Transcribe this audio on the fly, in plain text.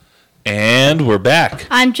And we're back.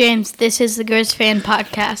 I'm James. This is the Griz Fan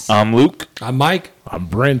Podcast. I'm Luke. I'm Mike. I'm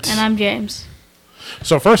Brent. And I'm James.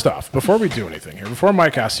 So first off, before we do anything here, before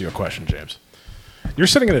Mike asks you a question, James, you're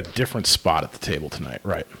sitting at a different spot at the table tonight,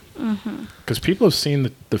 right? Because people have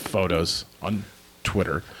seen the photos on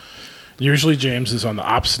Twitter. Usually James is on the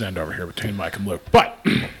opposite end over here between Mike and Luke. But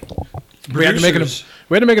we had to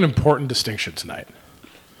make an important distinction tonight.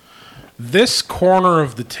 This corner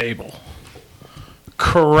of the table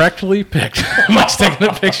correctly picked. Mike's taking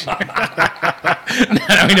a picture.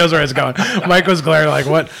 Now he knows where it's going. Mike was glaring like,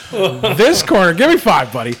 what? This corner, give me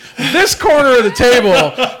 5, buddy. This corner of the table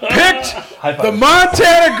picked the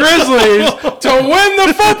Montana Grizzlies to win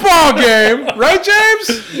the football game. Right,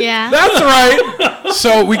 James? Yeah. That's right.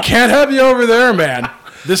 So we can't have you over there, man.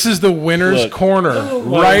 This is the winner's corner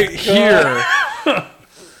right here.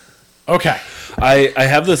 Okay. I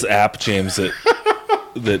have this app, James,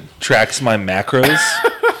 that tracks my macros,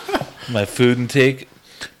 my food intake,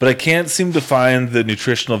 but I can't seem to find the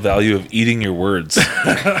nutritional value of eating your words.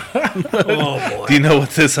 Oh, boy. Do you know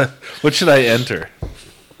what should I enter?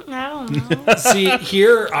 I don't know. See,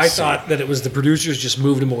 here I thought that it was the producers just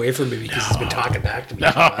moved him away from me because he's been talking back to me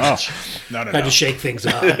too much. No. Had to shake things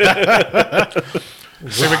up.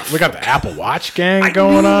 See, we got the Apple Watch gang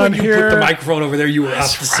going on when you here. put the microphone over there, you were up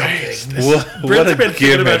to something. What Brent's a been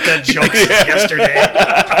thinking about gimmick. that joke since yesterday.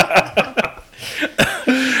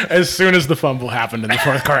 As soon as the fumble happened in the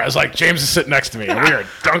fourth quarter, I was like, James is sitting next to me, and we are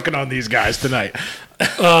dunking on these guys tonight.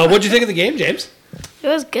 What'd you think of the game, James? It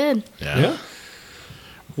was good. Yeah.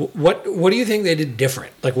 What do you think they did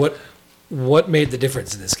different? Like what made the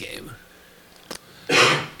difference in this game?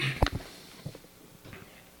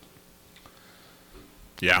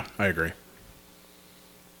 Yeah, I agree.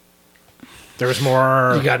 There was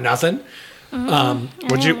more. You got nothing?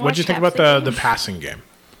 What'd you think about the passing game?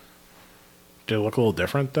 Did it look a little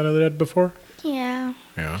different than it did before? Yeah.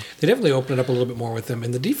 Yeah. They definitely opened it up a little bit more with them.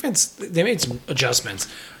 And the defense, they made some adjustments.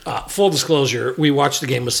 Full disclosure, we watched the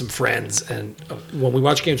game with some friends. And when we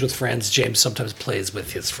watch games with friends, James sometimes plays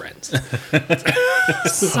with his friends.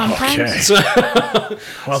 Sometimes. So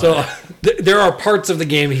there are parts of the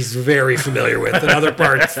game he's very familiar with, and other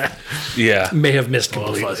parts Yeah. may have missed A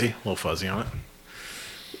little completely. fuzzy on it.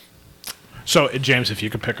 So, James, if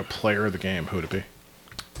you could pick a player of the game, who would it be?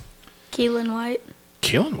 Keelan White.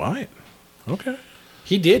 Keelan White. Okay.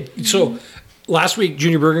 He did. So last week,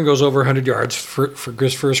 Junior Bergen goes over 100 yards for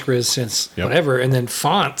Griz first Griz since whatever. And then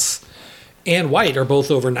Fonts and White are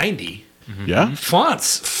both over 90. Yeah.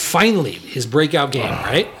 Fonts, finally, his breakout game,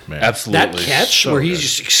 right? Man. Absolutely. That catch So where he good.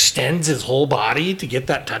 just extends his whole body to get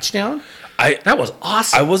that touchdown, that was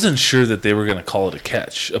awesome. I wasn't sure that they were going to call it a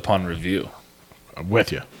catch upon review. I'm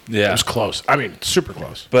with you. Yeah. It was close. I mean, super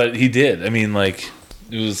close. But he did. I mean, like,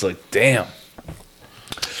 it was like, damn.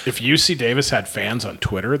 If UC Davis had fans on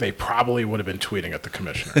Twitter, they probably would have been tweeting at the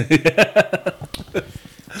commissioner.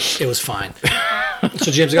 It was fine.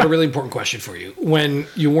 So, James, I got a really important question for you. When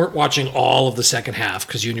you weren't watching all of the second half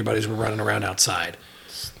because you and your buddies were running around outside,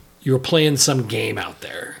 you were playing some game out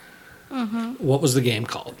there. What was the game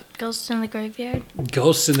called? Ghosts in the Graveyard.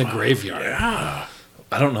 Ghosts in the Graveyard. I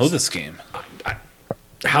don't know this game.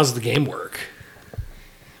 How's the game work?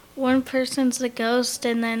 One person's the ghost,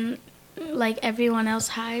 and then, like, everyone else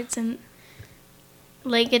hides. And,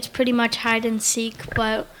 like, it's pretty much hide and seek.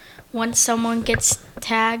 But once someone gets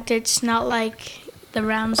tagged, it's not like the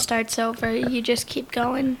round starts over. You just keep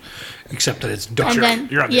going. Except that it's dark. And then,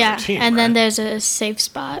 You're on the other team, and then right? there's a safe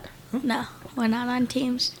spot. No, we're not on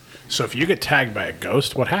teams. So if you get tagged by a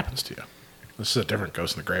ghost, what happens to you? This is a different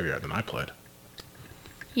Ghost in the Graveyard than I played.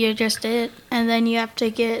 You're just it. And then you have to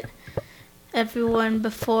get everyone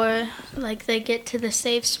before, like, they get to the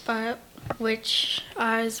safe spot, which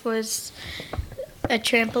ours was a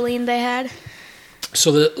trampoline they had.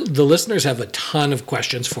 So the listeners have a ton of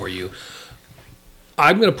questions for you.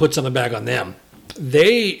 I'm going to put something back on them.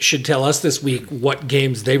 They should tell us this week what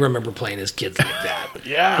games they remember playing as kids like that.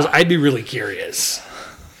 Yeah. Because I'd be really curious.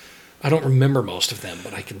 I don't remember most of them,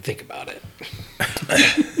 but I can think about it.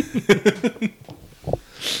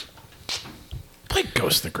 Play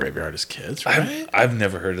Ghost in the Graveyard as kids, right? I've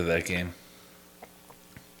never heard of that game.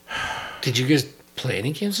 Did you guys play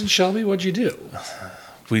any games in Shelby? What'd you do?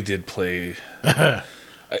 We did play a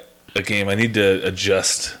game. I need to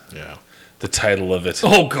adjust Yeah. the title of it.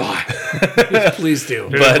 Oh, God. Please do.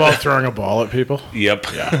 Did it involve throwing a ball at people? Yep.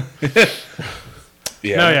 Yeah.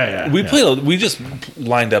 Yeah. No, yeah. We played. We just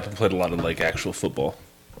lined up and played a lot of like actual football,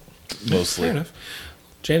 mostly. Fair enough.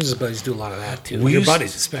 James's buddies do a lot of that, too. We Your used-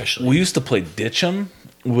 buddies especially. We used to play ditch 'em,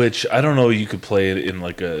 which I don't know. You could play it in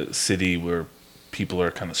like a city where people are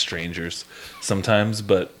kind of strangers sometimes,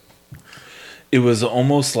 but it was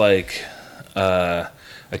almost like a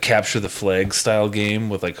capture the flag style game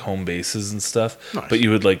with like home bases and stuff. Nice. But you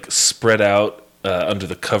would like spread out under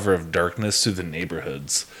the cover of darkness through the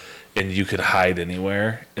neighborhoods, and you could hide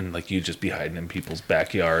anywhere, and like you'd just be hiding in people's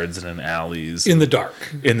backyards and in alleys In the dark.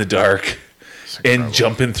 And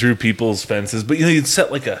jumping through people's fences. But you'd set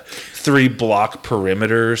like a 3-block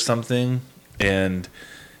perimeter or something, and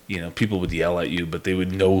people would yell at you, but they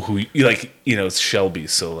would know who you like. It's Shelby,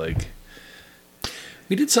 so like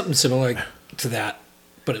We did something similar to that,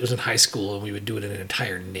 but it was in high school, and we would do it in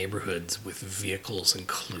entire neighborhoods with vehicles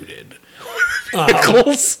included.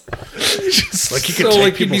 vehicles. Just like you could So, take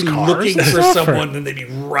like, you'd be people's cars. looking That's for different. someone, and they'd be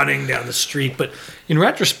running down the street. But in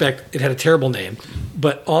retrospect, it had a terrible name.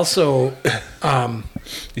 But also,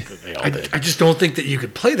 They all did. I just don't think that you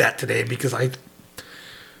could play that today because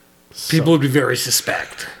people would be very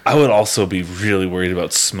suspect. I would also be really worried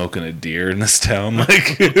about smoking a deer in this town,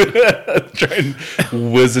 like trying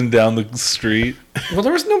whizzing down the street. Well,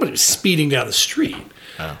 there was nobody speeding down the street,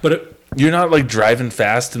 but You're not like driving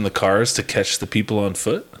fast in the cars to catch the people on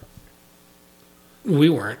foot. we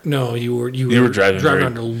weren't. No, you were driving very-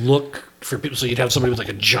 around to look for people. So you'd have somebody with like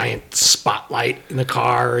a giant spotlight in the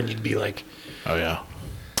car, and you'd be like Oh yeah.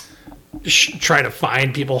 trying to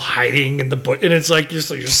find people hiding in the bush, and it's like you're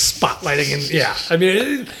spotlighting, and yeah. I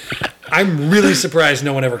mean, I'm really surprised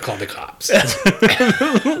no one ever called the cops.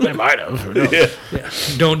 They might have. Who knows? Yeah,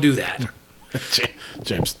 don't do that.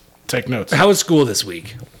 James, take notes. How was school this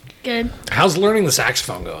week? Good. How's learning the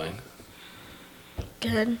saxophone going?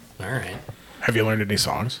 Good. All right. Have you learned any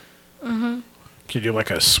songs? Mm-hmm. Can you do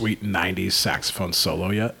like a sweet 90s saxophone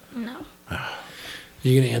solo yet? No. Are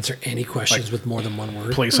you going to answer any questions with more than one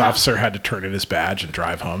word? Police officer had to turn in his badge and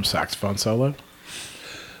drive home saxophone solo.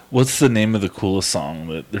 What's the name of the coolest song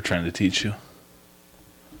that they're trying to teach you?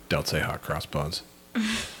 Don't say hot cross buns.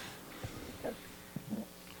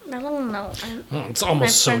 I don't know. It's My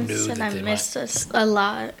almost so friends new said that I they missed this a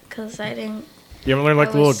lot because I didn't. You haven't learned like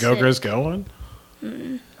I the little was Go sick. Griz Go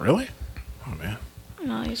one? Really? Oh man.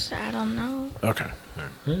 No, you said I don't know. Okay. All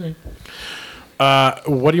right.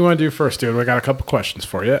 What do you want to do first, dude? We got a couple questions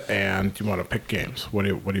for you, and you want to pick games. What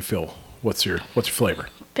do you feel? What's your flavor?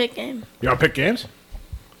 Big game. You want to pick games?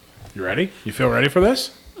 You ready? You feel ready for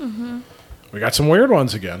this? Mm-hmm. We got some weird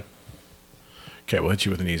ones again. Okay, we'll hit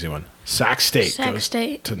you with an easy one. Sac State Sac goes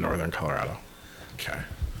State. to Northern Colorado. Okay.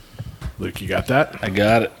 Luke, you got that? I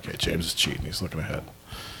got it. Okay, James is cheating. He's looking ahead.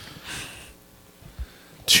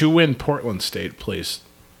 2-win Portland State plays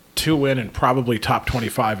 2-win and probably top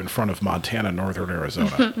 25 in front of Montana, Northern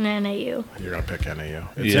Arizona. NAU. You're going to pick NAU.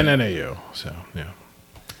 It's Yeah. in NAU, so yeah.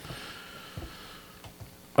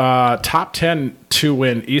 Top 10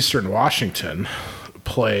 2-win Eastern Washington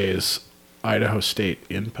plays Idaho State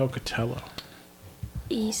in Pocatello.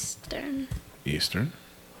 Eastern. Eastern.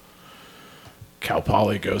 Cal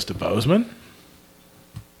Poly goes to Bozeman.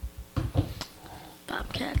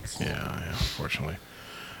 Bobcats. Yeah, unfortunately.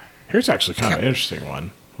 Here's actually kind of an interesting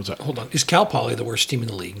one. What's that? Hold on. Is Cal Poly the worst team in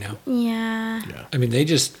the league now? Yeah. Yeah. I mean,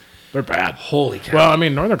 They're bad. holy cow. Well, I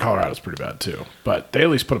mean, Northern Colorado's pretty bad too, but they at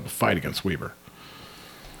least put up a fight against Weber.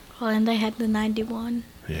 Well, and they had the 91.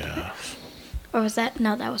 Yeah. Or was that?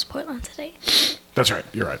 No, that was Portland today. That's right.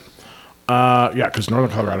 You're right. Yeah, because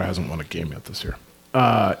Northern Colorado hasn't won a game yet this year.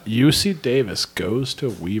 UC Davis goes to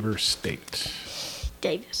Weber State.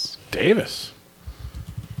 Davis. Davis.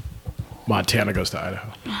 Montana goes to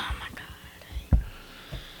Idaho. Oh my god.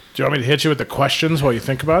 Do you want me to hit you with the questions while you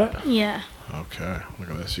think about it? Yeah. Okay, look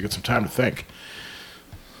at this. You get some time to think.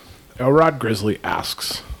 Elrod Grizzly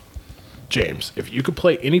asks, James, if you could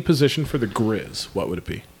play any position for the Griz, what would it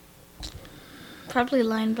be? Probably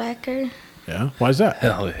linebacker. Yeah? Why is that?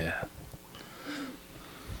 Hell yeah.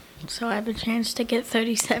 So I have a chance to get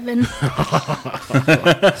 37.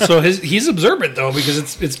 So he's observant though because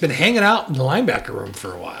it's been hanging out in the linebacker room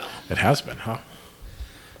for a while. It has been, huh?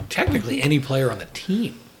 Technically, any player on the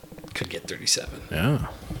team could get 37. Yeah.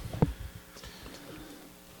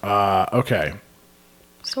 Okay.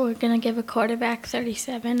 So we're gonna give a quarterback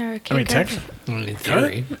 37 or a kicker. I mean, technically. In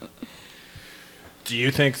theory, Do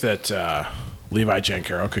you think that Levi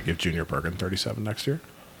Jankaro could give Junior Bergen 37 next year?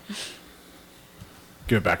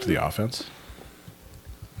 Give it back to the offense?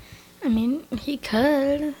 I mean, he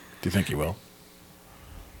could. Do you think he will?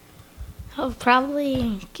 I'll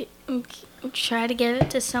probably try to give it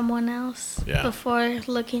to someone else Yeah. before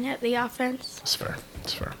looking at the offense. That's fair.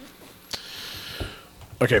 That's fair.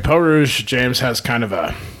 Okay, Peau Rouge, James has kind of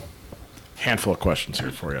a handful of questions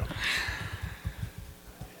here for you.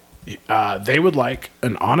 They would like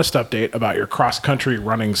an honest update about your cross-country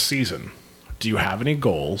running season. Do you have any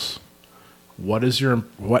goals? what has your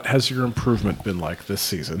improvement been like this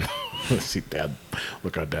season? Let's see, Dad.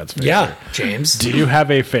 Look on Dad's face. Yeah, here. James. Do you have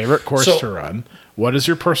a favorite course to run? What is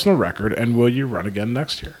your personal record, and will you run again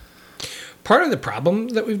next year? Part of the problem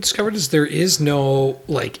that we've discovered is there is no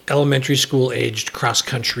like elementary school aged cross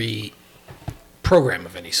country program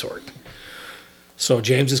of any sort. So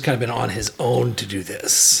James has kind of been on his own to do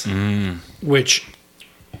this, which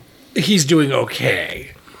he's doing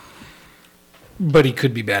okay, but he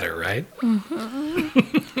could be better, right?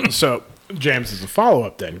 So James is a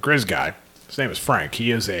follow-up then. Griz guy. His name is Frank.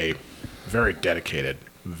 He is a very dedicated,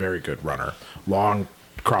 very good runner, long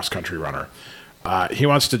cross-country runner. He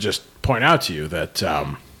wants to just point out to you that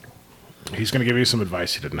he's going to give you some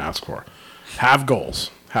advice he didn't ask for. Have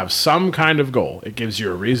goals. Have some kind of goal. It gives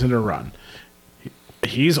you a reason to run.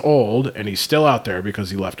 He's old, and he's still out there because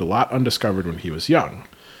he left a lot undiscovered when he was young.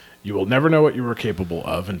 You will never know what you were capable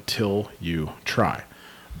of until you try.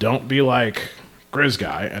 Don't be like Griz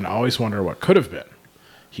guy and always wonder what could have been.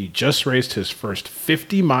 He just raced his first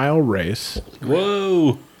 50-mile race.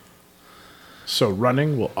 Whoa. So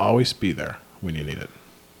running will always be there when you need it.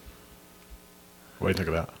 What do you think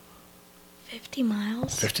of that? 50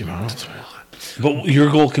 miles? 50 miles? But your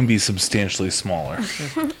goal can be substantially smaller.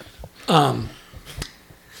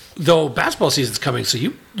 Though basketball season's coming, so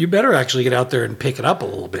you better actually get out there and pick it up a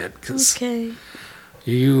little bit, because Okay.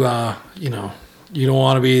 you don't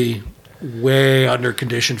want to be way under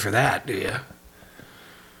condition for that, do you?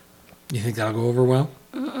 You think that'll go over well?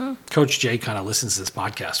 Coach Jay kind of listens to this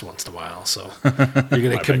podcast once in a while, so you're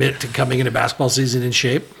going to commit to coming into basketball season in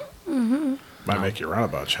shape? Might make you run a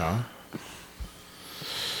bunch, huh?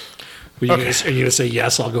 Are you going to say,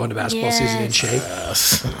 yes, I'll go into basketball season in shape?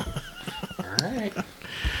 Yes. All right.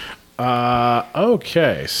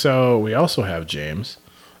 Okay, so we also have James.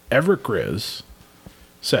 Everett Griz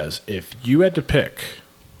says, if you had to pick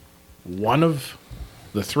one of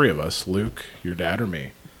the three of us, Luke, your dad, or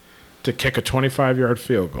me, to kick a 25-yard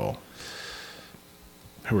field goal,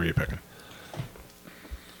 who are you picking?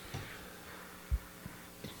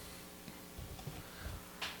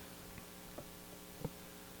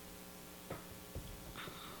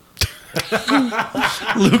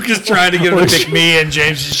 Luke is trying to get him to pick me, and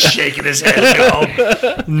James is shaking his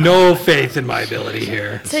head. No faith in my ability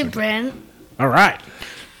here. Say Brent. All right.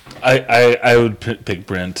 I would pick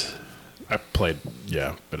Brent. I played,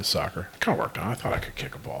 a bit of soccer. Kind of worked on it. I thought I could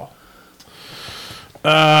kick a ball.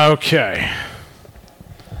 Okay.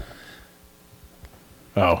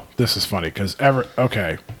 Oh, this is funny because Everett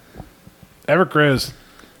Griz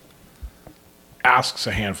asks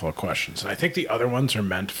a handful of questions, and I think the other ones are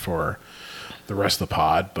meant for the rest of the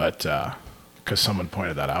pod, but because someone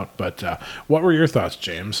pointed that out. But what were your thoughts,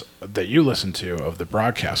 James, that you listened to of the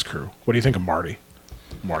broadcast crew? What do you think of Marty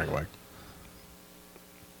Morningweg?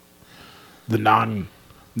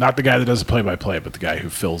 Not the guy that does the play-by-play, but the guy who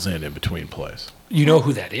fills in between plays. You know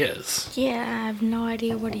who that is. Yeah, I have no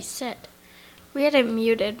idea what he said. We had it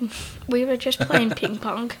muted. We were just playing ping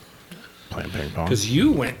pong. Playing ping pong? Because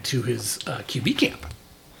you went to his QB camp.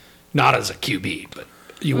 Not as a QB, but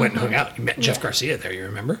you went and hung out. You met Jeff Garcia there, you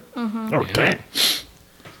remember? Oh, dang.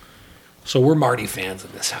 So we're Marty fans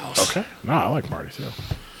in this house. Okay. No, I like Marty, too.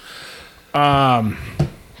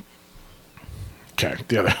 Okay.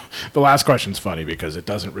 The last question's funny because it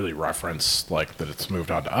doesn't really reference like that it's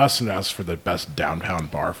moved on to us and asks for the best downtown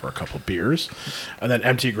bar for a couple beers. And then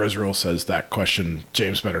MT Grizzrule says that question,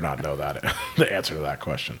 James better not know that, the answer to that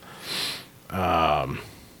question.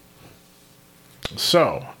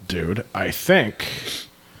 So, dude, I think,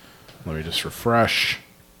 let me just refresh.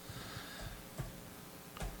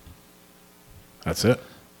 That's it.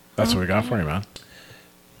 That's what we got for you, man.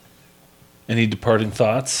 Any departing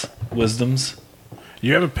thoughts, wisdoms?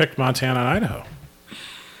 You haven't picked Montana and Idaho.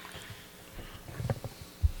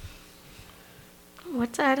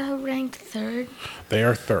 What's Idaho ranked third? They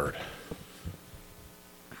are third.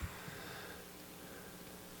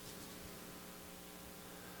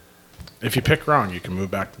 If you pick wrong, you can move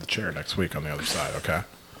back to the chair next week on the other side, okay?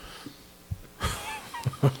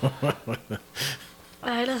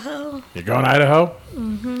 Idaho. You're going Idaho?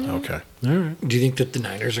 Mm-hmm. Okay. All right. Do you think that the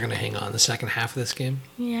Niners are going to hang on the second half of this game?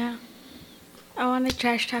 Yeah. I want to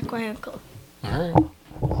trash talk my uncle. All right.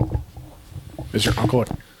 Is your uncle a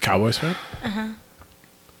Cowboys fan? Uh-huh.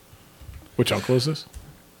 Which uncle is this?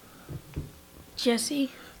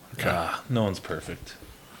 Jesse. Okay. No one's perfect.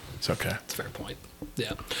 It's okay. That's a fair point.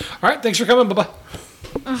 Yeah. All right. Thanks for coming. Bye-bye.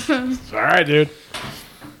 It's all right, dude.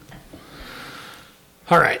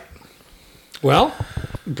 All right. Well,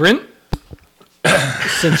 Brent,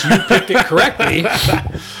 since you picked it correctly,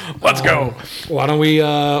 Let's go. why don't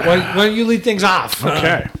you lead things off?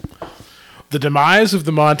 Okay. The demise of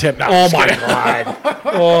the Montana. No, Oh my God!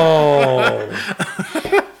 Oh,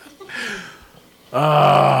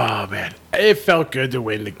 Oh man, it felt good to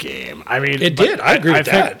win the game. I mean, it did. I agree with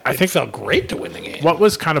that. I think it felt great to win the game. what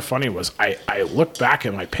was kind of funny was I looked back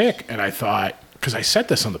at my pick and I thought, because I said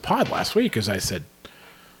this on the pod last week, as I said,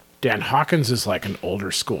 Dan Hawkins is like an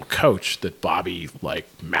older school coach that Bobby like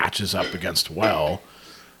matches up against well,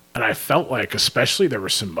 and I felt like especially there were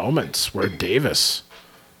some moments where Davis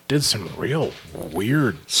did some real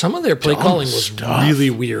weird. Some of their play dumb calling was stuff. really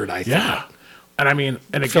weird. I Yeah, thought. and I mean,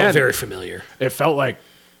 and It again, felt very familiar. it felt like,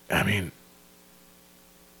 I mean,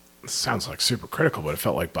 it sounds like super critical, but it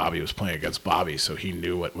felt like Bobby was playing against Bobby, so he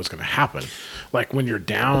knew what was going to happen. Like when you're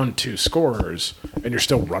down 2 scorers and you're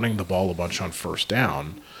still running the ball a bunch on first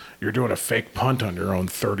down, you're doing a fake punt on your own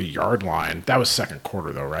 30-yard line. That was second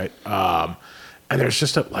quarter, though, right? And there's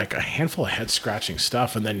just a handful of head-scratching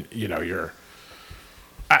stuff, and then it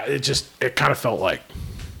kind of felt like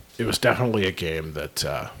it was definitely a game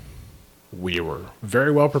that we were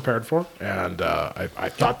very well prepared for, and I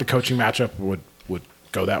thought the coaching matchup would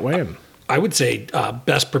go that way. And I would say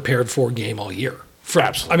best prepared for game all year.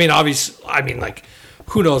 Absolutely. I mean, obviously,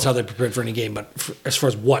 who knows how they prepared for any game, but as far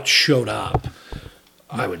as what showed up,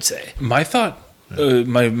 I would say. My thought,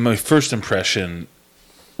 my first impression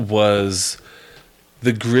was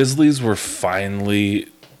the Grizzlies were finally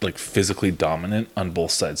like physically dominant on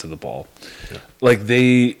both sides of the ball. Yeah. Like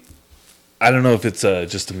I don't know if it's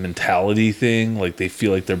just a mentality thing. Like they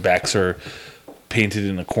feel like their backs are painted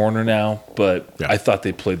in a corner now, but I thought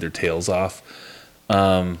they played their tails off.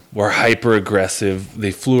 Were hyper aggressive.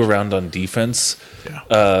 They flew around on defense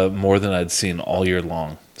more than I'd seen all year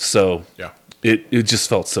long. So it just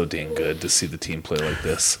felt so dang good to see the team play like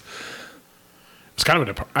this. It's kind of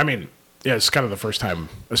it's kind of the first time,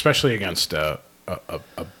 especially against a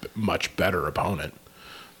much better opponent,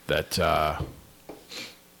 that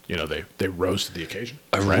they rose to the occasion.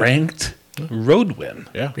 Ranked road win.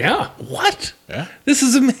 Yeah. What? Yeah. This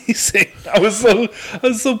is amazing. I was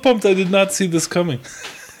so pumped. I did not see this coming.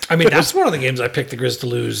 I mean, that's one of the games I picked the Grizz to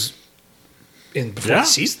lose before the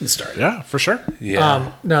season started. Yeah, for sure.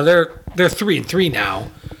 Yeah. Now they're 3-3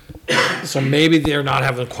 now, so maybe they're not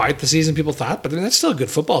having quite the season people thought, but that's still a good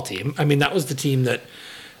football team. I mean, that was the team that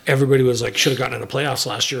everybody was like should have gotten in the playoffs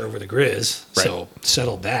last year over the Griz. Right. So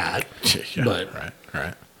settled that. Yeah, but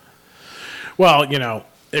right. Well,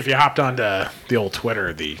 if you hopped onto the old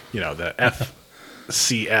Twitter, the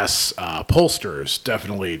FCS pollsters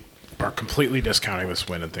definitely are completely discounting this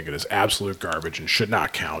win and think it is absolute garbage and should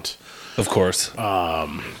not count. Of course.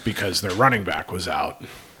 Because their running back was out.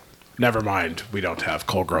 Never mind, we don't have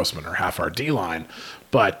Cole Grossman or half our D-line.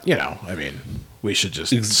 But, we should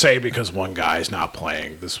just say because one guy's not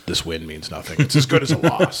playing, this win means nothing. It's as good as a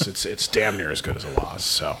loss. It's damn near as good as a loss.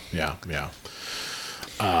 So, yeah.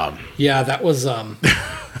 That was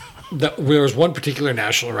there was one particular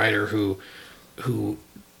national writer who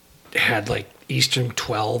had like Eastern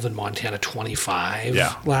 12 and Montana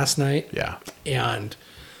 25 last night. Yeah. And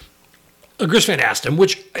a Griz fan asked him,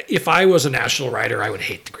 which if I was a national writer, I would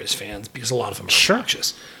hate the Griz fans because a lot of them are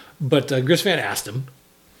obnoxious. But a Griz fan asked him,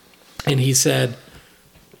 and he said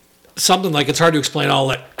something like, it's hard to explain. I'll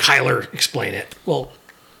let Kyler explain it. Well,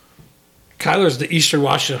 Kyler's the Eastern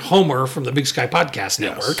Washington homer from the Big Sky Podcast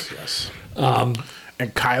Network. Yes. And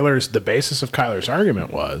the basis of Kyler's argument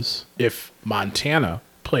was if Montana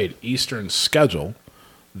played Eastern's schedule,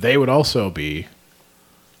 they would also be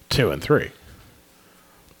 2-3.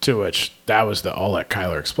 To which that was the I'll let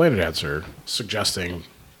Kyler explain it answer, suggesting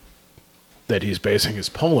that he's basing his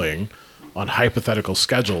polling on hypothetical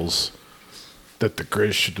schedules that the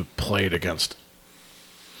Griz should have played against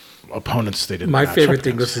opponents they didn't. My favorite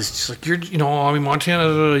thing was just like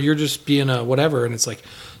Montana, you're just being a whatever, and it's like,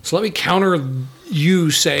 so let me counter you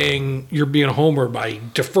saying you're being a homer by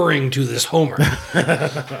deferring to this homer.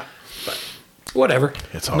 But whatever,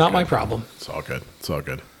 it's all not good. My problem. It's all good.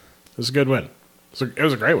 It was a good win. It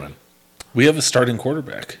was a great win. We have a starting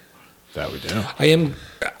quarterback. That we do.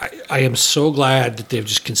 I am so glad that they've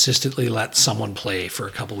just consistently let someone play for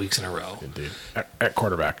a couple weeks in a row. Indeed. At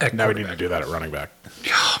quarterback. Now we need to do that at running back.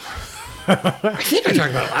 I think I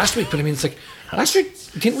talked about it last week, but I mean, it's like last week,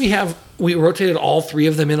 didn't we rotated all 3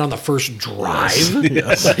 of them in on the first drive?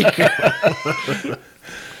 Yes.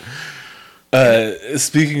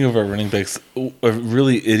 Speaking of our running backs, a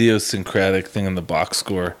really idiosyncratic thing in the box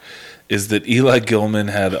score is that Eli Gilman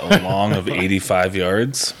had a long of 85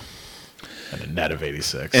 yards. And a net of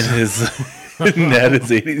 86. And his net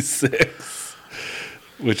is 86,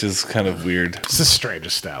 which is kind of weird. It's the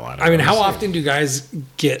strangest stat line. I mean, how often do guys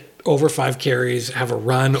get over 5 carries, have a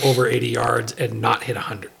run over 80 yards, and not hit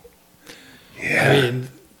 100? Yeah. I mean,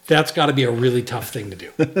 that's got to be a really tough thing to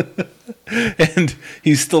do. And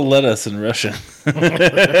he still led us in rushing.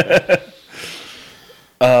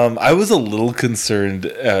 I was a little concerned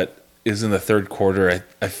is in the third quarter.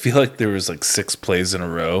 I feel like there was like 6 plays in a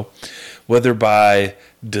row, whether by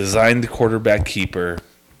designed quarterback keeper,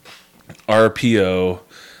 RPO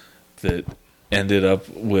that ended up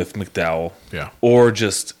with McDowell, or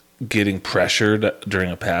just getting pressured during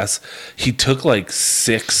a pass. He took like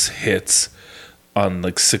 6 hits on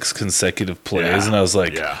like 6 consecutive plays, and I was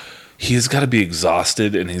like, he's got to be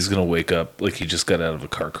exhausted, and he's going to wake up like he just got out of a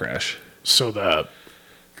car crash. So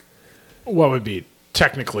what would be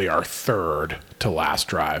technically our third to last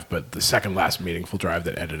drive, but the second last meaningful drive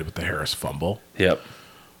that ended with the Harris fumble. Yep.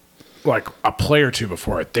 Like a play or two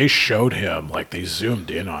before it, they showed him, like they zoomed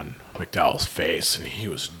in on McDowell's face, and he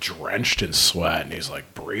was drenched in sweat, and he's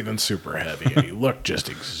like breathing super heavy, and he looked just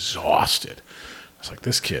exhausted. I was like,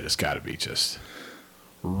 this kid has got to be just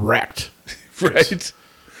wrecked. Right.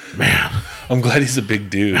 Man, I'm glad he's a big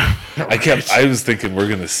dude. I was thinking we're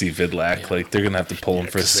gonna see Vidlac, like they're gonna have to pull him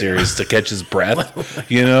for a series to catch his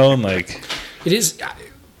breath, and like it is.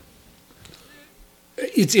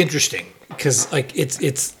 It's interesting because like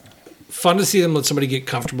it's fun to see them let somebody get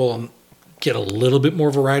comfortable and get a little bit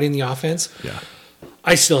more variety in the offense. Yeah,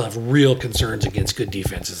 I still have real concerns against good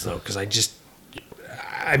defenses though, because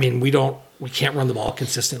I mean we can't run the ball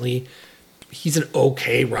consistently. He's an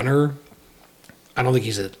okay runner. I don't think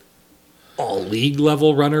he's an all-league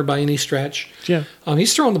level runner by any stretch. Yeah.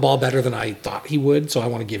 He's throwing the ball better than I thought he would, so I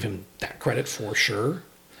want to give him that credit for sure.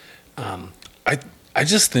 I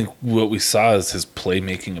just think what we saw is his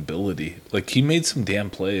playmaking ability. Like he made some damn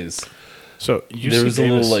plays. So there was a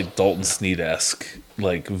little like Dalton Snead-esque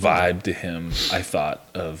like vibe to him. I thought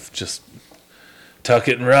of just tuck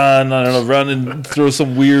it and run. I don't know, run and throw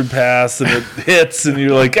some weird pass and it hits, and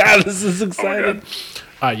you're like, this is exciting.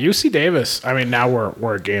 UC Davis, I mean, now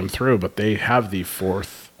we're a game through, but they have the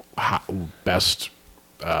 4th best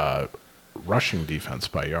rushing defense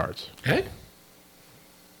by yards. Okay.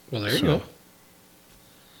 Well, there you go.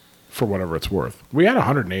 For whatever it's worth. We had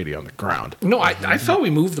 180 on the ground. No, I felt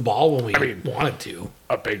we moved the ball when we wanted to.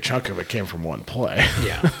 A big chunk of it came from one play.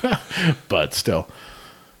 Yeah. But still.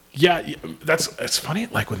 Yeah, it's funny.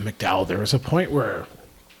 Like with McDowell, there was a point where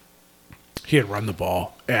he had run the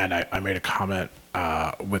ball, and I made a comment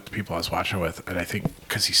with the people I was watching with, and I think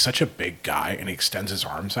because he's such a big guy and he extends his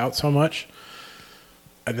arms out so much,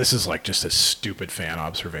 and this is like just a stupid fan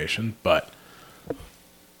observation, but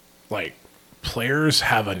like players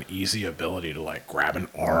have an easy ability to like grab an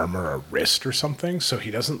arm or a wrist or something, so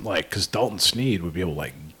he doesn't like, because Dalton Snead would be able to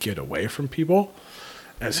like get away from people.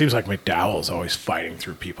 And it seems like McDowell is always fighting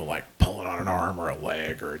through people, like pulling on an arm or a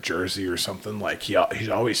leg or a jersey or something. Like he's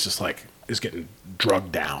always just like is getting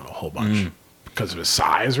drugged down a whole bunch because of his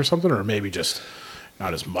size or something, or maybe just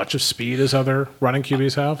not as much of speed as other running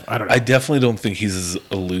QBs have. I don't know. I definitely don't think he's as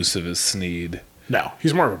elusive as Snead. No,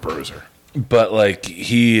 he's more of a bruiser. But like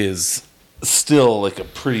he is still like a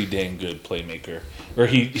pretty dang good playmaker. Or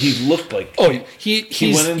he looked like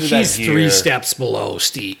he's went into that gear. 3 steps below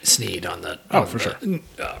Snead on the sure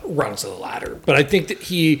runs of the ladder. But I think that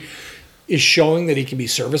he is showing that he can be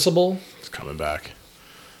serviceable. He's coming back.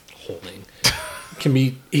 He can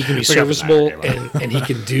be serviceable and he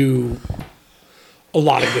can do a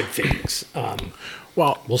lot of good things.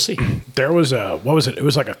 Well, we'll see. There was what was it? It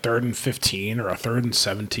was like a 3rd and 15 or a 3rd and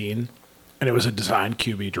 17, and it was a designed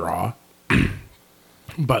QB draw.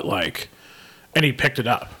 But like, and he picked it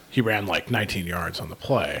up. He ran like 19 yards on the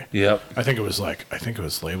play. Yep. I think it was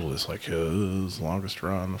labeled as like his longest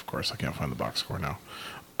run. Of course, I can't find the box score now.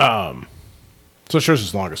 So it shows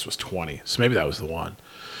his longest was 20. So maybe that was the one.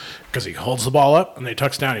 Because he holds the ball up and then he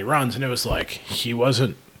tucks down, he runs, and it was like he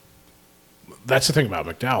wasn't. That's the thing about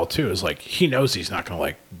McDowell too, is like he knows he's not going to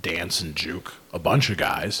like dance and juke a bunch of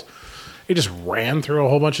guys. He just ran through a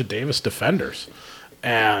whole bunch of Davis defenders,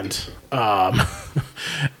 and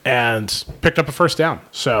and picked up a first down.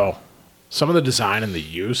 So some of the design and the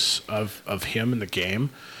use of him in the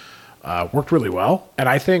game worked really well, and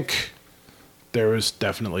I think there was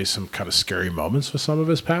definitely some kind of scary moments with some of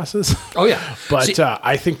his passes. Oh, yeah. But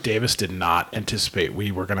I think Davis did not anticipate we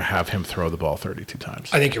were going to have him throw the ball 32 times.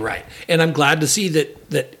 I think you're right. And I'm glad to see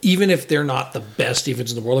that even if they're not the best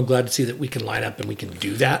defense in the world, I'm glad to see that we can line up and we can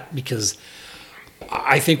do that, because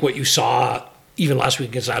I think what you saw even last week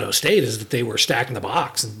against Idaho State is that they were stacking the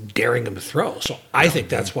box and daring them to throw. So I think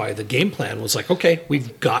that's why the game plan was like, okay,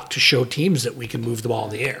 we've got to show teams that we can move the ball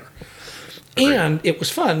in the air. Great. And it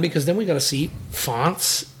was fun because then we got to see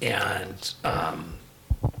Fonts and,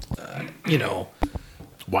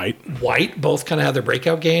 White both kind of had their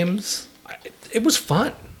breakout games. it was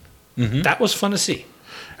fun. Mm-hmm. That was fun to see.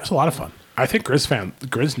 It was a lot of fun. I think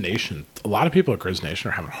Griz Nation, a lot of people at Griz Nation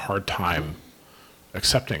are having a hard time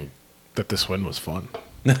accepting that this win was fun.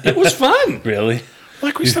 It was fun. Really?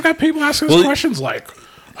 Like, we still got people asking us questions like,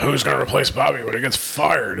 who's going to replace Bobby when he gets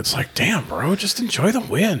fired? It's like, damn, bro, just enjoy the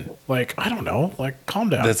win. Like, I don't know. Like, calm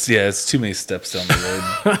down. It's too many steps down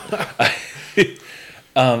the road.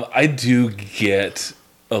 I do get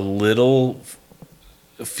a little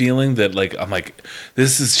feeling that, like, I'm like,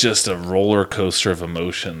 this is just a roller coaster of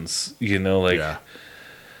emotions. You know, like,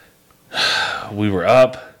 we were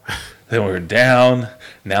up, then we were down.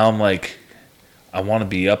 Now I'm like, I want to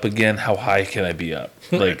be up again. How high can I be up?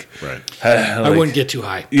 Like, right. I wouldn't get too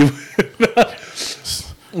high.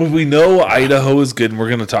 We know Idaho is good, and we're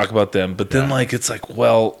going to talk about them. But then, like, it's like,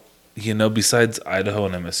 well, you know, besides Idaho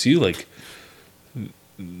and MSU, like,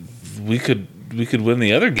 we could win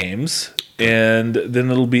the other games, and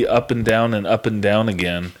then it'll be up and down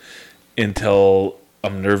again until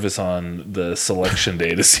I'm nervous on the selection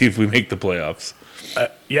day to see if we make the playoffs.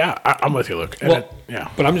 I'm with you, Luke. But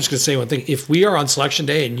I'm just going to say one thing. If we are on selection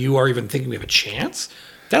day and you are even thinking we have a chance,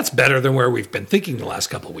 that's better than where we've been thinking the last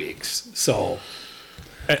couple of weeks. So,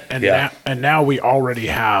 now we already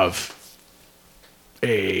have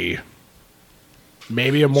maybe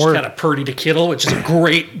a more kind of Purdy to Kittle, which is a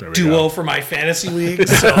great duo for my fantasy league.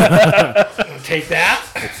 So, take that.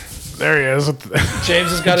 There he is. James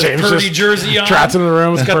has got his Purdy jersey on. Trots in the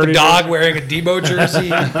room. He's got the dog wearing a Debo jersey.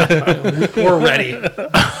 We're ready.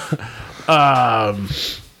 I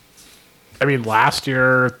mean, last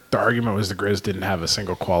year the argument was the Griz didn't have a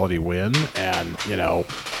single quality win, and you know,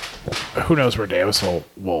 who knows where Davis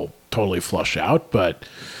will totally flush out. But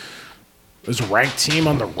it was a ranked team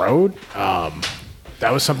on the road.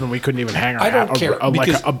 That was something we couldn't even hang our I don't care like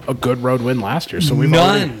a good road win last year. So we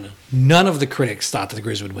None of the critics thought that the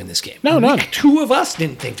Griz would win this game. No, none. Two of us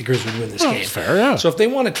didn't think the Griz would win this game. Fair, yeah. So if they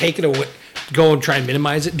want to take it away, go and try and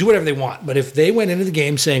minimize it, do whatever they want. But if they went into the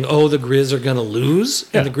game saying, "Oh, the Griz are going to lose,"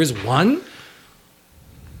 and the Griz won,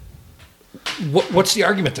 what's the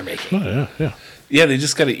argument they're making? Yeah, they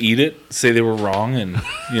just got to eat it, say they were wrong, and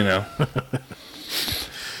you know.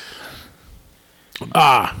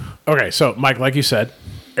 Okay. So, Mike, like you said,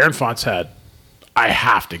 Aaron Fonts had, I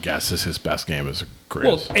have to guess, is his best game as a Griz.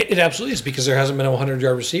 Well, it absolutely is, because there hasn't been a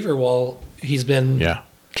 100-yard receiver while he's been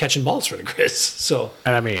catching balls for the Griz. So,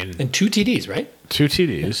 and I mean, and 2 TDs, right? 2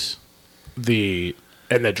 TDs. The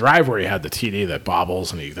drive where he had the TD that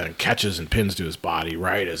bobbles and he then catches and pins to his body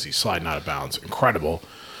right as he's sliding out of bounds, incredible.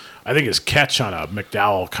 I think his catch on a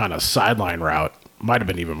McDowell kind of sideline route might have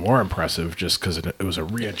been even more impressive, just because it was a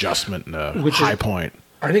readjustment and a high point.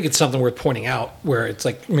 I think it's something worth pointing out, where it's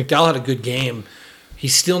like McDowell had a good game.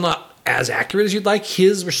 He's still not as accurate as you'd like.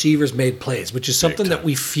 His receivers made plays, which is something that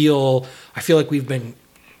I feel like we've been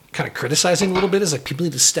kind of criticizing a little bit, is like people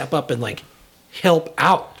need to step up and like help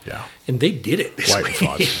out. Yeah. And they did it this White week.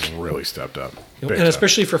 Fonts really stepped up. And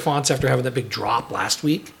especially for Fonts after having that big drop last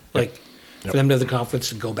week, like for them to have the confidence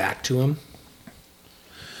to go back to him.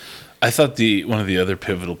 I thought one of the other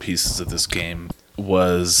pivotal pieces of this game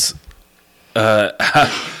was how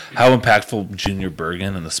impactful Junior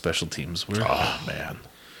Bergen and the special teams were. Oh, man.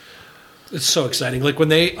 It's so exciting. Like when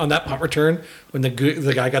they, on that punt return, when the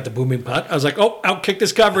guy got the booming punt, I was like, oh, outkick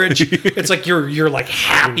this coverage. It's like you're like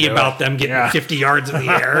happy about them getting 50 yards in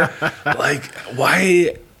the air. Like,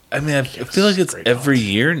 why? I mean, I feel like it's every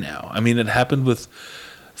year now. I mean, it happened with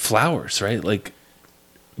Flowers, right? Like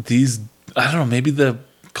these, I don't know, maybe the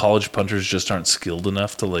college punters just aren't skilled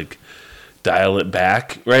enough to like dial it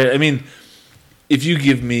back, right? I mean, if you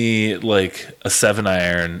give me like a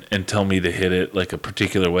 7-iron and tell me to hit it like a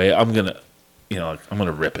particular way, I'm gonna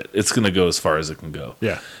rip it. It's gonna go as far as it can go.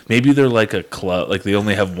 Yeah. Maybe they're like a club, like they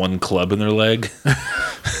only have one club in their leg.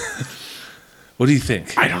 What do you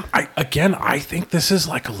think? I think this is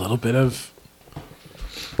like a little bit of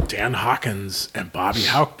Dan Hawkins and Bobby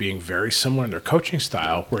Houck being very similar in their coaching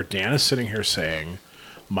style, where Dan is sitting here saying,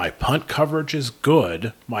 my punt coverage is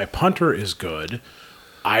good, my punter is good,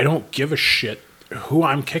 I don't give a shit who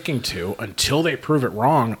I'm kicking to until they prove it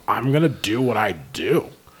wrong. I'm going to do what I do.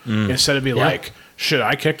 Instead of like, should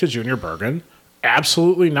I kick to Junior Bergen?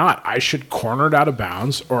 Absolutely not. I should corner it out of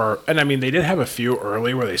bounds. And I mean, they did have a few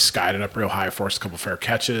early where they skied it up real high, forced a couple fair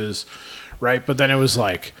catches, right? But then it was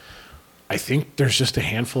like, I think there's just a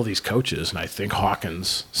handful of these coaches, and I think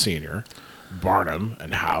Hawkins Sr., Barnum,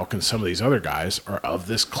 and Houck, and some of these other guys are of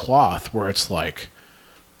this cloth where it's like,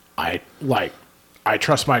 I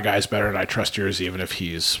trust my guys better than I trust yours, even if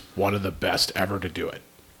he's one of the best ever to do it.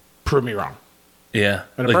 Prove me wrong. Yeah.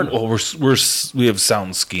 And a Like, burner. well, we have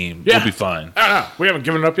sound scheme. Yeah. We'll be fine. No, we haven't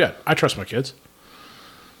given it up yet. I trust my kids.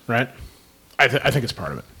 Right? I think it's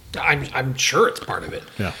part of it. I'm sure it's part of it.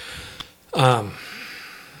 Yeah.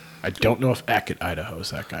 I don't know if Eck at Idaho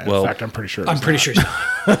is that guy. Well, in fact, I'm pretty sure. I'm pretty sure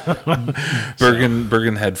it's not.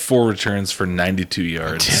 Bergen had 4 returns for 92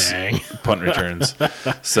 yards. Dang. Punt returns.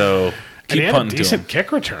 So And keep he had a punting to decent him.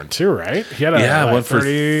 kick return too, right? He had a went for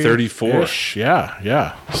 34.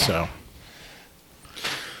 Yeah. So,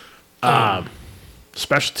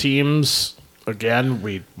 special teams again.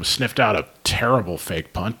 We sniffed out a terrible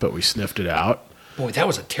fake punt, but we sniffed it out. Boy, that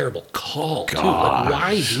was a terrible call, too. God. Like,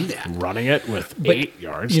 why do that? Running it with But, 8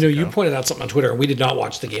 yards. You know, to you go. pointed out something on Twitter, and we did not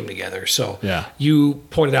watch the game together. So Yeah. you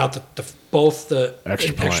pointed out that both the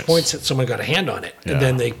Extra extra points. points that someone got a hand on it, Yeah. and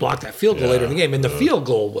then they blocked that field goal later in the game. And the field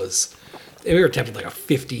goal was, they were attempting like a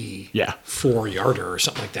 54-yarder or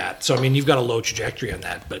something like that. So, I mean, you've got a low trajectory on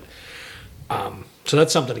that. But so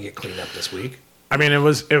that's something to get cleaned up this week. I mean, it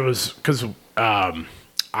was because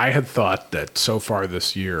I had thought that so far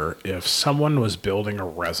this year, if someone was building a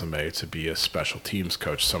resume to be a special teams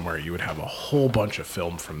coach somewhere, you would have a whole bunch of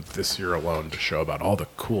film from this year alone to show about all the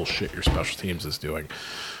cool shit your special teams is doing.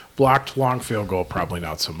 Blocked long field goal, probably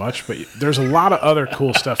not so much, but there's a lot of other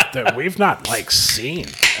cool stuff that we've not seen,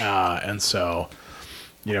 and so.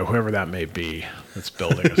 You know, whoever that may be that's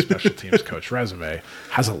building a special teams coach resume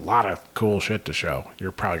has a lot of cool shit to show.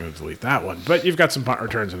 You're probably going to delete that one. But you've got some punt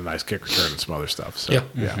returns and a nice kick return and some other stuff. So,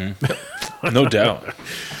 yeah. No doubt.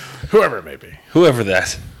 Whoever it may be. Whoever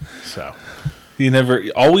that. So,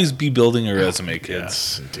 Always be building a resume, kids.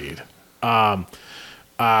 yes, indeed.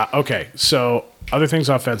 Okay, so other things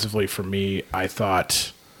offensively for me, I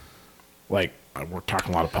thought, we're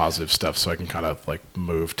talking a lot of positive stuff, so I can kind of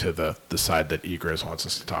move to the side that Griz wants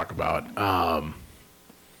us to talk about.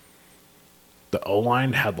 The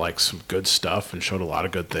O-line had some good stuff and showed a lot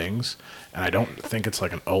of good things, and I don't think it's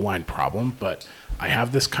an O-line problem, but I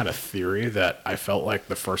have this kind of theory that I felt like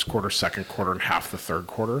the first quarter, second quarter, and half the third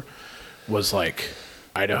quarter was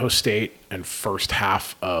Idaho State and first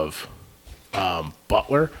half of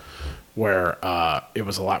Butler, where it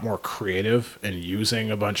was a lot more creative and using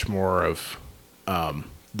a bunch more of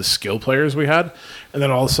the skill players we had. And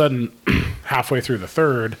then all of a sudden, halfway through the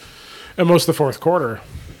third, and most of the fourth quarter,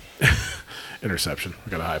 interception.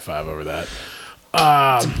 We got a high five over that.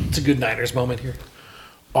 It's a good Niners moment here.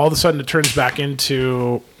 All of a sudden, it turns back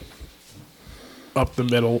into up the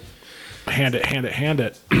middle, hand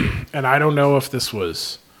it. And I don't know if this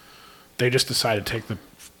was, they just decided to take the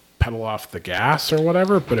pedal off the gas or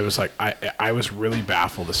whatever, but it was I was really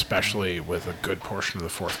baffled, especially with a good portion of the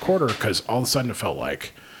fourth quarter, because all of a sudden it felt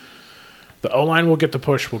like the O-line will get the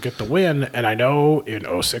push, will get the win, and I know in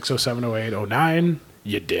 06, 07, 08, 09,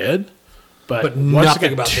 you did, but once nothing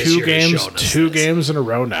again, about this year has shown us two this. games in a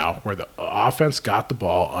row now where the offense got the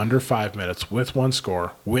ball under 5 minutes with one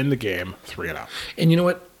score, win the game, 3-0. And you know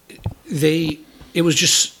what? It was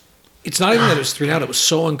just, it's not even that it was 3-0, it was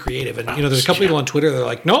so uncreative. And, there's a couple people on Twitter, they're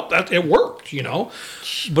like, nope, it worked,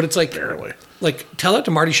 But it's Barely. Tell that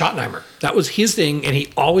to Marty Schottenheimer. That was his thing, and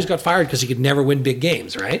he always got fired because he could never win big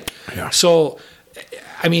games, right? Yeah. So,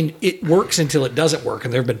 I mean, it works until it doesn't work,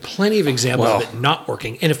 and there have been plenty of examples Well, of it not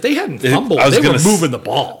working. And if they hadn't fumbled, I was they were gonna moving the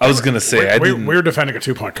ball. I was going to say, We're defending a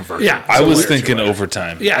 2-point conversion. Yeah. I So was we're- thinking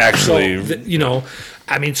overtime. Yeah, Actually, so,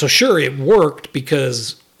 I mean, so sure, it worked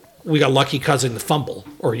because we got lucky causing the fumble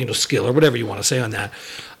or, skill or whatever you want to say on that.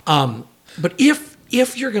 But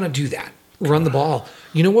if you're going to do that, run the ball,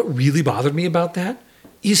 you know what really bothered me about that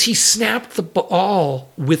is he snapped the ball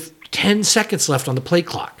with 10 seconds left on the play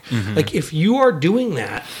clock. Mm-hmm. If you are doing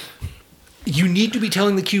that, you need to be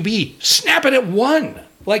telling the QB, snap it at 1.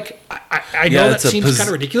 I know that seems kind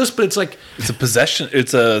of ridiculous, but it's it's a possession.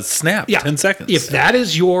 It's a snap. yeah, 10 seconds. If that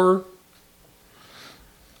is your,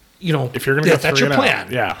 if you're going to go that's your 3-0,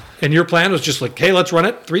 plan. yeah. And your plan was just hey, let's run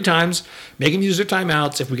it 3 times, make them use their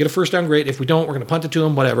timeouts. If we get a first down, great. If we don't, we're going to punt it to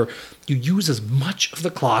them, whatever. You use as much of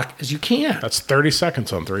the clock as you can. That's 30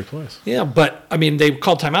 seconds on 3 plays. Yeah, but, I mean, they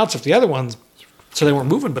called timeouts if the other ones, so they weren't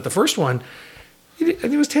moving. But the first one, I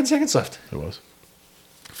think it was 10 seconds left. It was.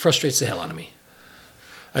 Frustrates the hell out of me.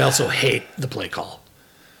 I also hate the play call.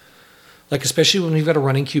 Especially when we've got a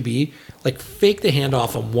running QB, fake the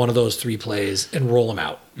handoff on one of those 3 plays and roll them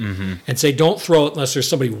out. Mm-hmm. And say, don't throw it unless there's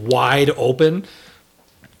somebody wide open.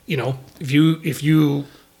 If you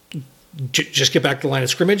just get back to the line of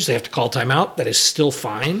scrimmage, they have to call timeout. That is still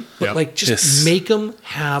fine. But, make them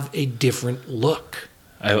have a different look.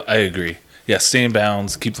 I agree. Yeah, stay in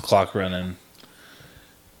bounds, keep the clock running.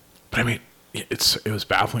 But, I mean, it was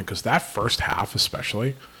baffling because that first half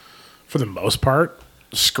especially, for the most part,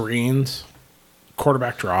 screens,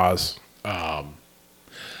 quarterback draws, going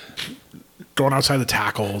outside the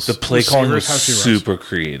tackles. The play calling was Receivers, super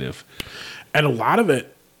creative. and a lot of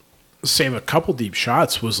it, save a couple deep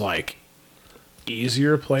shots, was like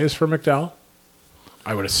easier plays for McDowell,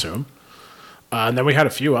 I would assume. And then we had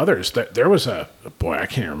a few others. There was a boy, I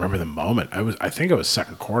can't even remember the moment. I think it was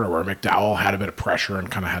second quarter where McDowell had a bit of pressure and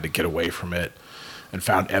kind of had to get away from it, and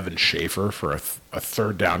found Evan Schaefer for a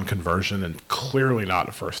third down conversion, and clearly not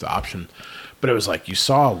a first option. But it was like you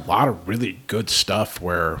saw a lot of really good stuff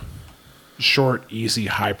where short, easy,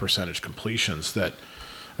 high percentage completions that,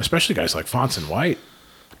 especially guys like Fonts and White,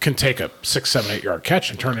 can take a 6, 7, 8 yard catch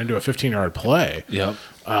and turn it into a 15-yard play. Yep.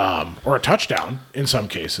 Or a touchdown in some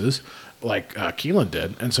cases, like Keelan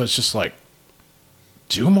did. And so it's just like,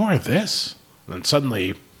 do more of this. And then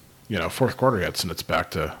suddenly, fourth quarter hits and it's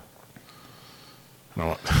back to,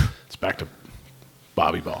 it's back to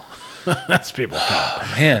Bobby Ball. That's people call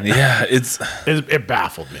it. Man, yeah, It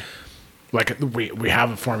baffled me. Like, we have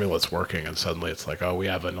a formula that's working, and suddenly it's like, oh, we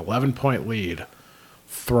have an 11-point lead.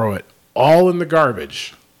 Throw it all in the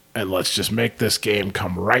garbage, and let's just make this game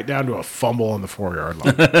come right down to a fumble on the 4-yard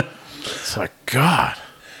line. It's like, God.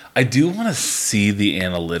 I do want to see the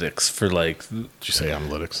analytics for like. Did you say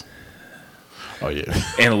analytics? Oh, yeah.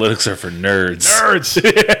 Analytics are for nerds. Nerds!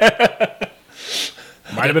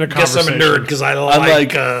 Might have been a conversation. Guess I'm a nerd because I like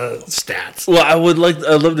stats. Well,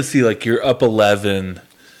 I'd love to see like you're up 11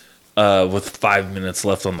 with 5 minutes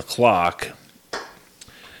left on the clock.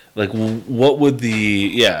 Like, what would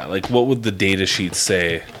the data sheet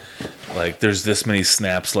say? Like, there's this many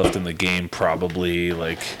snaps left in the game, probably.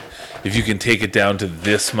 Like, if you can take it down to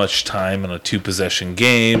this much time in a 2-possession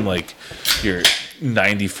game, like, you're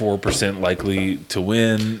 94% likely to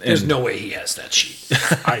win. There's no way he has that sheet.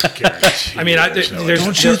 I guarantee. I mean,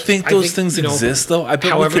 don't you think those things exist, though? I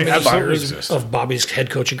bet however we many could years of Bobby's head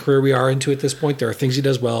coaching career we are into at this point, there are things he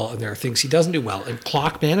does well and there are things he doesn't do well. And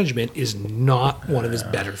clock management is not one of his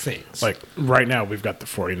better things. Like, right now, we've got the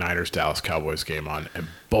 49ers-Dallas Cowboys game on, and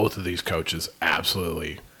both of these coaches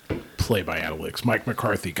absolutely play by analytics. Mike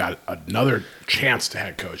McCarthy got another chance to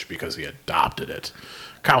head coach because he adopted it.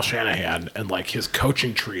 Kyle Shanahan and like his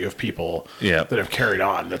coaching tree of people that have carried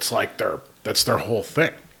on, that's like that's their whole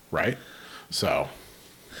thing, right? So,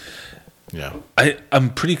 yeah.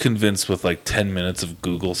 I'm pretty convinced with like 10 minutes of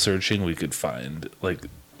Google searching, we could find like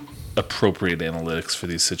appropriate analytics for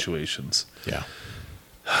these situations. Yeah.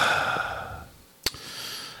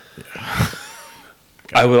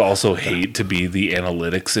 I would also hate to be the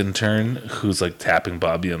analytics intern who's like tapping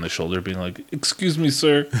Bobby on the shoulder, being like, "Excuse me,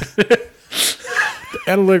 sir."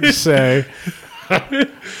 Analytics say,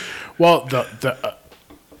 well,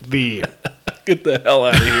 the get the hell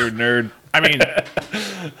out of here, nerd. I mean,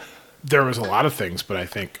 there was a lot of things, but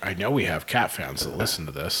I know we have cat fans that listen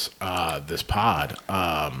to this pod.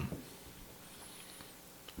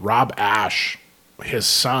 Rob Ash, his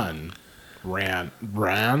son,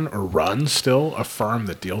 runs still a firm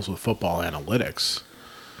that deals with football analytics,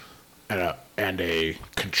 and a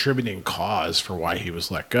contributing cause for why he was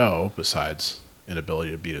let go, besides inability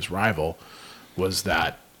to beat his rival, was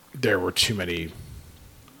that there were too many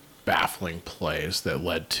baffling plays that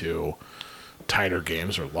led to tighter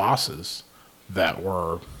games or losses that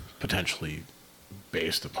were potentially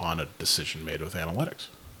based upon a decision made with analytics.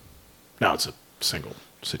 Now it's a single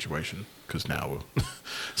situation, because now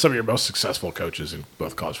some of your most successful coaches in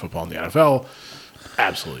both college football and the NFL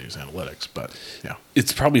absolutely use analytics, but yeah.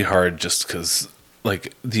 It's probably hard just because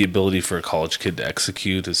like the ability for a college kid to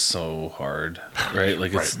execute is so hard, right?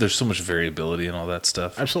 Like there's so much variability and all that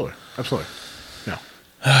stuff. Absolutely. Yeah.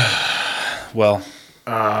 Well,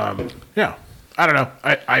 yeah. I don't know.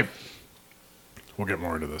 We'll get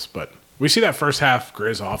more into this, but we see that first half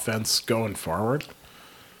Griz offense going forward.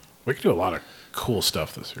 We could do a lot of cool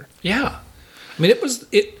stuff this year. Yeah. I mean,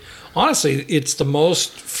 honestly, it's the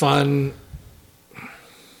most fun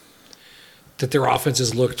that their offense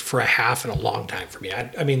has looked for a half in a long time for me.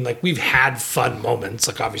 I mean, like, we've had fun moments,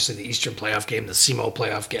 like obviously the Eastern playoff game, the SEMO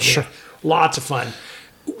playoff game. Sure. Lots of fun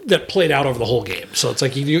that played out over the whole game. So it's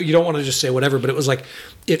like you don't want to just say whatever, but it was like,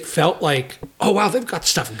 it felt like, oh, wow, they've got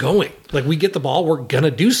stuff going. Like, we get the ball, we're going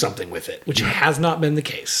to do something with it, which has not been the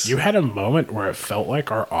case. You had a moment where it felt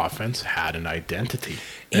like our offense had an identity.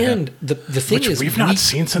 And the thing which is, we've not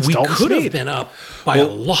seen since we Dalton could have State. been up by a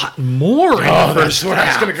lot more. That's where I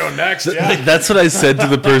was going to go next. Yeah. that's what I said to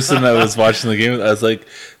the person I was watching the game. I was like,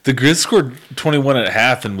 the Griz scored 21 at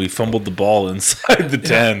half and we fumbled the ball inside the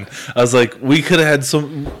 10. I was like, we could have had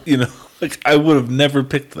some, like, I would have never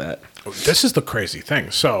picked that. This is the crazy thing.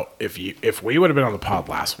 So if we would have been on the pod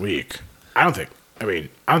last week, I don't think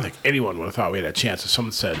anyone would have thought we had a chance. If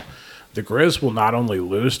someone said, the Griz will not only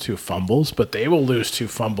lose 2 fumbles, but they will lose 2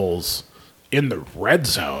 fumbles in the red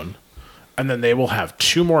zone, and then they will have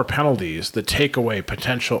 2 more penalties that take away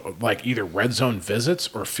potential, like either red zone visits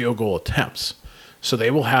or field goal attempts. So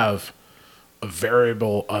they will have a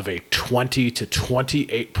variable of a 20 to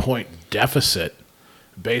 28 point deficit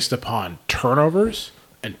based upon turnovers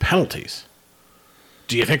and penalties.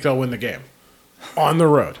 Do you think they'll win the game? On the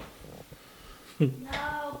road.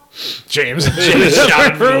 No. James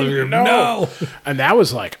shouted from the room, no. And that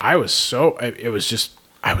was like, I was so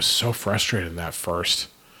frustrated in that first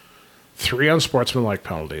 3 unsportsmanlike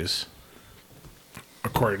penalties.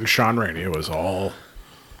 According to Sean Rainey, it was all...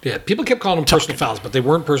 Yeah, people kept calling them personal fouls, but they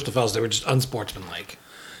weren't personal fouls. They were just unsportsmanlike.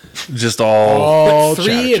 Just all But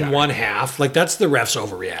 3 and 1/2, like that's the refs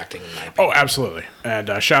overreacting. In my opinion. Oh, absolutely. And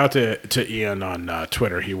shout out to Ian on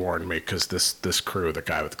Twitter. He warned me because this crew, the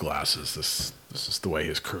guy with glasses, this is the way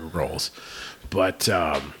his crew rolls. But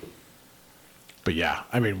yeah,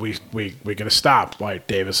 I mean, we get a stop. Like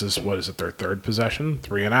Davis's, what is it, their 3rd possession,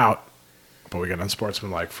 3 and out. But we get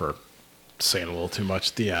unsportsmanlike for saying a little too much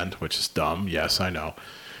at the end, which is dumb. Yes, I know.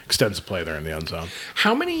 Extends the play there in the end zone.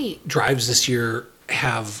 How many drives this year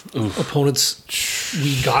have opponents,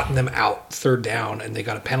 we gotten them out 3rd down and they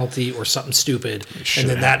got a penalty or something stupid, and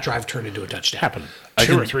then that drive turned into a touchdown? Happened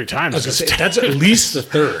 2 or 3 times. I was gonna say, that's at least the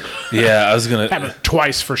 3rd. Yeah, I was gonna. Happened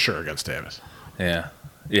twice for sure against Davis. Yeah,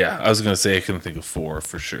 I was gonna say I couldn't think of 4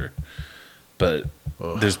 for sure, but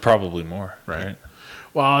there's probably more, right?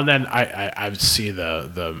 Well, and then I see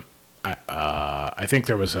I think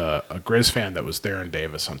there was a Griz fan that was there in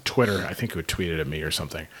Davis on Twitter. I think who tweeted at me or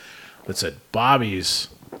something that said Bobby's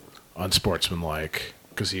unsportsmanlike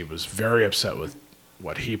because he was very upset with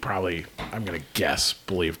what he probably, I'm going to guess,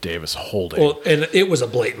 believed Davis holding. Well, and it was a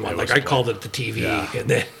blatant one. Like I called it the TV, and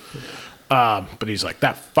then. But he's like,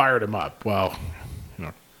 that fired him up. Well, you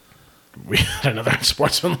know, we had another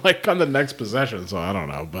unsportsmanlike on the next possession, so I don't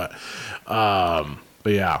know.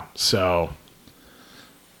 But yeah, so.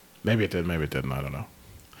 Maybe it did, maybe it didn't. I don't know.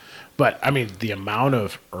 But, I mean, the amount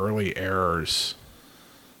of early errors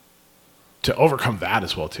to overcome that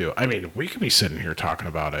as well, too. I mean, we could be sitting here talking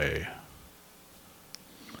about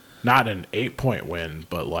not an 8-point win,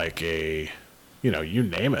 but like you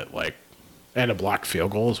name it, like, and a blocked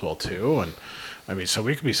field goal as well, too. And, I mean, so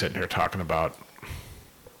we could be sitting here talking about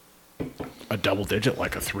a double digit,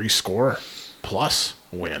 like a 3-score plus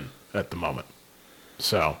win at the moment.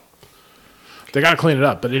 So... they got to clean it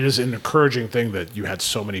up, but it is an encouraging thing that you had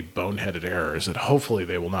so many boneheaded errors that hopefully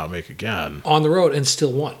they will not make again. On the road and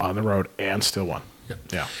still won. On the road and still won. Yep.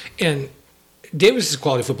 Yeah. And Davis is a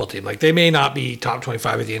quality football team. Like, they may not be top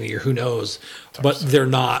 25 at the end of the year, who knows, but they're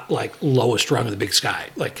not, like, lowest rung of the big sky.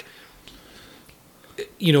 Like,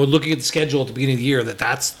 looking at the schedule at the beginning of the year,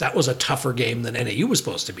 that was a tougher game than NAU was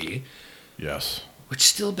supposed to be. Yes. Which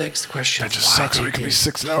still begs the question. That just sucks. We could be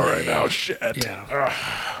 6-0 right now. Shit. Yeah. Ugh.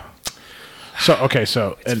 So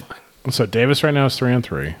Davis right now is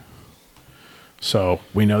 3-3. So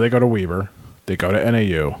we know they go to Weber, they go to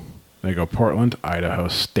NAU, they go Portland, Idaho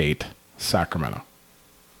State, Sacramento.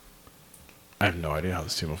 I have no idea how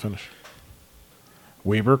this team will finish.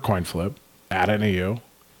 Weber coin flip at NAU.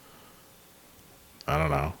 I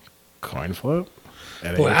don't know, coin flip.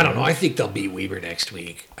 Boy, I don't know. I think they'll beat Weber next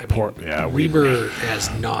week. I mean, Weber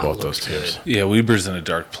has not both looked those teams. good. Yeah, Weber's in a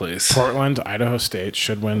dark place. Portland, Idaho State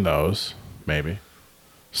should win those. Maybe.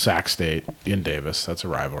 Sac State in Davis. That's a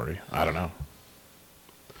rivalry. I don't know.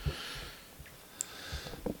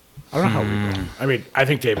 I don't know how we go. I mean, I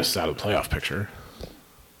think Davis is out of the playoff picture.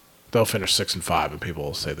 They'll finish 6-5, and people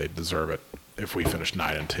will say they deserve it. If we finish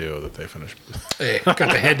 9-2, that they finish. Hey, got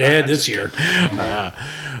the head-to-head this year.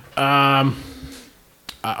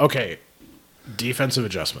 Okay. Defensive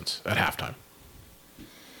adjustments at halftime.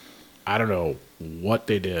 I don't know what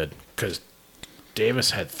they did because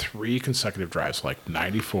Davis had 3 consecutive drives, like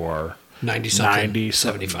 94, 90,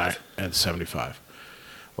 75. and 75.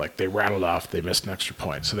 Like, they rattled off, they missed an extra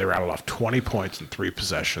point. So they rattled off 20 points in 3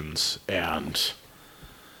 possessions and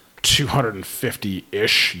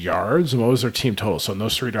 250-ish yards. And what was their team total? So in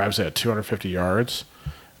those 3 drives, they had 250 yards.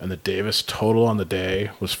 And the Davis total on the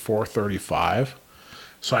day was 435.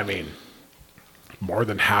 So, I mean, more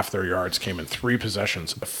than half their yards came in 3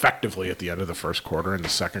 possessions effectively at the end of the first quarter and the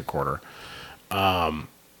second quarter. And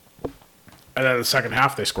then in the second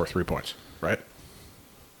half, they score 3 points, right?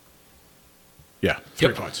 Yeah,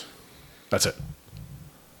 3 points. That's it.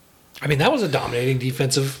 I mean, that was a dominating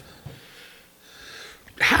defensive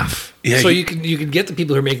half. Yeah, so you can get the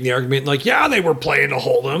people who are making the argument, like, yeah, they were playing to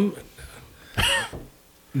hold them.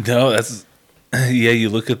 No, that's... Yeah, you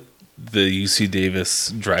look at the UC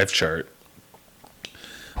Davis drive chart.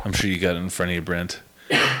 I'm sure you got it in front of you, Brent.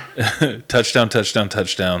 Touchdown, touchdown,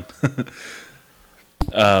 touchdown.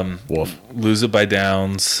 Wolf. Lose it by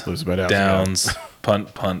downs. Lose it by downs. Downs.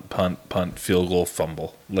 Punt, punt, punt, punt. Field goal,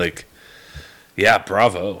 fumble. Like, yeah,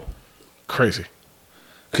 bravo. Crazy.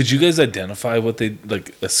 Could you guys identify what they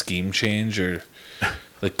like a scheme change or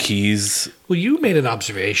the keys? Well, you made an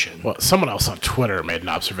observation. Well, someone else on Twitter made an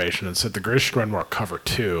observation and said the Griz should run more cover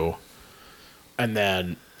 2, and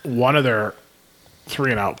then one of their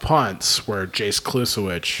 3-and-out punts where Jace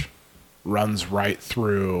Klusewicz runs right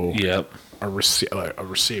through Yep. a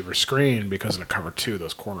receiver screen because in a cover 2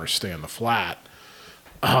 those corners stay in the flat.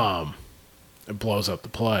 It blows up the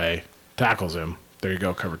play, tackles him. There you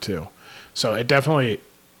go, cover 2. So it definitely,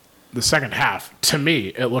 the second half, to me,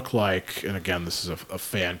 it looked like, and again, this is a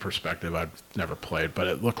fan perspective, I've never played, but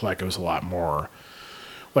it looked like it was a lot more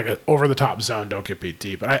like an over-the-top zone, don't get beat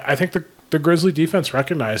deep. And I think the Grizzly defense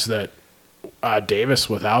recognized that Davis,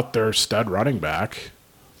 without their stud running back,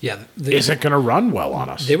 isn't going to run well on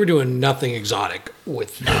us. They were doing nothing exotic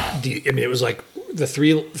with I mean, it was like the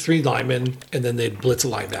three linemen, and then they'd blitz a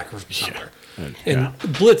linebacker from somewhere. And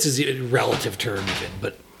blitz is a relative term even,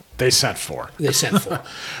 but they sent 4. They sent 4.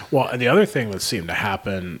 Well, and the other thing that seemed to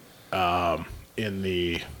happen in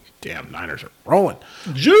the damn Niners are rolling.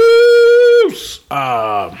 Juice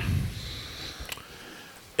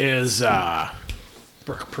is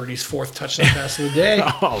Brock Purdy's 4th touchdown pass of the day.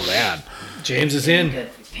 oh man, James is in. Good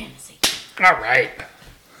for fantasy. All right.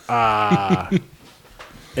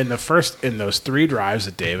 in those 3 drives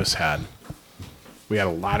that Davis had, we had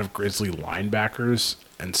a lot of Grizzly linebackers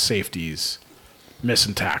and safeties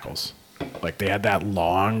missing tackles. Like they had that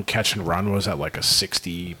long catch and run, was at like a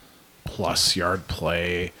 60+ yard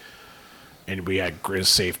play, and we had Grizz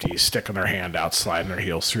safeties sticking their hand out, sliding their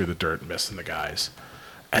heels through the dirt, missing the guys.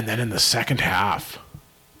 And then in the second half,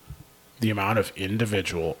 the amount of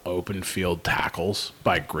individual open field tackles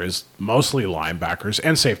by Grizz, mostly linebackers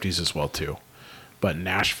and safeties as well too. But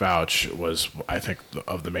Nash Fouch was, I think,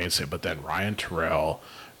 of the mainstay. But then Ryan Terrell,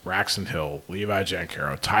 Braxton Hill, Levi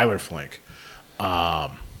Jancaro, Tyler Flink,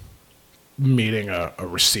 meeting a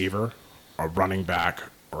receiver, a running back,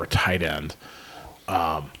 or a tight end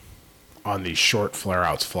on these short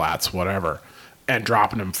flare-outs, flats, whatever, and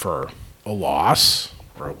dropping them for a loss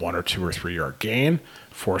or a 1 or 2 or 3 yard gain,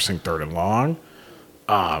 forcing 3rd and long,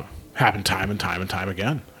 happened time and time and time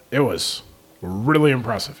again. It was really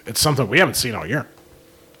impressive. It's something we haven't seen all year.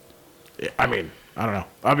 I mean, I don't know.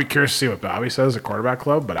 I'll be curious to see what Bobby says at quarterback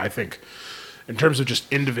club, but I think in terms of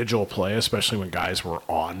just individual play, especially when guys were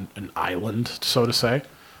on an island, so to say,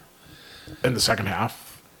 in the second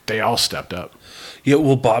half, they all stepped up. Yeah,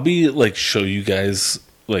 will Bobby like show you guys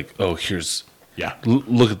like, oh, here's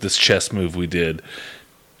look at this chess move we did.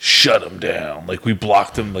 Shut him down. Like we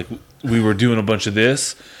blocked him. Like we were doing a bunch of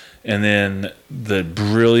this, and then the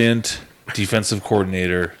brilliant defensive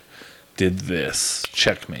coordinator did this.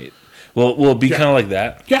 Checkmate. Well, will it be kind of like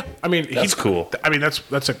that? Yeah, I mean that's cool. I mean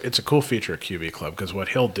it's a cool feature of QB Club because what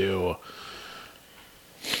he'll do.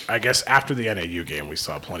 I guess after the NAU game, we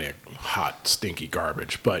saw plenty of hot, stinky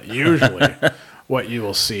garbage. But usually, what you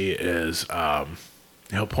will see is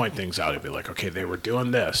he'll point things out. He'll be like, "Okay, they were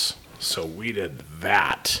doing this, so we did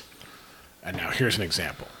that, and now here's an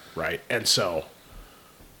example, right?" And so,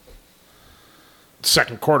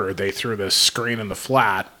 second quarter, they threw this screen in the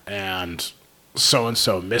flat, and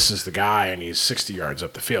so misses the guy, and he's 60 yards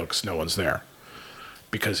up the field because no one's there,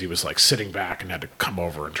 because he was like sitting back and had to come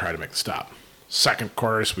over and try to make the stop. Second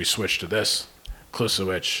quarters, we switch to this.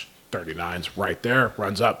 Klusewicz, 39's right there,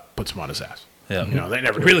 runs up, puts him on his ass. Yeah, you know they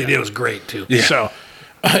never really did. It was great too. Yeah. So,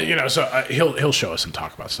 he'll show us and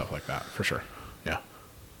talk about stuff like that for sure. Yeah,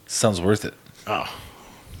 sounds worth it. Oh,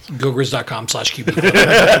 GoGriz.com/QB.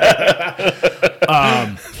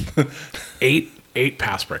 8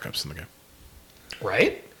 pass breakups in the game.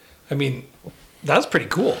 Right? I mean, that's pretty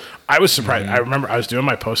cool. I was surprised. I remember I was doing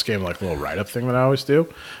my post game like little write up thing that I always do.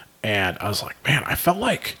 And I was like, man, I felt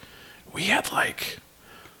like we had like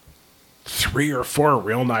 3 or 4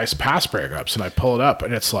 real nice pass breakups. And I pull it up,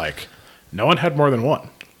 and it's like no one had more than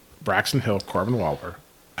one. Braxton Hill, Corbin Waller,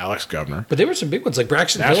 Alex Governor. But there were some big ones. Like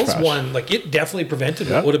Braxton Hill's one, like it definitely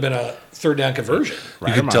prevented what would have been a 3rd down conversion.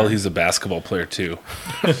 You can tell he's a basketball player too.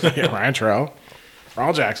 Ryan Terrell,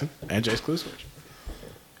 Ronald Jackson, and Jace Klusewicz.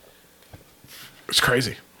 It's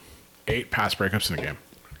crazy. 8 pass breakups in a game.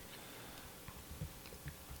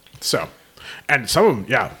 So, and some of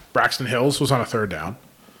them, Braxton Hills was on a 3rd down.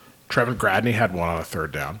 Trevin Gradney had one on a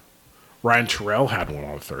 3rd down. Ryan Terrell had one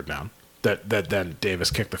on a 3rd down that then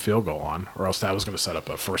Davis kicked the field goal on, or else that was going to set up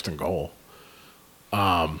a 1st and goal.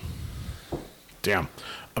 damn,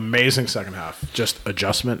 amazing second half. Just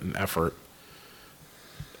adjustment and effort.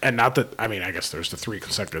 And not that, I mean, I guess there's the 3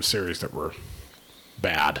 consecutive series that were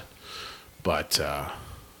bad. But,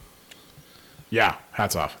 yeah,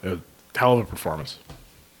 hats off. It was a hell of a performance.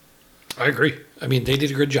 I agree. I mean, they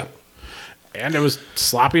did a good job. And it was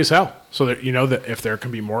sloppy as hell. So that you know that if there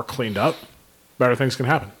can be more cleaned up, better things can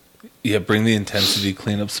happen. Yeah, bring the intensity,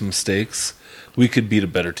 clean up some mistakes. We could beat a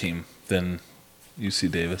better team than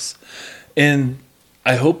UC Davis. And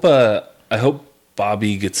I hope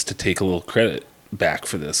Bobby gets to take a little credit back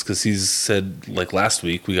for this, because he's said, like last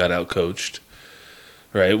week, we got outcoached,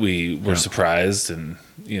 right? We were surprised, and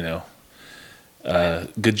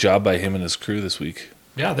good job by him and his crew this week.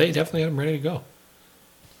 Yeah, they definitely had him ready to go.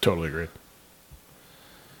 Totally agreed.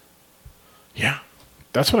 Yeah,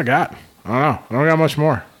 that's what I got. I don't know. I don't got much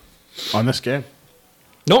more on this game.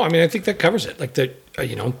 No, I mean, I think that covers it. Like, there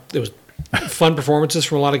was fun performances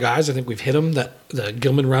from a lot of guys. I think we've hit them. That the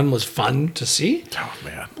Gilman run was fun to see. Oh,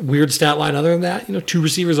 man. Weird stat line other than that. 2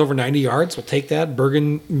 receivers over 90 yards. We'll take that.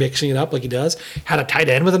 Bergen mixing it up like he does. Had a tight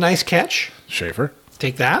end with a nice catch. Schaefer.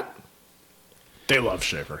 Take that. They love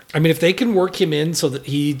Schaefer. I mean, if they can work him in so that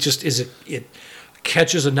he just it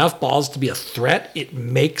catches enough balls to be a threat, it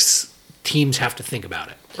makes teams have to think about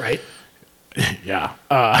it, right? Yeah,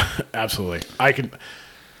 absolutely.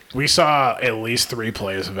 We saw at least 3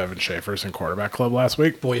 plays of Evan Schaefer's in Quarterback Club last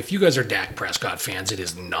week. Boy, if you guys are Dak Prescott fans, it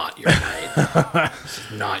is not your night.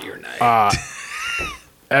 It's not your night.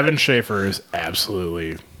 Evan Schaefer is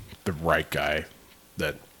absolutely the right guy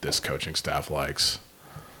that this coaching staff likes,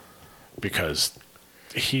 because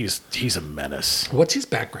he's a menace. What's his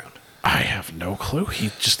background? I have no clue.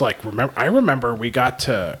 He just I remember we got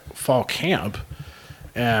to fall camp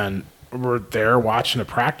and we're there watching a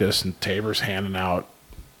practice, and Tabor's handing out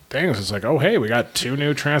things. It's like, oh, hey, we got 2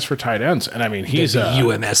 new transfer tight ends. And I mean, he's a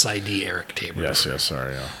UMSID Eric Tabor. Yes,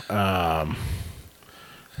 sorry.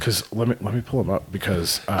 Because let me pull him up,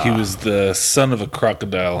 because he was the son of a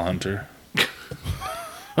crocodile hunter.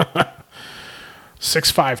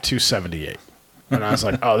 6'5", 278. And I was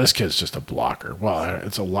like, oh, this kid's just a blocker. Well,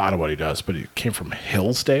 it's a lot of what he does, but he came from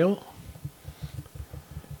Hillsdale.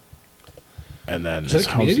 And then is that a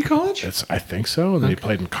community college? I think so. And then he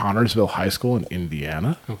played in Connorsville High School in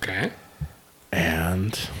Indiana. Okay.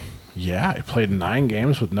 And yeah, he played 9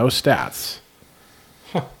 games with no stats.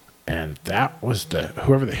 Huh. And that was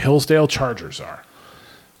whoever the Hillsdale Chargers are.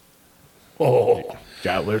 Oh.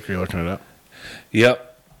 Got it, Luke? Are you looking it up? Yep.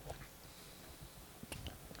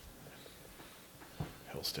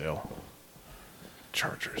 Hillsdale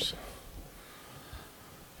Chargers.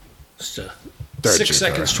 Just a 6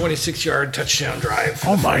 seconds, 26-yard touchdown drive.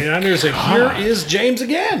 Oh, my God. And here is James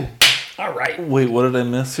again. All right. Wait, what did I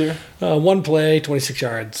miss here? 1 play, 26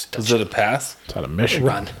 yards. Was it a pass? It's out of Michigan.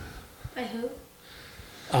 Run. By who?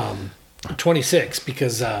 26,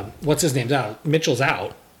 because what's his name's out? Mitchell's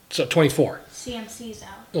out. So 24. CMC's out.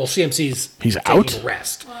 Well, CMC's He's taking out? a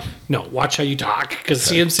rest. No, watch how you talk, because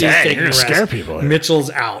CMC's dang, taking you're a rest. gonna scare people here. Mitchell's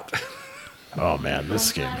out. Oh, man,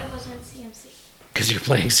 this I'm game. glad it wasn't CMC. Because you're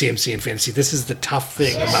playing CMC in fantasy. This is the tough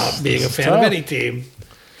thing about being a fan tough. of any team.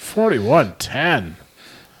 41-10.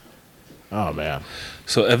 Oh, man.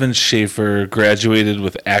 So Evan Schaefer graduated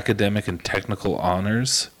with academic and technical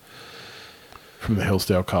honors. From the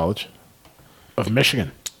Hillsdale College of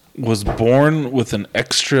Michigan. Was born with an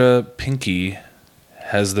extra pinky.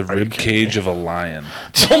 Has the rib kidding cage me? of a lion.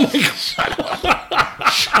 Oh my God.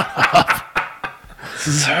 This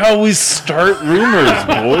is how we start rumors,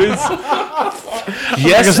 boys.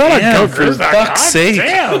 Yes, is that a and goat for group? fuck's sake.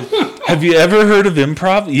 Damn. Have you ever heard of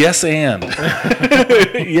improv? Yes, and.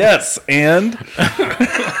 Yes, and.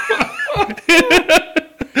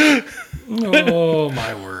 Oh,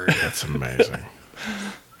 my word. That's amazing.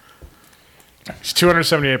 He's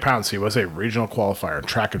 278 pounds. He was a regional qualifier in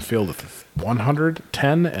track and field with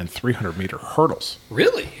 110 and 300 meter hurdles.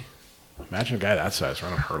 Really? Imagine a guy that size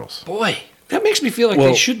running hurdles. Boy, that makes me feel like Well-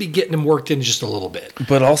 they should be getting him worked in just a little bit.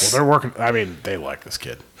 But Well, also, they're working. I mean, they like this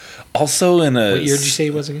kid. also in a. What year did you say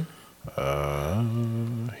he was again?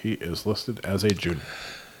 He is listed as a junior.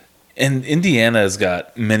 And Indiana has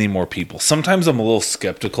got many more people. Sometimes I'm a little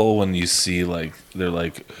skeptical when you see, like, they're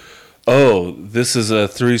like, oh, this is a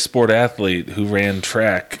 3-sport athlete who ran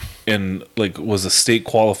track and, like, was a state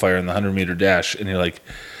qualifier in the 100-meter dash. And you're like,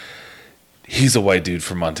 he's a white dude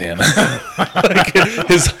from Montana. Like,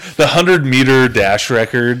 the 100-meter dash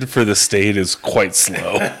record for the state is quite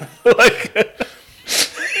slow. Like,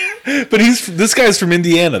 but this guy's from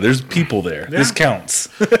Indiana. There's people there. Yeah. This counts.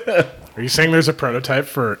 Are you saying there's a prototype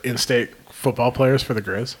for in-state football players for the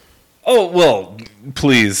Griz? Oh, well,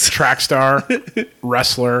 please. Track star,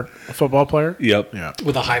 wrestler, football player. Yep. Yeah.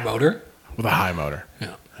 With a high motor. With a high motor.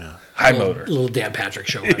 Yeah. High motor. Little Dan Patrick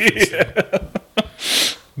show reference there.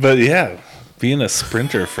 But yeah, being a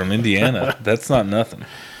sprinter from Indiana, that's not nothing.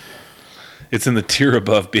 It's in the tier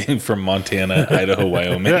above being from Montana, Idaho,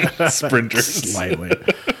 Wyoming sprinters. Slightly.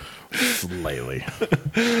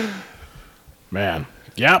 Man.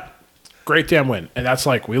 Yep. Great damn win. And that's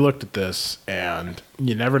like, we looked at this, and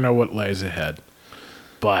you never know what lays ahead.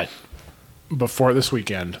 But before this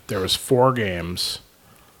weekend, there was 4 games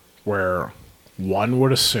where one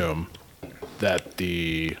would assume that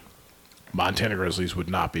the Montana Grizzlies would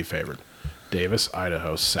not be favored. Davis,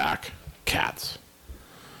 Idaho, Sac, Cats.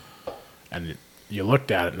 And you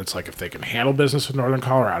looked at it, and it's like, if they can handle business with Northern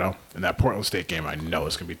Colorado, and that Portland State game, I know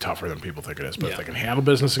it's going to be tougher than people think it is, but if they can handle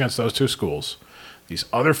business against those 2 schools, these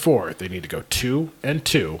other 4, they need to go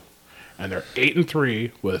 2-2, and they're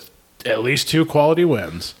 8-3 with at least 2 quality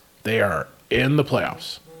wins. They are in the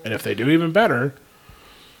playoffs. And if they do even better,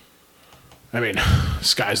 I mean,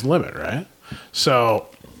 sky's the limit, right? So,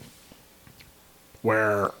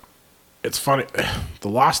 where it's funny, the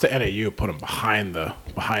loss to NAU put them behind the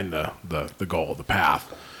goal, the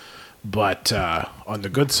path. But on the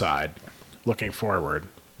good side, looking forward,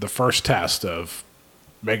 the first test of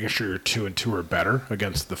making sure you're 2-2 or better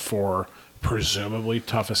against the 4 presumably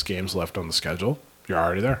toughest games left on the schedule, you're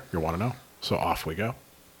already there. You're 1-0. So off we go.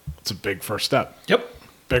 It's a big first step. Yep.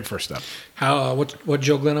 Big first step. How what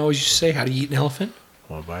Joe Glenn always used to say? How do you eat an elephant?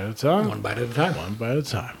 One bite at a time. One bite at a time. One bite at a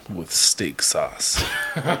time. With steak sauce.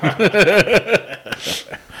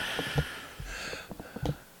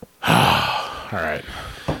 All right.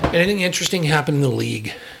 Anything interesting happen in the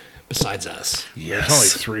league besides us? Yes. There's only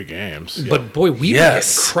 3 games. But boy, we get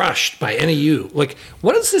crushed by NAU. Like,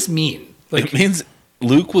 what does this mean? Like, It means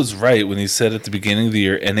Luke was right when he said at the beginning of the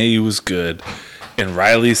year NAU was good, and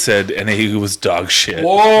Riley said NAU was dog shit.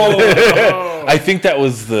 whoa! I think that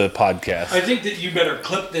was the podcast. I think that you better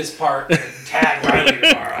clip this part and tag Riley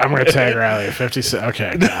tomorrow. I'm going to tag Riley at 56.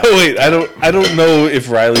 Okay. Oh, wait, I don't know if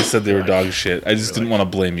Riley said they were dog shit. I just didn't want to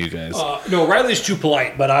blame you guys. No, Riley's too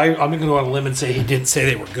polite, but I'm going to go on a limb and say he didn't say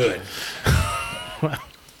they were good.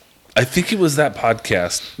 I think it was that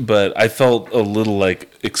podcast, but I felt a little like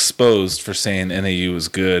exposed for saying NAU was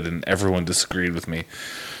good, and everyone disagreed with me.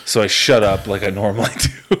 So I shut up like I normally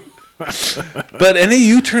do. But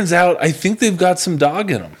NAU turns out, I think they've got some dog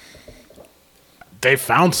in them. They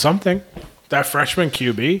found something. That freshman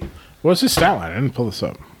QB. What's his stat line? I didn't pull this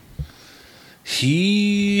up.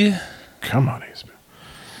 Come on, he's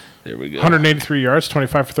there we go. 183 yards,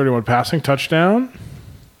 25 for 31 passing, touchdown.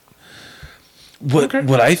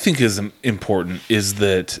 What I think is important is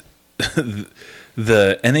that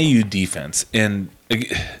the NAU defense, and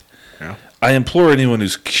I implore anyone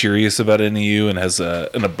who's curious about NAU and has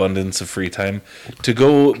an abundance of free time to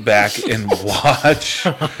go back and watch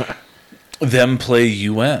them play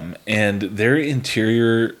UM, and their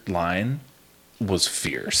interior line was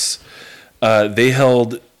fierce. They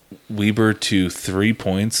held Weber to 3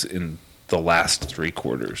 points in the last 3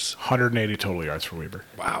 quarters. 180 total yards for Weber.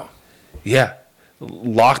 Wow. Yeah.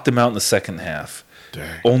 Locked them out in the second half.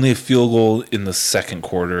 Dang. Only a field goal in the second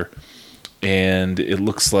quarter. And it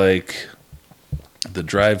looks like the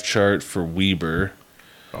drive chart for Weber.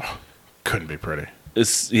 Couldn't be pretty.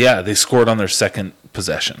 They scored on their second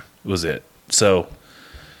possession. Was it. So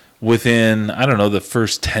within, I don't know, the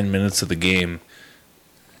first 10 minutes of the game,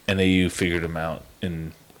 NAU figured them out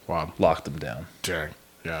and locked them down. Dang.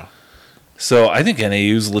 Yeah. So I think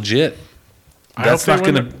NAU's legit. That's not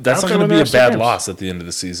going to be a bad loss at the end of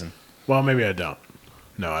the season. Well, maybe I don't.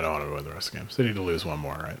 No, I don't want to win the rest of the games. They need to lose one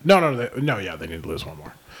more, right? No, they need to lose one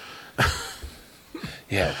more.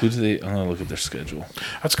 Yeah, who do they? I'm going to look at their schedule.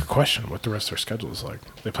 That's a good question. What the rest of their schedule is like.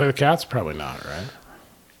 They play the Cats? Probably not, right?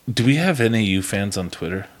 Do we have NAU fans on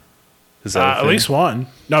Twitter? Is that at least one?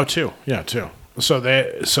 No, 2. Yeah, 2. So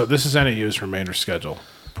this is NAU's remainder schedule: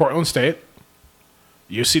 Portland State,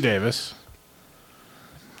 UC Davis,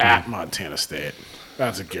 at Montana State.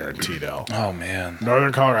 That's a guaranteed L. Oh man,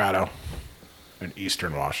 Northern Colorado, and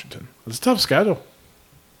Eastern Washington. It's a tough schedule.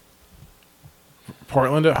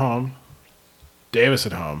 Portland at home, Davis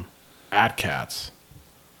at home, at Cats.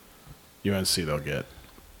 UNC they'll get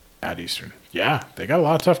at Eastern. Yeah, they got a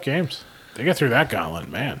lot of tough games. They get through that gauntlet,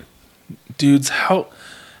 man. Dudes, how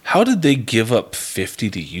did they give up 50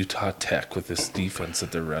 to Utah Tech with this defense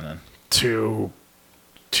that they're running? Two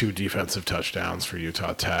defensive touchdowns for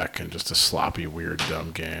Utah Tech and just a sloppy, weird,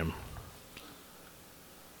 dumb game.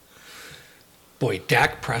 Boy,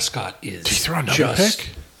 Dak Prescott is Did he throw another pick?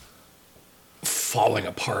 falling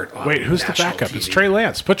apart. On Wait, who's the national backup? TV. It's Trey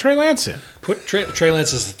Lance. Put Trey Lance in. Put Trey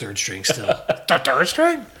Lance as the third string still. The third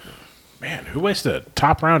string? Man, who wasted a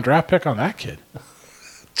top round draft pick on that kid?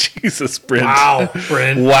 Jesus, Brent. Wow,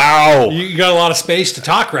 Brent. Wow. You got a lot of space to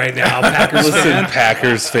talk right now, Packers Listen, fan.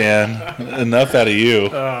 Packers fan. Enough out of you.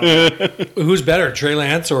 Who's better, Trey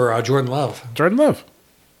Lance or Jordan Love? Jordan Love.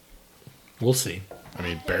 We'll see. I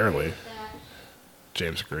mean, barely.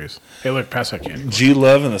 James agrees. Hey, look, pass that candy. G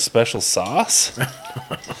Love and a special sauce?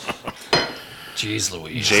 Jeez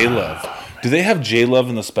Louise. J Love. Do they have J Love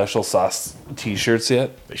and the special sauce t-shirts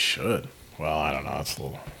yet? They should. Well, I don't know. It's a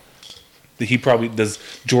little. He probably does.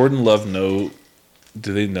 Jordan Love know?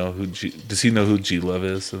 Do they know who? Does he know who G Love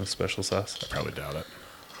is in the special sauce? I probably doubt it.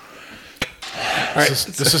 All right.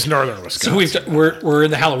 This is northern Wisconsin. So we're in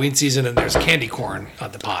the Halloween season, and there's candy corn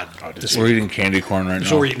on the pod. We're eating candy corn right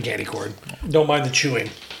So now. we're eating candy corn. Don't mind the chewing.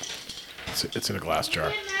 It's in a glass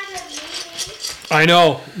jar. I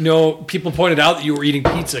know. No, people pointed out that you were eating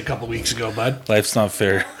pizza a couple weeks ago, bud. Life's not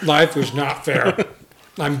fair. Life was not fair.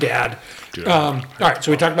 I'm dad. Dude, All right,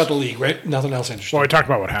 so we talked about the league, right? Nothing else interesting. Well, we talked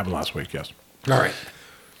about what happened last week, yes. All right.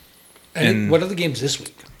 And what are the games this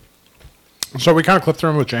week? So we kind of clipped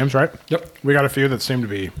through them with James, right? Yep. We got a few that seem to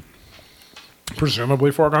be presumably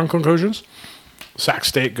foregone conclusions. Sac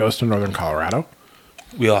State goes to Northern Colorado.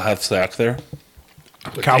 We all have Sac there.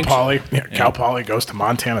 Cal Poly goes to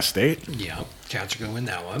Montana State. Yeah, Cats are going to win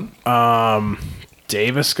that one.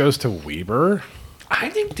 Davis goes to Weber. I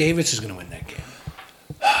think Davis is going to win that game.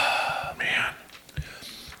 Man,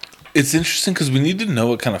 It's interesting because we need to know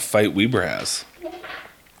what kind of fight Weber has.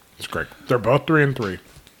 it's great. They're both 3-3.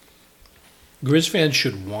 Griz fans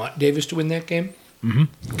should want Davis to win that game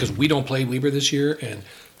because we don't play Weber this year, and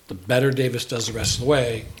the better Davis does the rest of the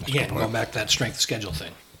way, again, going back to that strength of schedule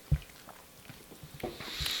thing.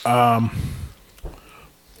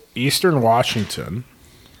 Eastern Washington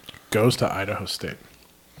goes to Idaho State.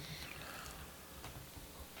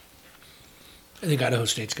 I think Idaho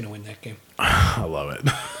State's going to win that game. I love it.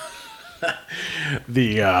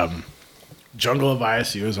 The Jungle of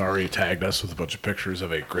ISU has already tagged us with a bunch of pictures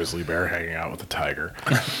of a grizzly bear hanging out with a tiger.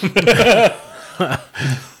 Are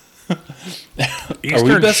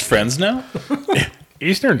we best friends now?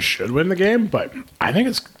 Eastern should win the game, but I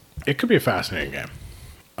think it could be a fascinating game.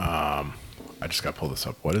 I just got to pull this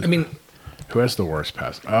up. What is? I mean, who has the worst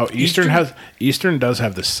pass? Oh, Eastern does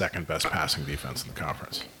have the second best passing defense in the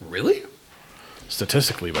conference, really?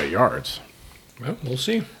 statistically by yards. Well, we'll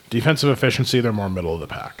see. Defensive efficiency, they're more middle of the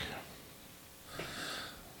pack.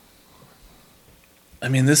 I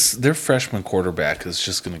mean, their freshman quarterback is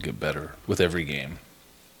just going to get better with every game.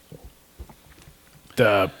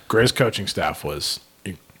 The Griz coaching staff was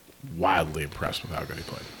wildly impressed with how good he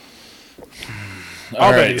played.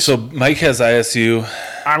 All right, so Mike has ISU.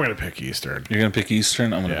 I'm going to pick Eastern. You're going to pick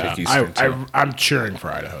Eastern? I'm going to Yeah, pick Eastern, too. I'm cheering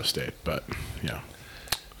for Idaho State, but yeah.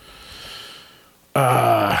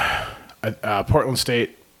 Portland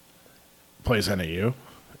State plays NAU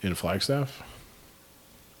in Flagstaff.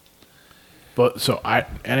 But so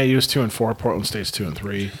NAU is 2-4, Portland State's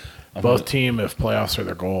 2-3. Both team, if playoffs are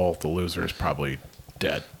their goal, the loser is probably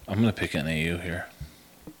dead. I'm going to pick NAU here.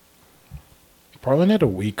 Portland had a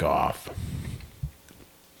week off.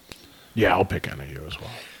 Yeah, I'll pick NAU as well.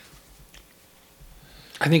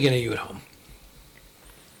 I think NAU at home.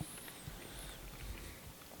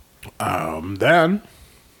 Then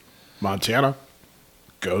Montana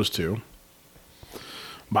goes to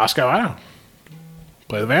Moscow, Idaho.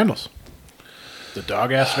 Play the Vandals. The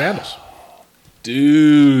dog-ass Vandals.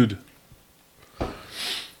 Dude.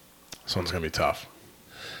 This one's going to be tough.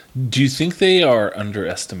 Do you think they are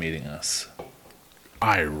underestimating us?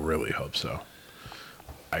 I really hope so.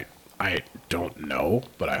 I don't know,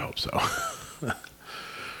 but I hope so.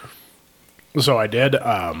 So I did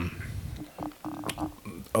a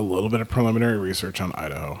little bit of preliminary research on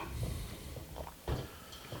Idaho.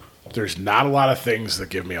 There's not a lot of things that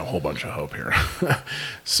give me a whole bunch of hope here.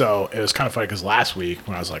 So it was kind of funny because last week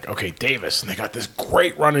when I was like, okay, Davis, and they got this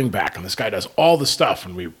great running back, and this guy does all the stuff,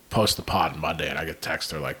 and we post the pod on Monday, and I get text,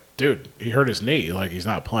 they're like, dude, he hurt his knee, like he's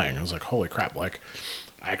not playing. I was like, holy crap, like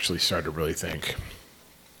I actually started to really think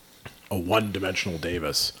a one-dimensional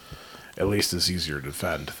Davis at least is easier to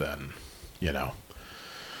defend than,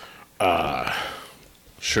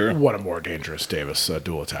 Sure. what a more dangerous Davis,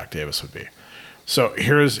 dual attack Davis would be. So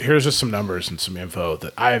here's just some numbers and some info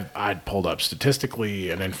that I'd pulled up statistically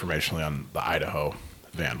and informationally on the Idaho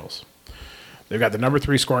Vandals. They've got the number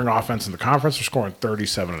 3 scoring offense in the conference. They're scoring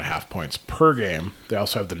 37.5 points per game. They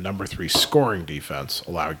also have the number 3 scoring defense,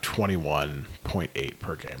 allowing 21.8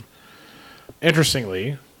 per game.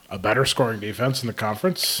 Interestingly, a better scoring defense in the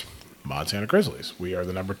conference Montana Grizzlies. We are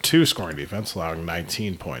the number 2 scoring defense, allowing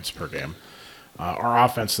 19 points per game. Our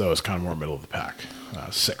offense, though, is kind of more middle of the pack,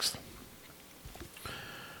 6th.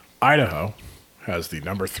 Idaho has the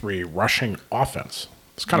number 3 rushing offense.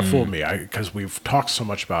 It's kind of fooled me because we've talked so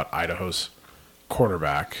much about Idaho's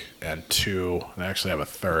quarterback and 2, and I actually have a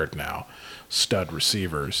 3rd now, stud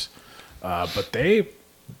receivers. But they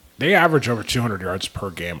average over 200 yards per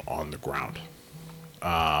game on the ground.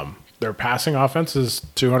 Their passing offense is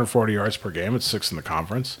 240 yards per game. It's 6th in the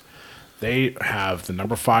conference. They have the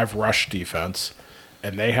number 5 rush defense,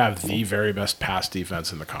 and they have the very best pass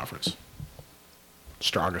defense in the conference.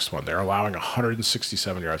 Strongest one. They're allowing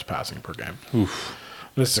 167 yards passing per game. Oof.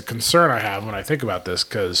 This is a concern I have when I think about this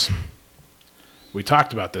because we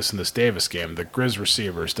talked about this in this Davis game. The Griz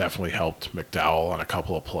receivers definitely helped McDowell on a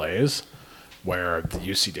couple of plays where the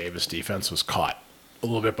UC Davis defense was caught a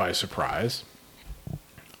little bit by surprise.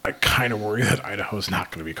 I kind of worry that Idaho's not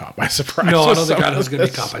going to be caught by surprise. No, I don't think Idaho's going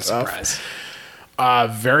to be caught by surprise.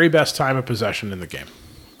 Very best time of possession in the game,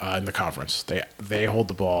 in the conference. They hold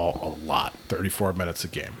the ball a lot, 34 minutes a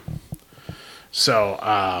game. So,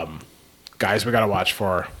 guys we got to watch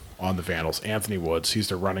for on the Vandals. Anthony Woods, he's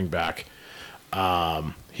the running back.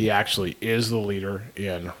 He actually is the leader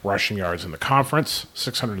in rushing yards in the conference,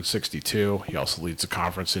 662. He also leads the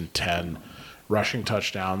conference in 10 rushing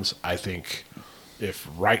touchdowns. I think if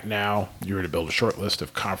right now you were to build a short list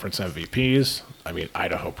of conference MVPs, I mean,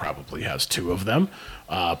 Idaho probably has 2 of them,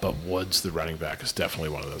 but Woods, the running back, is definitely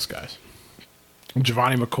one of those guys.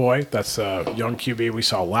 Giovanni McCoy, that's a young QB we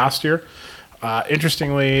saw last year.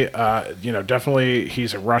 Interestingly, definitely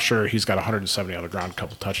he's a rusher. He's got 170 on the ground, a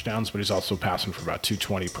couple touchdowns, but he's also passing for about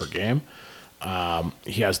 220 per game.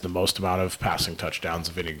 He has the most amount of passing touchdowns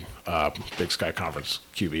of any Big Sky Conference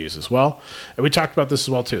QBs as well. And we talked about this as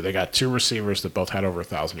well, too. They got 2 receivers that both had over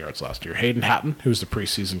 1,000 yards last year. Hayden Hatton, who's the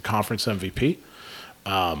preseason conference MVP.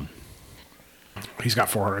 He's got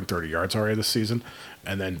 430 yards already this season.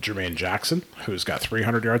 And then Jermaine Jackson, who's got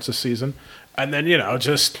 300 yards this season. And then,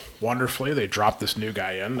 just wonderfully, they dropped this new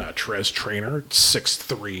guy in, Trez Traynor,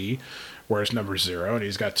 6'3", wears number 0, and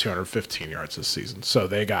he's got 215 yards this season. So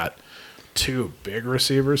they got 2 big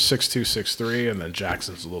receivers, 6'2", 6'3", and then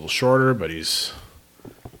Jackson's a little shorter, but he's,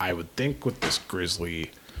 I would think with this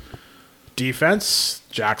Grizzly defense,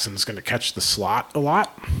 Jackson's going to catch the slot a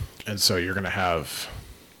lot. And so you're going to have,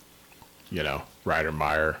 Ryder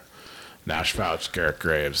Meyer, Nash Fouch, Garrett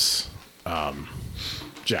Graves,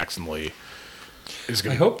 Jackson Lee.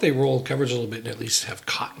 I hope they roll coverage a little bit and at least have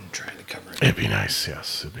Cotton trying to cover it. It'd be nice,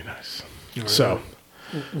 yes. It'd be nice.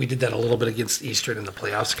 We did that a little bit against Eastern in the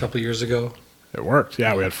playoffs a couple of years ago. It worked.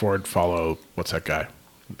 Yeah, we had Ford follow, what's that guy?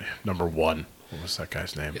 Number 1. What was that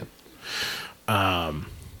guy's name?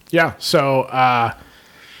 Yep.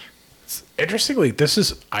 Interestingly, this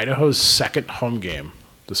is Idaho's 2nd home game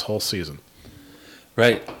this whole season.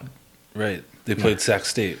 Right. They played Sac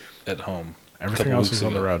State at home. Everything else is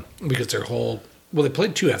on the road. Because they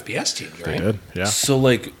played 2 FBS teams, right? They did, yeah. So,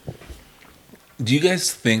 do you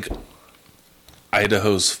guys think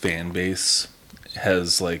Idaho's fan base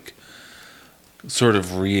has, sort of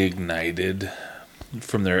reignited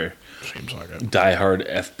from their Seems like it. diehard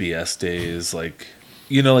FBS days?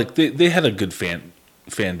 They had a good fan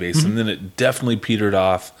base, and then it definitely petered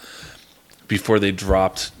off before they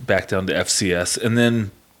dropped back down to FCS. And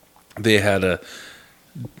then they had a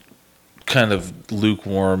kind of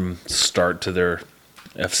lukewarm start to their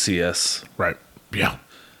FCS Right. Yeah.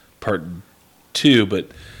 part 2, but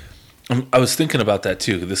I was thinking about that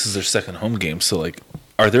too. This is their 2nd home game, so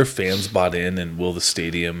are their fans bought in, and will the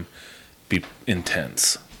stadium be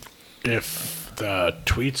intense? If the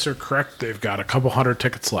tweets are correct, they've got a couple hundred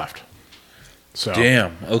tickets left. So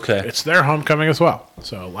Damn. Okay. it's their homecoming as well.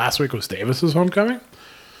 So last week was Davis's homecoming.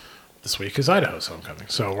 This week is Idaho's homecoming.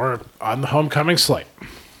 So we're on the homecoming slate.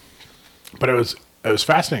 But it was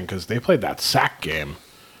fascinating because they played that Sac game.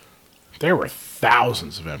 There were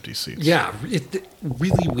thousands of empty seats. Yeah,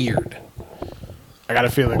 really weird. I got a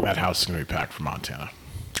feeling that house is going to be packed for Montana.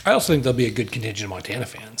 I also think there'll be a good contingent of Montana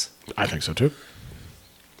fans. I think so too.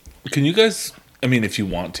 Can you guys, if you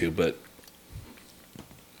want to, but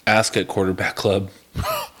ask at Quarterback Club,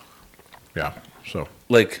 Yeah. So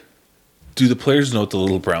do the players know what the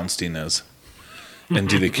Little Brownstein is? And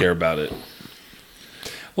do they care about it?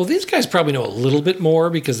 Well, these guys probably know a little bit more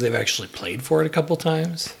because they've actually played for it a couple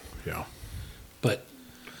times. yeah. But,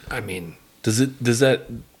 Does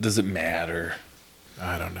it matter?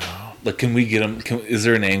 I don't know. Can we get them? Is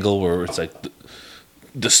there an angle where it's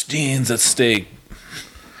the Steen's at stake?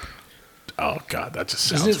 Oh God, that just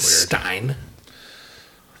sounds isn't it weird. Stein?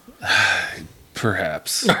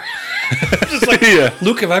 Perhaps. Just like, Yeah.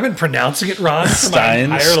 Luke, have I been pronouncing it wrong for my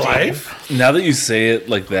Stein, entire life? Now that you say it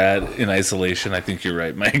like that in isolation, I think you're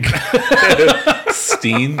right, Mike.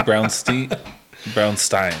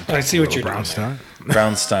 Brownstein. I see what you're doing. Brownstein.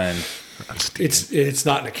 Brownstein. It's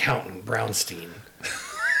not an accountant, Brownstein.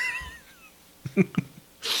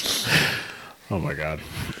 Oh my god.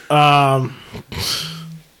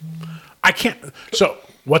 I can't. So,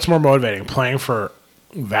 what's more motivating, playing for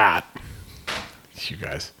that, you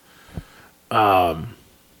guys, or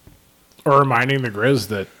reminding the Griz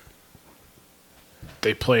that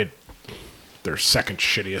they played their second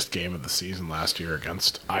shittiest game of the season last year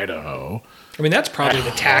against Idaho? I mean, that's probably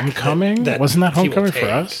the tack. Homecoming? that Wasn't that he will homecoming for take.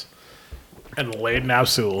 us? And laid an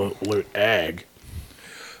absolute egg.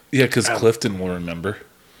 Yeah, because Clifton will remember.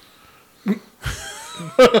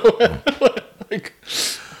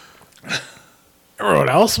 Everyone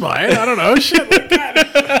else might. I don't know. Shit like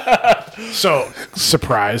that. So,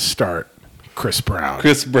 surprise start. Chris Brown.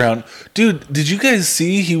 Chris Brown. Dude, did you guys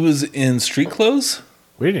see he was in street clothes?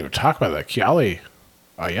 We didn't even talk about that. Kiali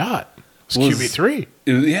Ayat. It's Was- QB3.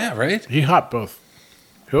 Yeah, right? He hopped both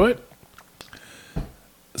Hewitt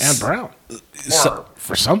and Brown. So-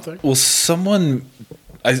 For something. Well, someone...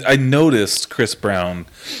 I noticed Chris Brown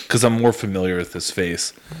because I'm more familiar with his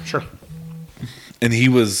face. Sure. And he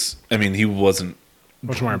was... I mean, he wasn't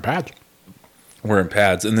What's wearing pads? wearing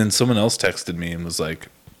pads. And then someone else texted me and was like,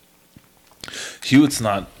 Hewitt's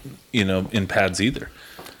not, in pads either.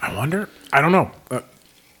 I wonder. I don't know.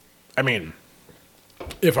 I mean,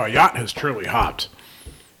 if Ayat has truly hopped,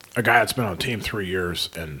 a guy that's been on the team 3 years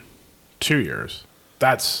and 2 years,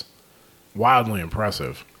 that's wildly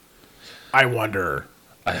impressive. I wonder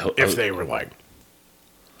I hope if they were like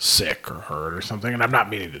sick or hurt or something. And I'm not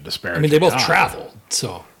meaning to disparage. I mean, they both Ayat. traveled,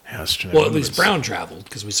 so. Yeah, that's true. Well, at least Brown traveled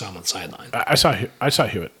because we saw him on the sideline. I saw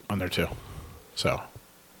Hewitt on there too. So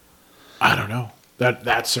I don't know.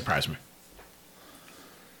 That surprised me.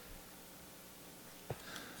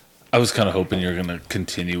 I was kind of hoping you were going to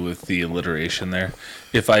continue with the alliteration there.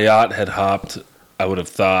 If Ayat had hopped, I would have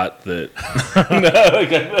thought that.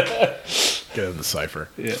 Get in the cipher.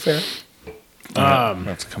 Yeah. Fair. I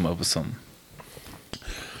have to come up with something.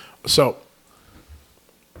 So,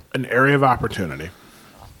 an area of opportunity.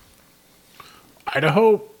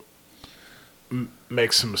 Idaho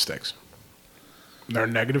makes some mistakes. They're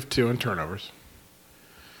 -2 in turnovers.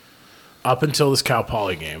 Up until this Cal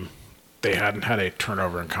Poly game, they hadn't had a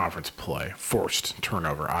turnover in conference play, forced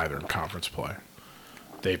turnover either in conference play.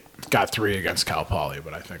 They got 3 against Cal Poly,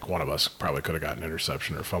 but I think one of us probably could have got an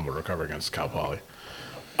interception or fumble recovery against Cal Poly.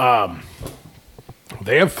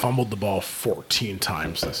 They have fumbled the ball 14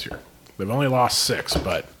 times this year. They've only lost 6,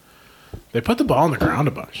 but they put the ball on the ground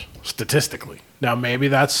a bunch, statistically. Now, maybe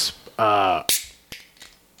that's... I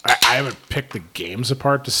haven't picked the games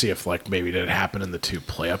apart to see if, like, maybe did it happen in the 2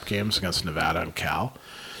 play-up games against Nevada and Cal.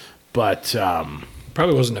 But...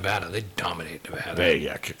 Probably wasn't Nevada. They dominate Nevada. They,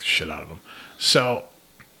 kicked the shit out of them. So,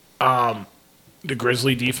 the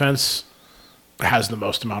Grizzly defense has the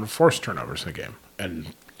most amount of forced turnovers in the game.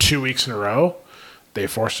 And 2 weeks in a row, they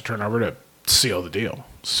forced a turnover to seal the deal.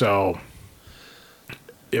 So,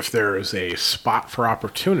 if there is a spot for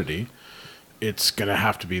opportunity, it's going to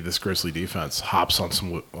have to be this Grizzly defense hops on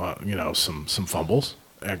some, some fumbles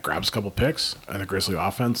and grabs a couple picks, and the Grizzly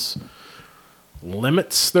offense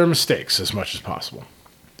limits their mistakes as much as possible.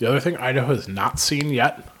 The other thing Idaho has not seen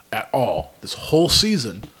yet at all this whole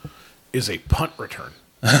season is a punt return.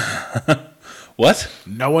 What?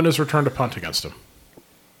 No one has returned a punt against them.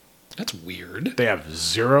 That's weird. They have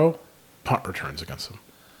 0 punt returns against them.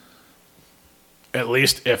 At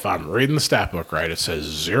least if I'm reading the stat book right, it says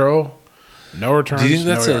 0, no returns. Do you think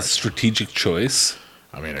that's no a yards. strategic choice?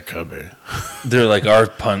 I mean, it could be. They're like, our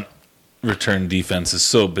punt return defense is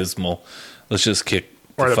so abysmal. Let's just kick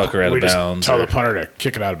the fucker out we of just bounds. tell the punter to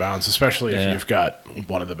kick it out of bounds, especially if Yeah. you've got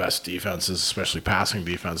one of the best defenses, especially passing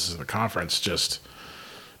defenses in the conference. Just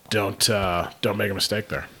don't make a mistake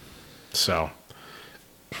there. So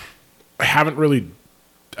I haven't really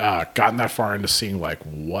gotten that far into seeing like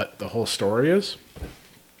what the whole story is.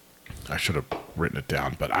 I should have written it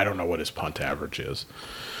down, but I don't know what his punt average is.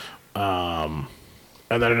 And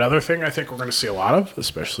then another thing I think we're going to see a lot of,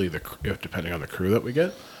 especially depending on the crew that we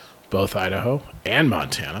get, both Idaho and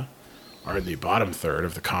Montana are in the bottom third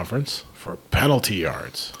of the conference for penalty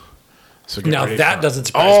yards. So get Now, ready that for doesn't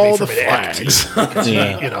surprise all me the from an Ag team. flags.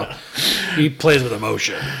 Yeah. He plays with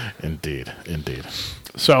emotion. Indeed.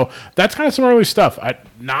 So that's kind of some early stuff.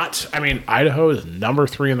 Idaho is number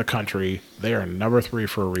 3 in the country. They are number 3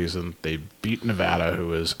 for a reason. They beat Nevada,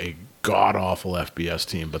 who is a god-awful FBS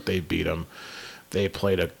team, but they beat them. They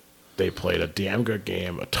They played a damn good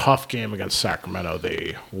game, a tough game against Sacramento.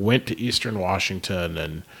 They went to Eastern Washington,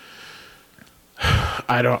 and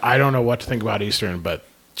I don't know what to think about Eastern, but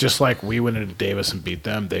just like we went into Davis and beat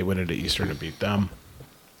them, they went into Eastern and beat them.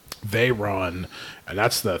 They run, and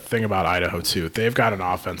that's the thing about Idaho, too. They've got an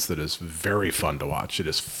offense that is very fun to watch. It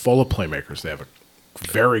is full of playmakers. They have a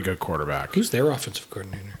very good quarterback. Who's their offensive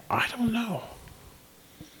coordinator? I don't know.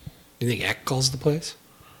 Do you think Eck calls the plays?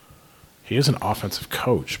 He is an offensive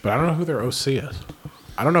coach, but I don't know who their OC is.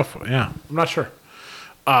 I don't know I'm not sure.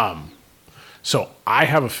 So I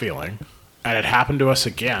have a feeling, and it happened to us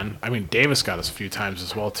again. I mean, Davis got us a few times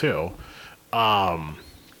as well, too.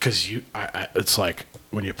 Because it's like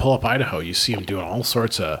when you pull up Idaho, you see him doing all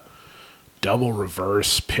sorts of double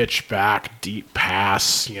reverse, pitch back, deep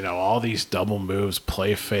pass, all these double moves,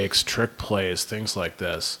 play fakes, trick plays, things like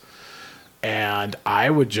this. And I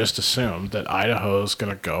would just assume that Idaho's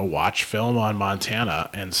going to go watch film on Montana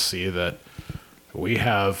and see that we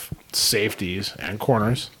have safeties and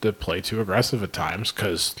corners that play too aggressive at times,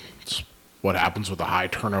 because what happens with a high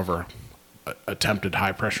turnover attempted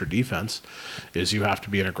high pressure defense is you have to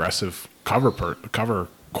be an aggressive cover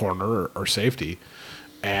corner or safety,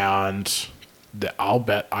 and I'll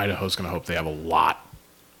bet Idaho's going to hope they have a lot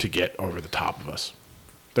to get over the top of us.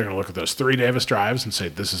 They're going to look at those 3 Davis drives and say,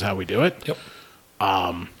 this is how we do it. Yep.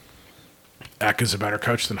 Eck is a better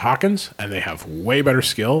coach than Hawkins, and they have way better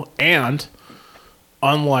skill. And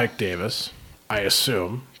unlike Davis, I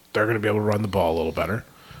assume they're going to be able to run the ball a little better.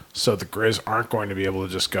 So the Griz aren't going to be able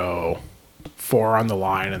to just go 4 on the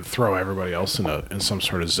line and throw everybody else in some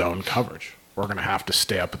sort of zone coverage. We're going to have to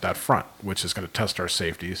stay up at that front, which is going to test our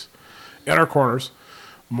safeties and our corners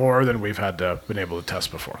more than we've been able to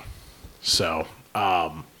test before. So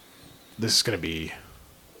this is going to be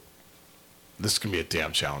a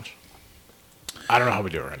damn challenge. I don't know how we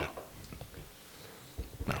do it right now.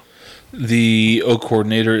 No. The O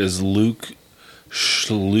coordinator is Luke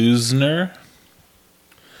Schleusner.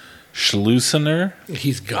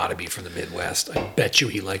 He's got to be from the Midwest. I bet you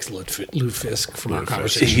he likes lutefisk from our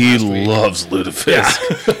conversation. He last week. loves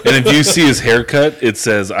lutefisk. And if you see his haircut, it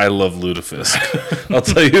says, I love lutefisk. I'll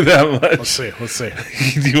tell you that much. Let's see.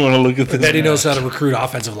 Do you want to look at this? I bet he knows how to recruit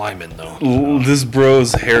offensive linemen, though. This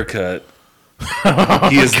bro's haircut,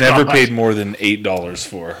 he has never paid more than $8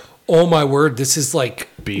 for. Oh, my word. This is like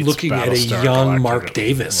Beats looking at a Battlestar young Galactica. Mark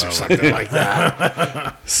Davis or something like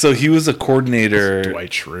that. So he was a coordinator.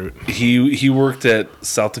 Dwight Schrute. He worked at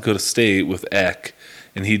South Dakota State with Eck,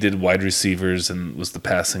 and he did wide receivers and was the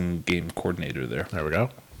passing game coordinator there. There we go.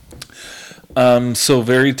 So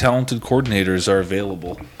very talented coordinators are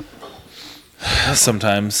available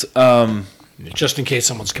sometimes. Just in case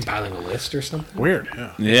someone's compiling a list or something. Weird,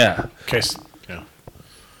 yeah. Yeah. Case, yeah.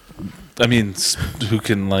 I mean, who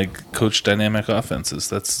can coach dynamic offenses?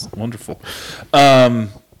 That's wonderful.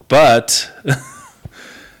 But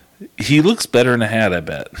he looks better in a hat, I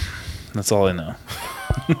bet. That's all I know.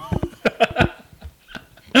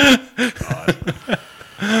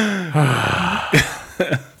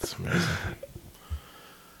 That's amazing.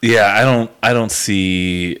 Yeah, I don't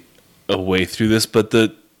see a way through this, but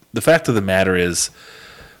the fact of the matter is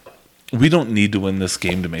we don't need to win this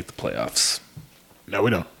game to make the playoffs. No,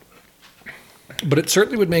 we don't. But it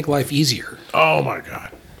certainly would make life easier. Oh my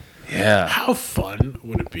God. Yeah. How fun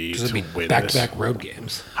would it be Because to it'd be win back-to-back this? road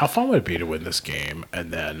games. How fun would it be to win this game and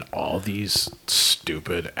then all these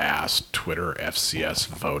stupid ass Twitter FCS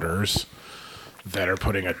voters that are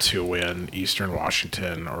putting a 2-win Eastern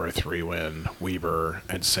Washington or a 3-win Weber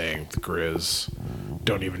and saying the Griz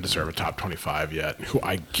don't even deserve a top 25 yet, who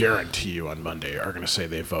I guarantee you on Monday are going to say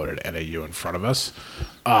they voted NAU in front of us.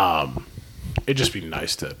 It'd just be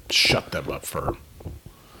nice to shut them up for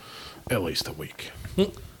at least a week.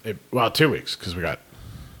 2 weeks, because don't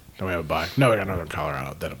we have a bye? No, we got Northern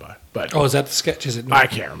Colorado, then a bye. But Oh, is that the sketch? Is it? I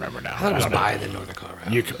can't remember now. I thought it was don't know. by the Northern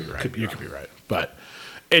Colorado. You could be right. You could be right. But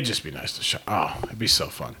it'd just be nice to it'd be so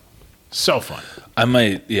fun. So fun. I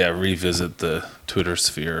might, revisit the Twitter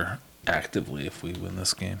sphere actively if we win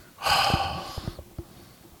this game.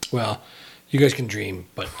 Well, you guys can dream,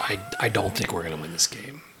 but I don't think we're going to win this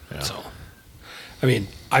game. Yeah. So, I mean,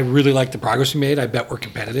 I really like the progress we made. I bet we're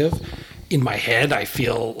competitive. In my head, I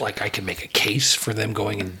feel like I can make a case for them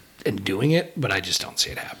going and doing it, but I just don't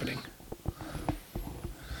see it happening.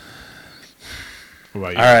 What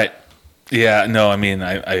about you? All right. Yeah, no, I mean,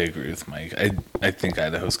 I agree with Mike. I think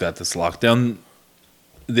Idaho's got this locked down.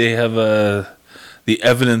 They have the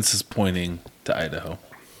evidence is pointing to Idaho.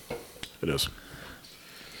 It is.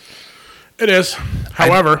 It is.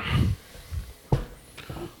 However,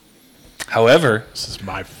 However, this is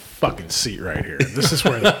my fucking seat right here. This is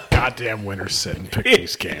where the goddamn winners sit and pick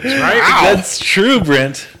these games, right? That's true,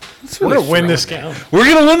 Brent. We're going to win this game. We're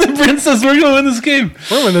going to win the Brent says we're going to win this game. We're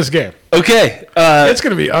going to win this game. Okay. It's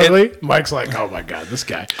going to be ugly. Mike's like, oh my God, this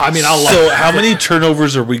guy. I mean, I'll So how many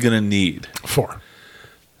turnovers are we going to need? 4.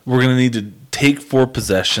 We're going to need to take 4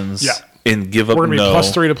 possessions and give up We're going to be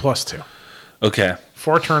 +3 to +2. Okay.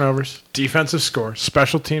 4 turnovers, defensive score,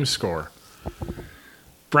 special teams score.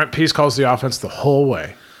 Brent Pease calls the offense the whole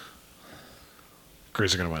way.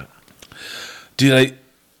 Griz are going to win it. Dude,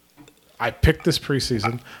 I picked this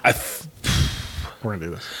preseason. We're going to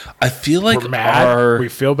do this. I feel like We're mad. We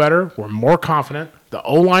feel better. We're more confident. The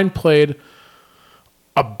O-line played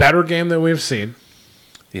a better game than we've seen.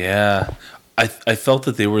 Yeah. I felt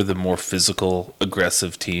that they were the more physical,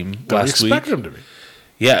 aggressive team last We week. expected them to be.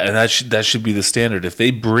 Yeah, and that should be the standard. If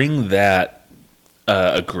they bring that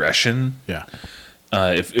aggression, Yeah.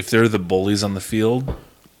 If they're the bullies on the field,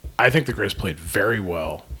 I think the Griz played very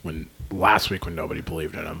well last week when nobody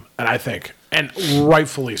believed in them. And I think, and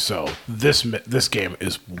rightfully so, this game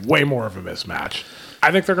is way more of a mismatch.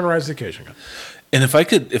 I think they're going to rise to the occasion. and if I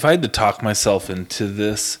had to talk myself into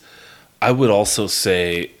this, I would also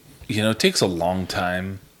say, it takes a long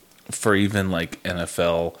time for even like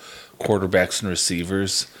NFL quarterbacks and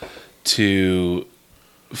receivers to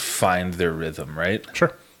find their rhythm, right?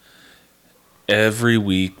 Sure. Every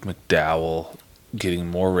week, McDowell getting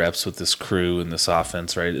more reps with this crew and this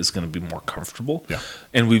offense, right, is going to be more comfortable. Yeah.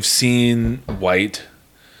 And we've seen White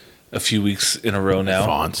a few weeks in a row now.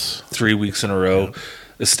 Fonts. 3 weeks in a row.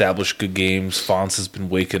 Establish good games. Fonts has been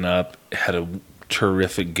waking up, had a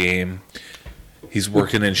terrific game. He's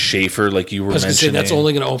working in Schaefer, like you were mentioning. I was going to say, that's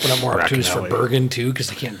only going to open up more opportunities for Racanelli. Bergen, too, because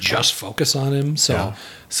they can't just focus on him. So,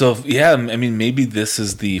 I mean, maybe this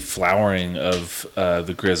is the flowering of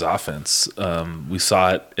the Griz offense. We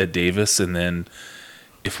saw it at Davis, and then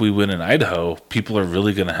if we win in Idaho, people are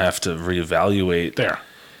really going to have to reevaluate. There.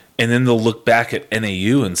 And then they'll look back at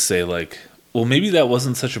NAU and say, like, well, maybe that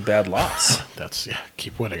wasn't such a bad loss.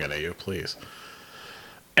 Keep winning at AU, please.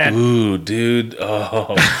 Ooh, dude.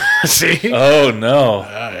 Oh. See? Oh, no.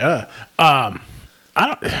 Yeah. Man.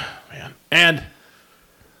 And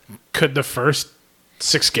could the first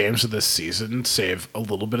 6 games of this season save a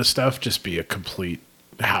little bit of stuff, just be a complete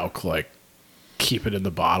Hauk, like keep it in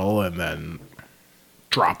the bottle and then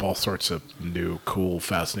drop all sorts of new, cool,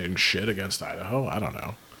 fascinating shit against Idaho? I don't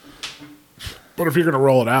know. But if you're going to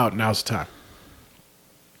roll it out, now's the time.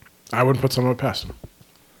 I wouldn't put someone past them.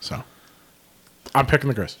 So, I'm picking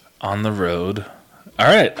the Griz. On the road. All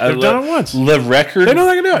right. They've done it once. The record. They know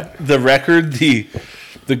they can do it. The record, the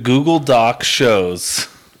Google Doc shows.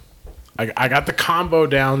 I got the combo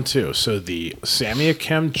down, too. So, the Sammy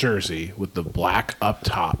Akem jersey with the black up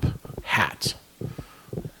top hat.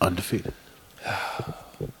 Undefeated.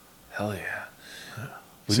 Hell yeah.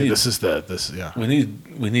 We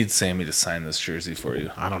need Sammy to sign this jersey for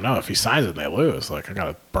you. I don't know. If he signs it and they lose, like, I got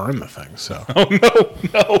to burn the thing, so. Oh,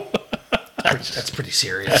 no. that's pretty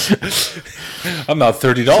serious. I'm out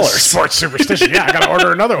 $30. Sports superstition. Yeah, I got to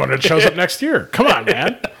order another one. It shows up next year. Come on,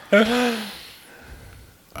 man.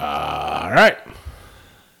 All right.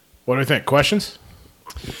 What do we think? Questions?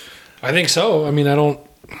 I think so. I mean,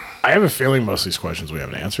 I have a feeling most of these questions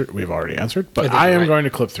we've already answered, but I I am think going to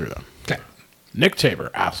clip through them. Okay. Nick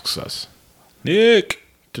Tabor asks us Nick.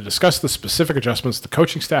 to discuss the specific adjustments the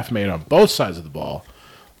coaching staff made on both sides of the ball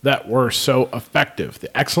that were so effective,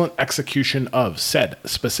 the excellent execution of said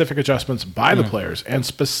specific adjustments by the players, and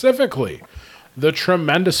specifically the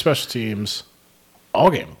tremendous special teams all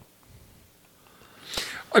game.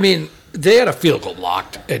 I mean, they had a field goal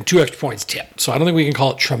blocked and 2 extra points tipped, so I don't think we can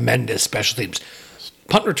call it tremendous special teams.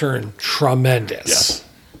 Punt return, tremendous. Yes.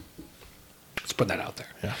 Let's put that out there.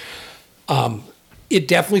 Yeah. It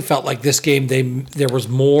definitely felt like this game there was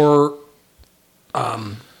more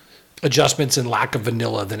adjustments and lack of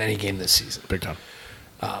vanilla than any game this season. Big time.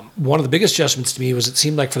 One of the biggest adjustments to me was it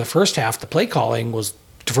seemed like for the first half, the play calling was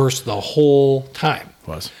diverse the whole time.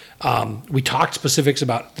 Was. We talked specifics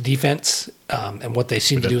about the defense and what they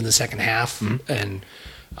seemed to do in the second half and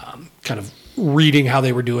kind of reading how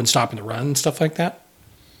they were doing, stopping the run and stuff like that.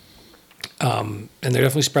 And they're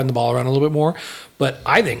definitely spreading the ball around a little bit more. But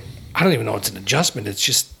I don't even know it's an adjustment. It's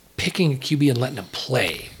just picking a QB and letting him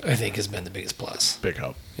play, I think, has been the biggest plus. Big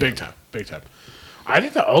help. Big time. Big time. I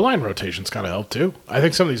think the O-line rotations kind of helped, too. I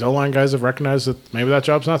think some of these O-line guys have recognized that maybe that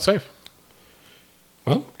job's not safe.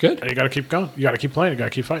 Well, good. And you got to keep going. You got to keep playing. You got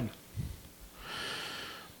to keep fighting.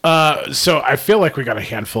 So I feel like we got a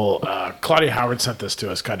handful. Claudia Howard sent this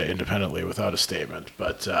to us kind of independently without a statement,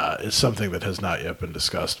 but it's something that has not yet been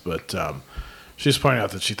discussed. But She's pointing out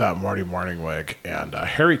that she thought Marty Morningwig and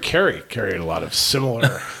Harry Carey carried a lot of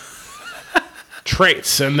similar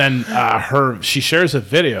traits. And then she shares a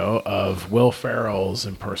video of Will Ferrell's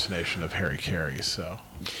impersonation of Harry Carey. So,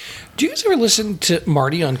 do you guys ever listen to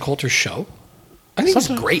Marty on Coulter's show? I think it's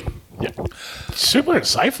great. Yeah, super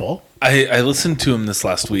insightful. I listened to him this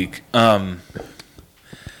last week. I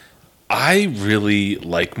really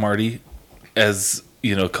like Marty as,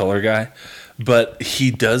 color guy, but he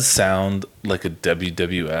does sound like a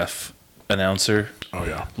WWF announcer. Oh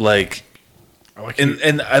yeah. Like,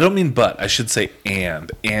 and I don't mean but, I should say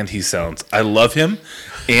and he sounds, I love him,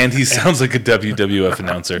 and he sounds like a WWF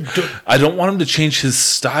announcer. I don't want him to change his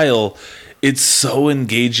style. It's so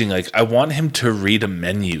engaging. Like, I want him to read a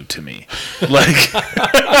menu to me. Like,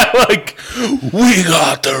 we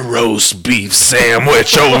got the roast beef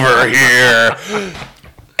sandwich over here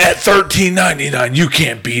at $13.99. You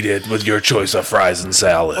can't beat it with your choice of fries and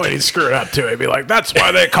salad. Oh, he'd screw it up too. He'd be like, "That's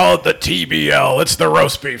why they call it the TBL. It's the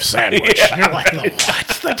roast beef sandwich." Yeah. You're like, "What?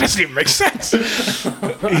 That doesn't even make sense."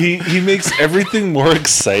 He makes everything more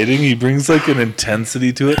exciting. He brings like an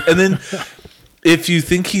intensity to it, and then. If you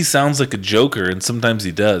think he sounds like a joker, and sometimes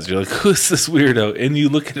he does, you're like, who's this weirdo? And you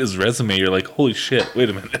look at his resume, you're like, holy shit, wait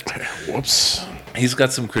a minute. Whoops. He's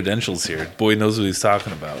got some credentials here. Boy knows what he's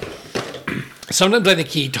talking about. Sometimes I think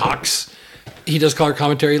he does color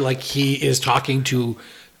commentary like he is talking to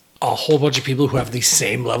a whole bunch of people who have the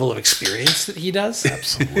same level of experience that he does.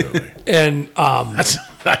 Absolutely. And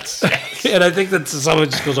that's and I think that some of it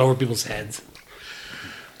just goes over people's heads.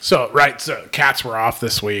 So Cats were off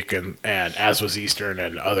this week, and as was Eastern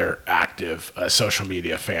and other active social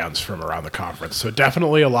media fans from around the conference. So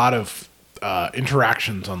definitely a lot of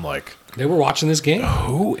interactions on like, they were watching this game.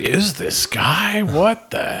 Who is this guy? What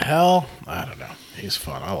the hell? I don't know. He's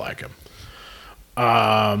fun. I like him.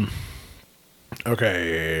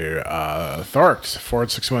 Okay, Tharks, Ford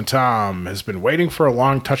 61 Tom, has been waiting for a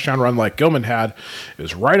long touchdown run like Gilman had. It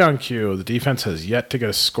was right on cue. The defense has yet to get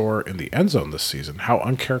a score in the end zone this season. How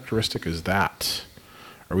uncharacteristic is that?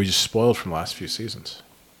 Are we just spoiled from the last few seasons?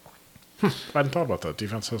 I hadn't thought about that.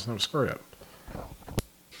 Defense doesn't have a score yet.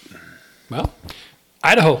 Well,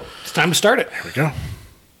 Idaho, it's time to start it. Here we go.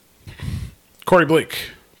 Corey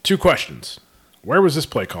Bleak, 2 questions. Where was this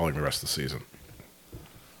play calling the rest of the season?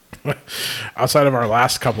 Outside of our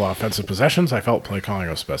last couple of offensive possessions, I felt play calling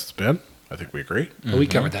was best it's been. I think we agree. Well, we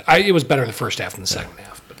covered that. It was better in the first half than the second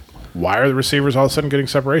half. But. Why are the receivers all of a sudden getting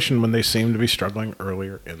separation when they seem to be struggling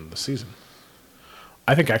earlier in the season?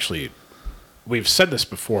 I think actually we've said this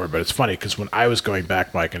before, but it's funny because when I was going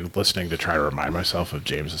back, Mike, and listening to try to remind myself of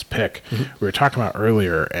James's pick, we were talking about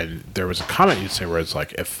earlier, and there was a comment you'd say where it's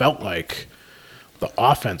like, it felt like the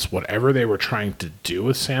offense, whatever they were trying to do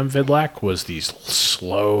with Sam Vidlac, was these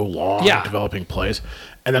slow, long, developing plays.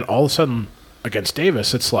 And then all of a sudden, against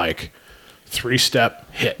Davis, it's like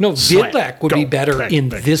 3-step hit. No, Vidlac would be better in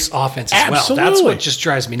this offense as well. That's what just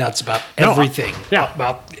drives me nuts about everything.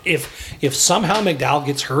 About if somehow McDowell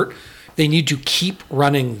gets hurt, they need to keep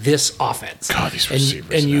running this offense. God, these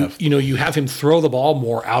receivers. And you have him throw the ball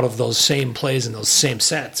more out of those same plays and those same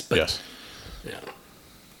sets. But yes. Yeah.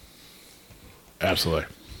 Absolutely.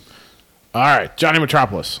 All right, Johnny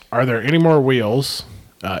Metropolis. Are there any more wheels,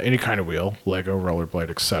 any kind of wheel, Lego, rollerblade,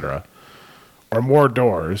 etc., or more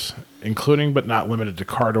doors, including but not limited to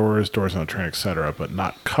car doors, doors on a train, etc., but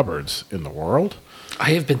not cupboards in the world?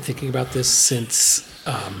 I have been thinking about this since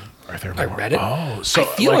I read it. Oh, so I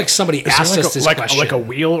feel like somebody asked us this question. Like a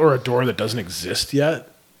wheel or a door that doesn't exist yet?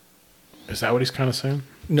 Is that what he's kind of saying?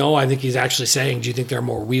 No, I think he's actually saying, do you think there are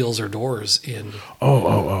more wheels or doors in...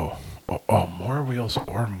 Oh, more wheels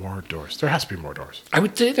or more doors. There has to be more doors. I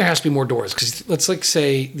would say there has to be more doors because let's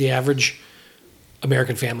say the average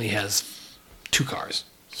American family has 2 cars,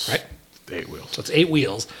 right? 8 wheels. So it's 8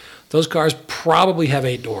 wheels. Those cars probably have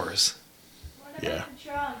 8 doors. What about the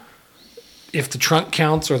trunk? If the trunk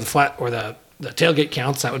counts or the flat or the tailgate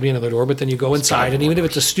counts, that would be another door. But then you go inside, and even if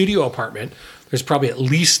it's a studio apartment, there's probably at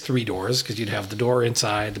least 3 doors because you'd have the door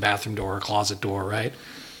inside, the bathroom door, closet door, right?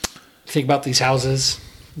 Think about these houses.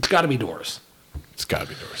 It's got to be doors. It's got to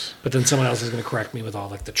be doors. But then someone else is going to correct me with all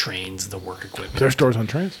like the trains, the work equipment. There's doors on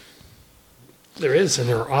trains? There is, and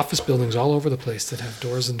there are office buildings all over the place that have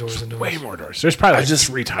doors and doors and doors. Way more doors. There's probably just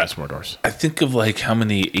 3 times more doors. I think of like how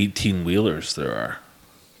many 18-wheelers there are.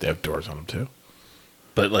 They have doors on them too.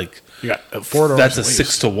 But like you got 4 doors. That's a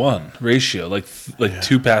 6-to-1 ratio. Like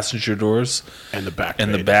 2 passenger doors and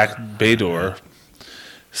the back bay door.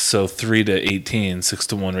 So 3 to 18,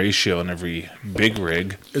 6-to-1 ratio on every big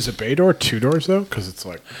rig. Is a bay door 2 doors though? Because it's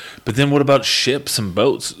like. But then what about ships and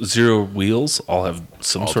boats? 0 wheels all have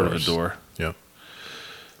some sort of a door. Yeah.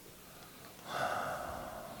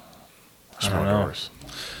 don't know.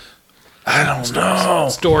 I don't know.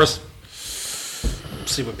 Stores.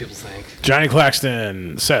 See what people think. Johnny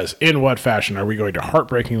Claxton says, in what fashion are we going to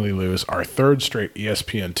heartbreakingly lose our third straight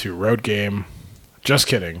ESPN2 road game? Just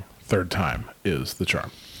kidding. Third time is the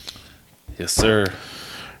charm. Yes, sir.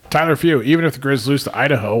 Tyler Few, even if the Griz lose to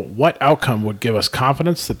Idaho, what outcome would give us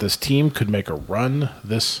confidence that this team could make a run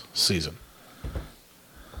this season?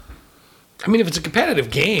 I mean, if it's a competitive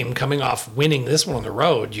game coming off winning this one on the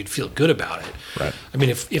road, you'd feel good about it. Right. I mean,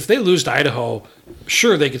 if they lose to Idaho,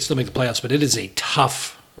 sure, they could still make the playoffs, but it is a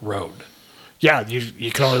tough road. Yeah,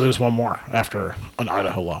 you can only lose one more after an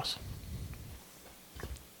Idaho loss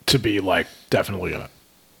to be, like, definitely in it.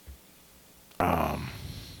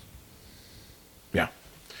 Yeah.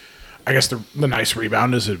 I guess the nice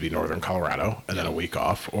rebound is it'd be Northern Colorado and then a week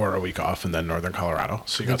off, or a week off and then Northern Colorado.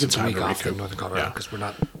 So you got some time to recoup. Northern Colorado because we're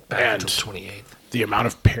not back And until 28th. the amount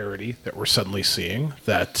of parity that we're suddenly seeing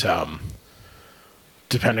that,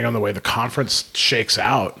 depending on the way the conference shakes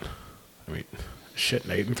out, I mean, shit,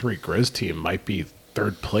 an 8-3 Griz team might be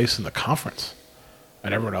third place in the conference,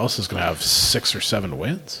 and everyone else is going to have 6 or 7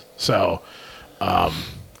 wins. So,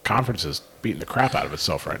 conference is beating the crap out of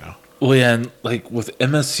itself right now. Well, yeah, and like with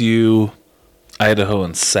MSU, Idaho,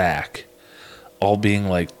 and SAC all being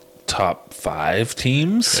like top 5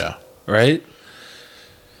 teams, Yeah, right?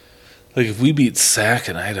 Like if we beat SAC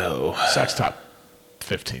and Idaho, SAC's top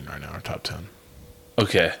 15 right now, or top 10.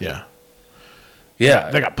 okay, Yeah, yeah.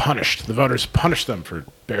 they got punished. The voters punished them for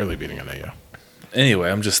barely beating NAU. Anyway,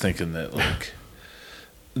 I'm just thinking that like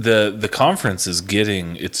the conference is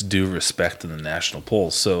getting its due respect in the national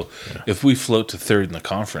polls. So if we float to third in the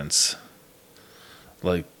conference,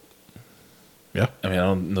 like, Yeah. I mean, I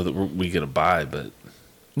don't know that we get a bye, but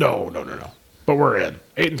No. But we're in.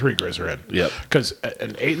 8-3 Griz are in. Yep. Because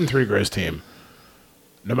an 8-3 Griz team,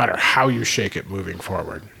 no matter how you shake it moving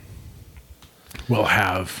forward, will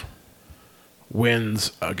have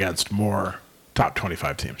wins against more top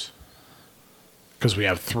 25 teams. Because we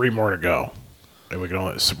have 3 more to go. And we can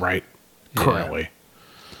only, right, currently.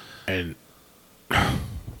 And,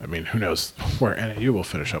 I mean, who knows where NAU will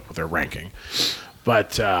finish up with their ranking.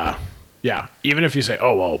 But, yeah, even if you say,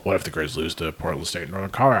 oh, well, what if the Griz lose to Portland State and Northern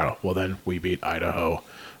Colorado? Well, then we beat Idaho,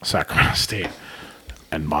 Sacramento State,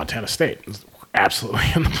 and Montana State. Absolutely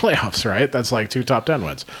in the playoffs, right? That's like 2 top 10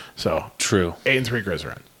 wins. So, true. 8-3 Griz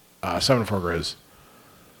are in. 7-4 Griz,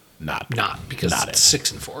 not Because not it's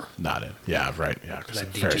 6-4. Not in. Yeah, right. Yeah, because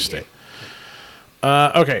That Ferris DG State. game.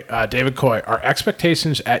 Okay, David Coy. Are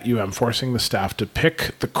expectations at UM forcing the staff to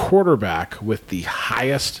pick the quarterback with the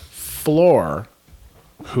highest floor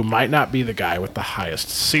who might not be the guy with the highest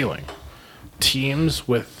ceiling? Teams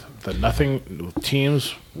with nothing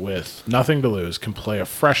to lose can play a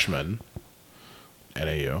freshman,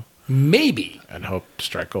 NAU, Maybe. and hope to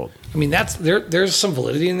strike gold. I mean, there's some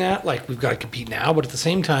validity in that. Like, we've got to compete now, but at the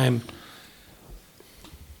same time,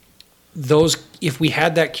 if we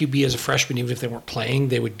had that QB as a freshman, even if they weren't playing,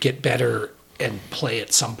 they would get better and play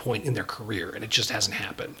at some point in their career, and it just hasn't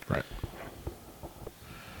happened. Right.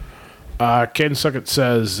 Caden Suckett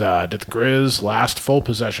says, did the Griz last full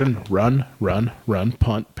possession run,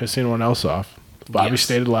 punt, piss anyone else off? Bobby Yes.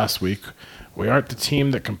 stated last week, we aren't the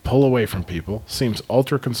team that can pull away from people. Seems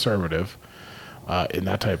ultra-conservative in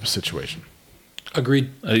that type of situation.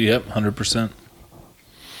 Agreed. Yep, 100%.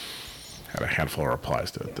 Had a handful of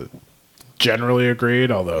replies to it that generally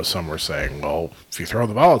agreed, although some were saying, well, if you throw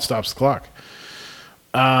the ball, it stops the clock.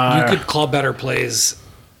 You could call better plays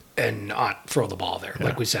and not throw the ball there.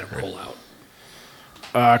 Like we said, roll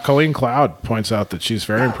out. Colleen Cloud points out that she's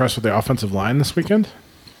very impressed with the offensive line this weekend.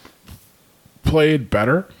 Played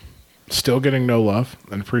better, still getting no love,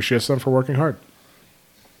 and appreciates them for working hard.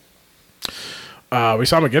 We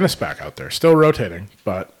saw McGinnis back out there, still rotating,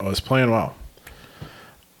 but was playing well.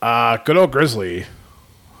 Good old Grizzly.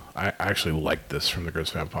 I actually like this from the Griz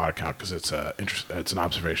Fan Pod account because it's an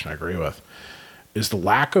observation I agree with. Is the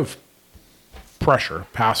lack of pressure,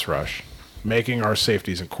 pass rush, making our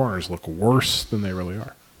safeties and corners look worse than they really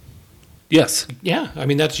are? Yes. Yeah, I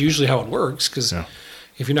mean, that's usually how it works, because Yeah.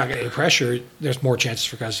 if you're not getting any pressure, there's more chances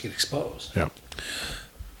for guys to get exposed. Yeah.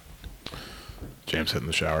 James hitting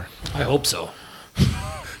the shower. I hope so.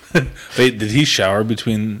 Wait, did he shower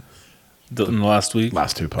in the last week?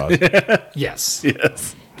 Last 2 pods. Yes.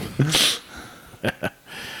 Yes.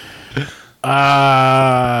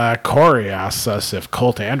 Corey asks us if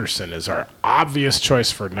Colt Anderson is our obvious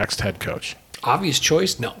choice for next head coach. Obvious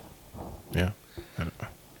choice? No. Yeah.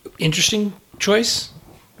 Interesting choice.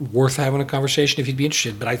 Worth having a conversation if you'd be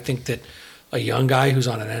interested. But I think that a young guy who's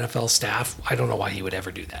on an NFL staff, I don't know why he would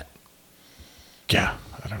ever do that. Yeah,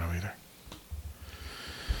 I don't know either.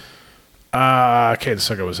 Okay, the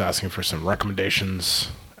sucker was asking for some recommendations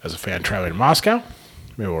as a fan traveling to Moscow.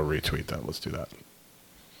 Maybe we'll retweet that. Let's do that.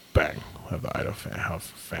 Bang. We'll have the Idaho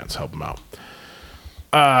fans help them out.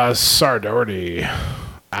 Sar Doherty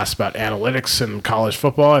asked about analytics in college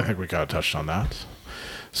football. I think we kind of touched on that.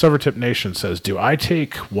 Silvertip Nation says, do I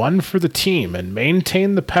take one for the team and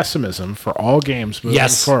maintain the pessimism for all games moving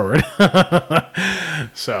forward?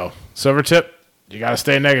 So, Silvertip, you got to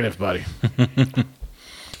stay negative, buddy.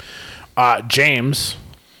 James,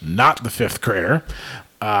 not the fifth grader,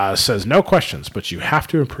 says, no questions, but you have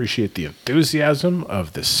to appreciate the enthusiasm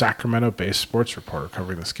of this Sacramento-based sports reporter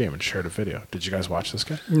covering this game and shared a video. Did you guys watch this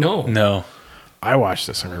guy? No. I watched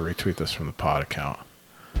this. I'm going to retweet this from the pod account.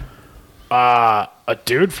 A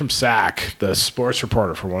dude from SAC, the sports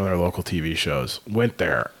reporter for one of their local TV shows, went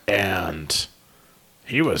there, and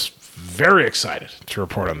he was very excited to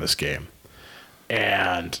report on this game.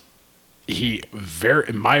 And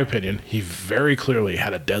in my opinion, he very clearly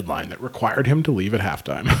had a deadline that required him to leave at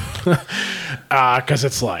halftime. Because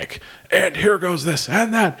it's like, and here goes this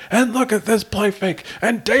and that, and look at this play fake,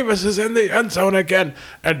 and Davis is in the end zone again.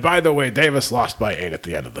 And by the way, Davis lost by 8 at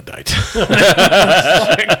the end of the night.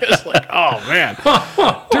 It's like, oh man,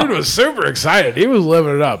 dude was super excited. He was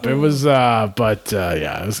living it up. It was,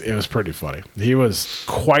 it was pretty funny. He was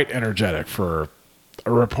quite energetic for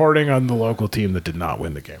reporting on the local team that did not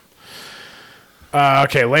win the game.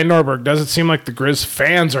 Okay, Lane Norberg, does it seem like the Griz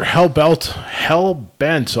fans are hell-bent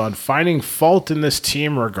on finding fault in this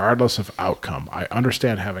team regardless of outcome? I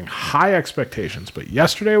understand having high expectations, but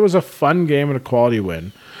yesterday was a fun game and a quality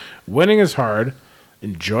win. Winning is hard.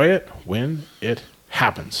 Enjoy it when it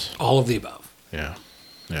happens. All of the above. Yeah.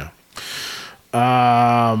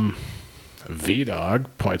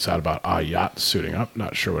 V-Dog points out about Ayat suiting up.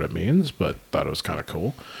 Not sure what it means, but thought it was kind of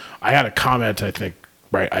cool. I had a comment, I think,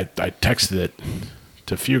 right, I texted it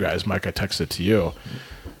to a few guys. Mike, I texted it to you.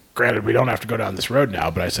 Granted, we don't have to go down this road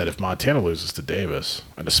now, but I said if Montana loses to Davis,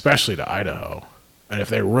 and especially to Idaho, and if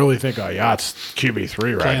they really think Ayat's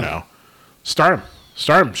QB3 right now, start him.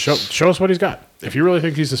 Start him. Show us what he's got. If you really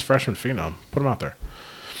think he's this freshman phenom, put him out there.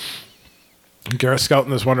 Garrett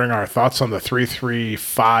Skelton is wondering our thoughts on the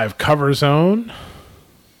 3-3-5 cover zone.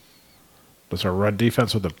 Does our run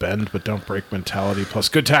defense with a bend but don't break mentality plus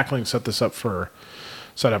good tackling set up for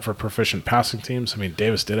proficient passing teams? I mean,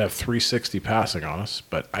 Davis did have 360 passing on us,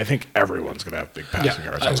 but I think everyone's going to have big passing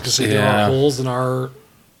yards. I was going to say there are holes in our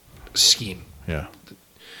scheme. Yeah.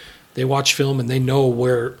 They watch film and they know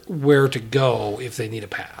where to go if they need a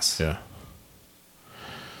pass. Yeah.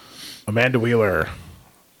 Amanda Wheeler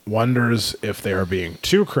wonders if they are being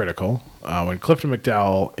too critical. When Clifton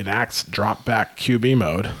McDowell enacts drop-back QB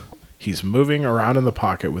mode, he's moving around in the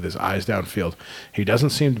pocket with his eyes downfield. He doesn't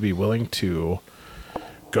seem to be willing to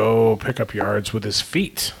go pick up yards with his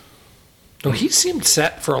feet. No, he seemed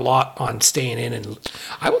set for a lot on staying in. And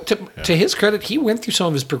to his credit, he went through some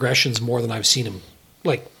of his progressions more than I've seen him.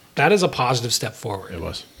 Like, that is a positive step forward. It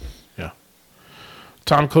was. Yeah.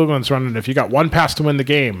 Tom Klugeman's running. If you got one pass to win the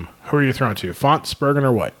game, who are you throwing to? Fonts, Bergen,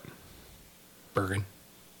 or White? Bergen.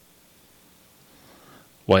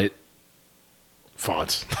 White.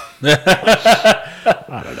 Fonts.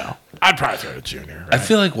 I don't know. I'd probably throw to Junior. Right? I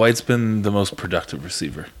feel like White's been the most productive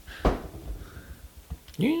receiver.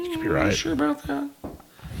 You could be right. Sure about that?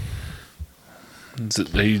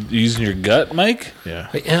 Are you using your gut, Mike? Yeah.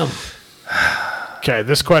 I am. Okay,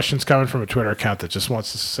 this question's coming from a Twitter account that just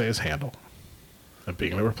wants us to say his handle. And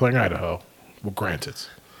being that we're playing Idaho, we'll grant it.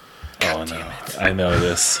 Oh, no. I know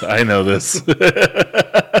this.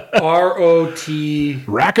 ROT.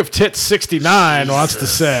 Rack of Tits 69 wants to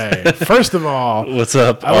say, first of all, what's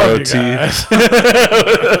up, I love ROT? you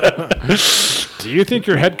guys. Do you think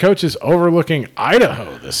your head coach is overlooking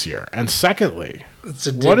Idaho this year? And secondly,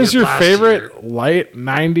 what is your favorite late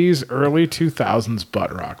 90s, early 2000s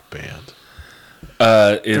butt rock band?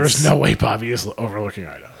 There's no way Bobby is overlooking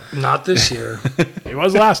Idaho. Not this year. He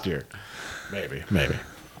was last year. Maybe.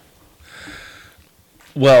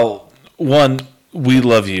 Well, one, we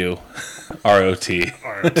love you, ROT.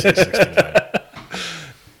 ROT 69.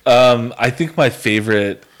 I think my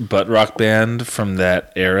favorite butt rock band from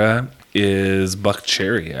that era is Buck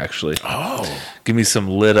Cherry, actually. Oh. Give me some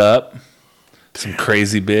Lit Up, some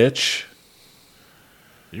Crazy Bitch.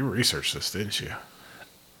 You researched this, didn't you?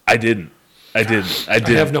 I didn't. I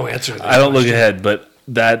have no answer to that. I don't look ahead, but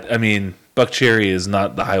Buck Cherry is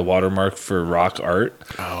not the high watermark for rock art.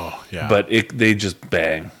 Oh, yeah. But they just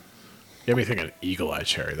bang. You have me thinking Eagle Eye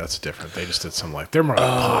Cherry. That's different. They just did some they're more like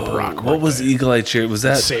pop rock. What was Eagle Eye Cherry? Was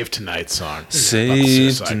that Save Tonight song?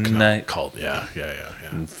 Save Tonight? Cult. Yeah.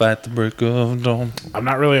 And Fight the Break of Dawn. I'm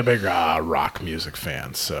not really a big rock music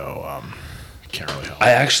fan, so can't really help.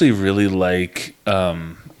 I actually really like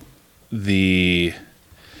the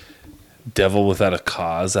Devil Without a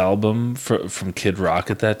Cause album from Kid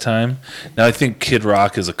Rock at that time. Now I think Kid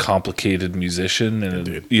Rock is a complicated musician,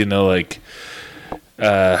 and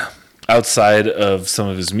outside of some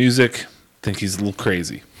of his music, I think he's a little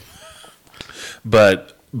crazy.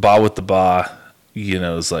 But Ba with the Ba,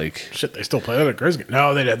 is like shit. They still play that at Griz game?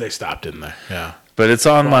 No, they did. They stopped, didn't they? Yeah. But it's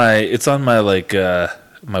on my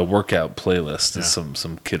my workout playlist. Is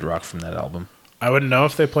some Kid Rock from that album. I wouldn't know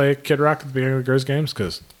if they play Kid Rock at the beginning of the Griz games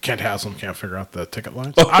because Kent Haslam can't figure out the ticket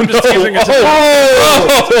lines. I'm just teasing. It's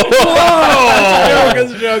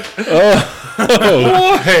a joke.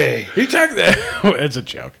 Hey, he took that. It's a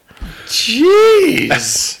joke.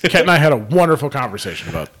 Jeez. Kent and I had a wonderful conversation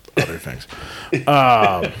about other things.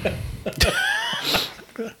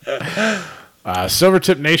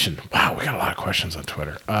 Silvertip Nation. Wow, we got a lot of questions on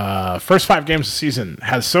Twitter. First 5 games of the season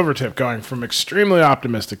has Silvertip going from extremely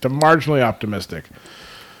optimistic to marginally optimistic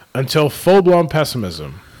until full-blown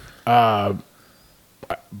pessimism. But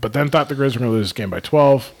then thought the Griz were going to lose this game by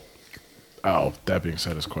 12. Oh, that being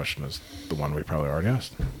said, his question is the one we probably already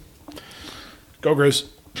asked. Go Griz.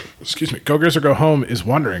 Excuse me. Go Griz or Go Home is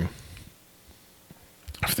wondering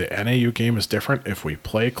if the NAU game is different if we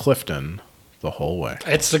play Clifton the whole way.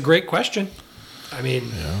 It's a great question. I mean,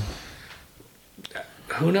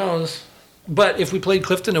 who knows? But if we played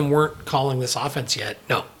Clifton and weren't calling this offense yet,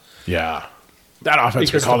 no. Yeah. That offense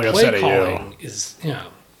because calling the play outside calling of you. is,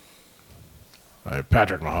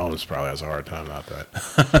 Patrick Mahomes probably has a hard time about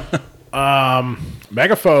that.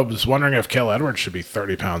 Megaphobe is wondering if Cale Edwards should be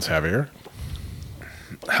 30 pounds heavier.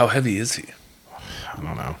 How heavy is he? I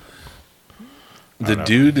don't know. The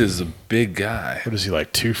dude is a big guy. What is he,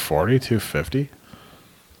 like 240, 250?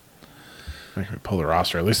 I think we pull the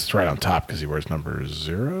roster. At least it's right on top because he wears number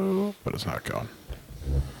 0, but it's not going.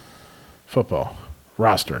 Football.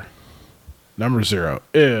 Roster. Number 0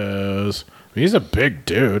 is... he's a big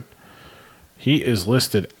dude. He is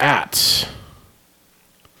listed at 6'5",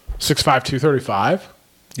 235.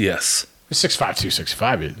 Yes. He's 6'5",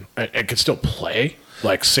 265. And can still play.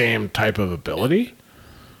 Like, same type of ability.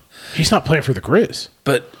 He's not playing for the Griz.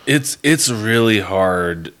 But it's really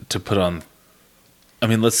hard to put on... I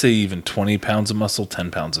mean, let's say even 20 pounds of muscle, 10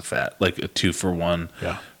 pounds of fat. Like a 2-for-1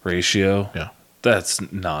 ratio. Yeah.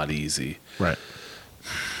 That's not easy. Right.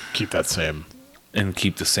 Keep that same... and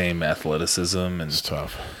keep the same athleticism. And it's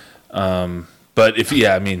tough. But if,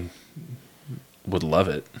 would love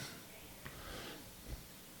it.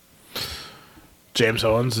 James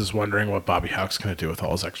Owens is wondering what Bobby Houck's going to do with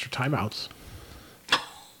all his extra timeouts.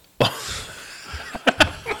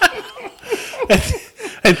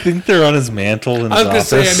 I think they're on his mantle in I was going to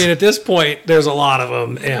say, I mean, at this point, there's a lot of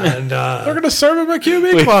them. And they're going to serve him a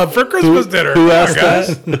QB club for Christmas dinner. Who asked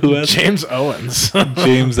that? Who asked James Owens.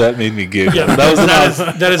 James, that made me giggle. Yeah,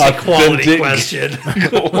 that is a quality question.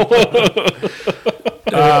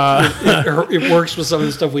 It works with some of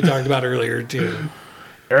the stuff we talked about earlier, too.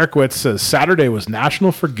 Eric Witt says, Saturday was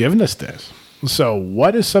National Forgiveness Day. So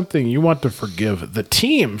what is something you want to forgive the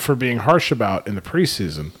team for being harsh about in the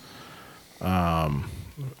preseason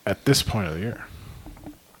at this point of the year?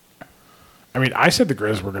 I mean, I said the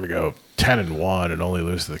Griz were going to go 10-1 and only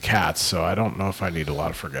lose to the Cats, so I don't know if I need a lot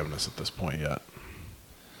of forgiveness at this point yet.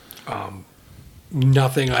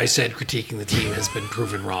 Nothing I said critiquing the team has been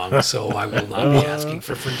proven wrong, so I will not be asking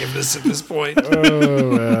for forgiveness at this point.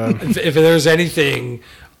 Oh, man. If there's anything,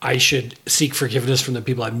 I should seek forgiveness from the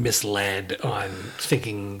people I misled on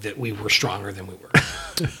thinking that we were stronger than we were.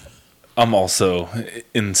 I'm also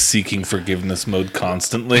in seeking forgiveness mode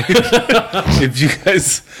constantly. If you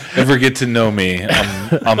guys ever get to know me,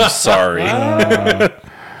 I'm sorry. I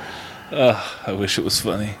wish it was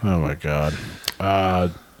funny. Oh, my God.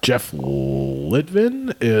 Jeff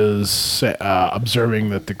Litvin is observing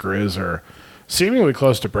that the Griz are seemingly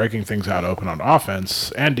close to breaking things out open on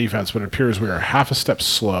offense and defense, but it appears we are half a step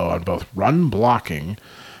slow on both run blocking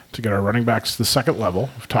to get our running backs to the second level.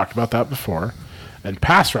 We've talked about that before. And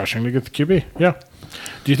pass rushing to get the QB. Yeah.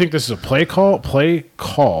 Do you think this is a play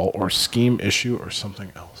call, or scheme issue, or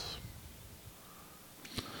something else?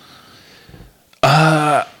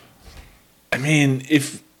 I mean,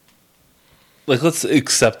 let's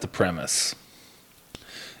accept the premise.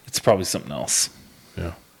 It's probably something else.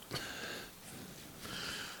 Yeah.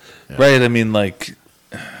 Right? I mean, like...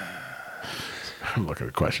 I'm looking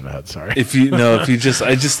at the question ahead. Sorry. I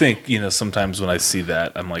just think, sometimes when I see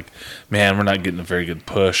that, I'm like, man, we're not getting a very good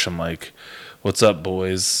push. I'm like, what's up,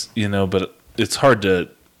 boys? But it's hard to,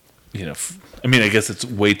 I guess it's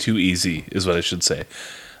way too easy, is what I should say.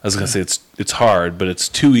 I was gonna say it's hard, but it's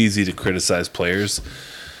too easy to criticize players,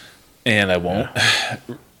 and I won't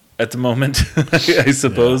at the moment. I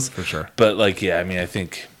suppose for sure. But I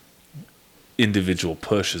think individual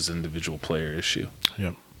push is an individual player issue.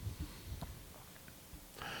 Yep.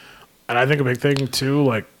 And I think a big thing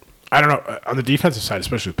too, I don't know, on the defensive side,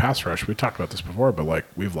 especially with pass rush, we talked about this before, but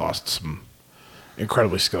we've lost some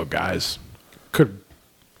incredibly skilled guys. Could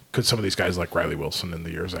some of these guys like Riley Wilson in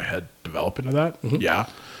the years ahead develop into that? Mm-hmm. Yeah.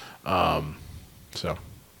 So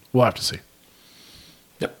we'll have to see.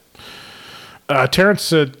 Yep. Terrence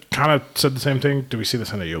kind of said the same thing. Do we see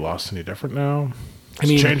this in you lost any different now?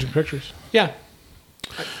 Changing pictures? Yeah.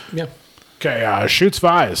 Yeah. Okay, Shoots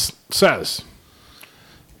Vise says,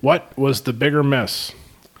 what was the bigger miss?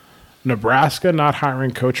 Nebraska not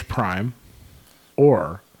hiring Coach Prime,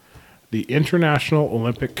 or the International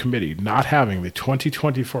Olympic Committee not having the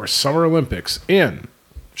 2024 Summer Olympics in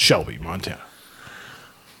Shelby, Montana?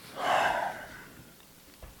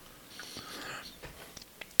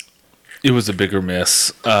 It was a bigger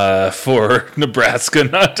miss for Nebraska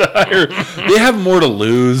not to hire. They have more to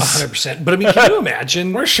lose. 100%. But can you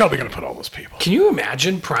imagine? Where's Shelby going to put all those people? Can you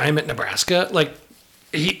imagine Prime at Nebraska?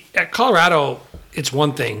 At Colorado, it's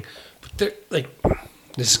one thing. But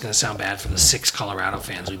this is going to sound bad for the 6 Colorado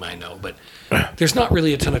fans we might know, but there's not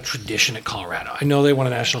really a ton of tradition at Colorado. I know they won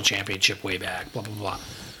a national championship way back, blah, blah, blah.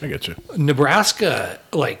 I get you. Nebraska,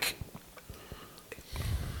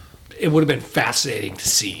 it would have been fascinating to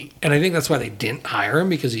see. And I think that's why they didn't hire him,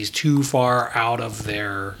 because he's too far out of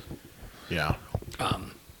their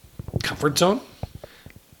comfort zone.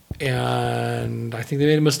 And I think they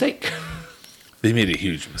made a mistake. They made a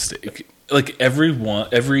huge mistake.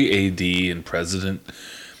 Every AD and president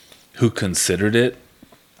who considered it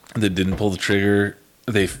that didn't pull the trigger,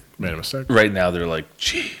 they made a mistake. Right now they're like,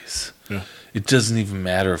 geez, it doesn't even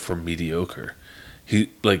matter if we're mediocre.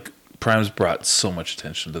 Prime's brought so much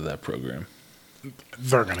attention to that program.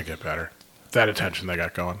 They're going to get better. That attention they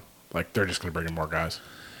got going, they're just going to bring in more guys,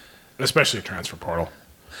 especially a transfer portal.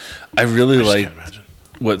 I really like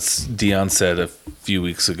what Dion said a few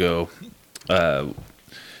weeks ago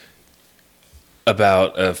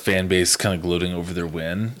about a fan base kind of gloating over their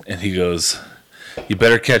win, and he goes, "You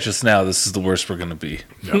better catch us now. This is the worst we're going to be."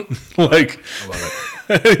 Yep. I love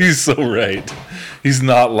it. He's so right. He's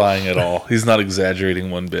not lying at all. He's not exaggerating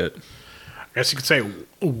one bit. I guess you could say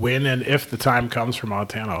when and if the time comes for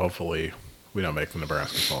Montana, hopefully we don't make the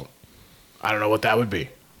Nebraska fault. I don't know what that would be.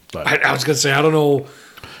 But I was going to say, I don't know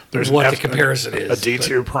what the comparison is. A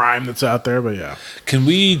D2 Prime that's out there, but yeah. Can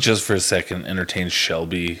we just for a second entertain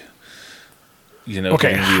Shelby?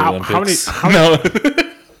 Okay, how many?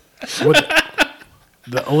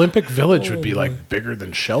 The Olympic Village would be bigger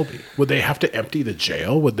than Shelby. Would they have to empty the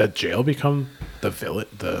jail? Would that jail become the village?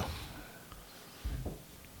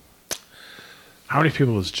 How many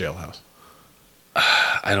people is Jailhouse?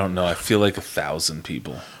 I don't know. I feel like 1,000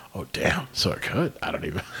 people. Oh damn! So it could. I don't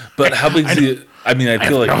even. But how big is it? I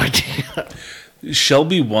feel like no idea.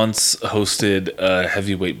 Shelby once hosted a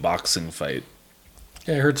heavyweight boxing fight.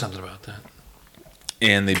 Yeah, I heard something about that.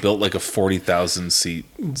 And they built a 40,000 seat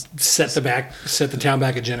set the town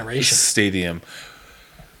back a generation stadium.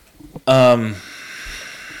 An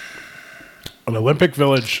Olympic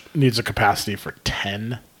Village needs a capacity for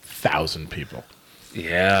 10,000 people.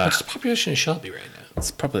 Yeah. What's the population of Shelby right now?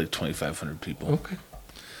 It's probably 2,500 people. Okay.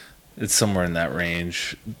 It's somewhere in that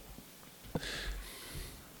range.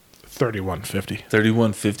 3,150.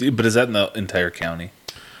 3,150, but is that in the entire county?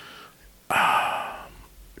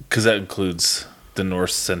 Because that includes the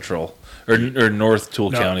North Central or North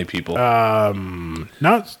Toole County people.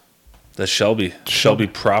 No. That's Shelby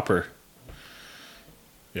proper.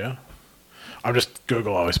 Yeah. I'm just,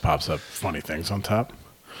 Google always pops up funny things on top.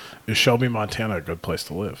 Is Shelby, Montana a good place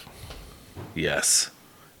to live? Yes.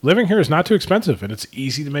 Living here is not too expensive, and it's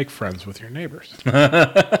easy to make friends with your neighbors.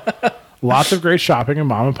 Lots of great shopping and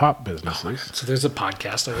mom and pop businesses. So there's a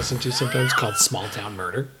podcast I listen to sometimes called Small Town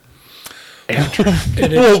Murder. And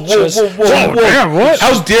Whoa, damn, what?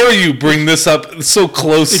 How dare you bring this up so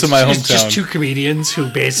close to my hometown? It's just two comedians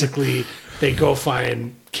who basically, they go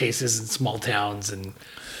find cases in small towns and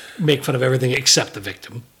make fun of everything except the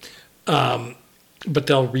victim. But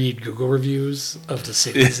they'll read Google reviews of the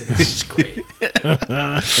cities, and it's just great.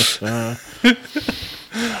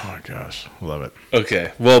 Oh my gosh, love it.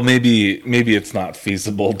 Okay, well maybe it's not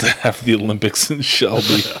feasible to have the Olympics in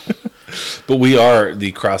Shelby. But we are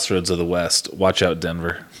the crossroads of the West. Watch out,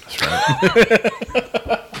 Denver. That's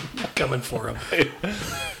right. Coming for him.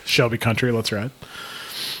 Shelby Country, let's ride.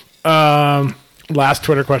 Last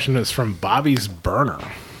Twitter question is from Bobby's Burner.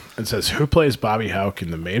 It says, who plays Bobby Houck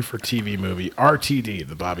in the made-for-TV movie RTD,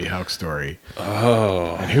 the Bobby Houck story?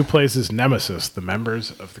 Oh. And who plays his nemesis, the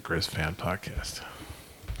members of the Griz Fan Podcast?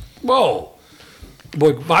 Whoa.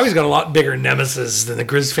 Boy, Bobby's got a lot bigger nemesis than the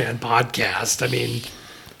Griz Fan Podcast. I mean,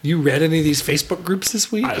 you read any of these Facebook groups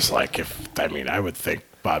this week? I was like, I would think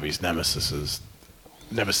Bobby's nemesis is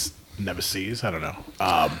nemesis, I don't know.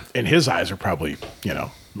 In his eyes are probably,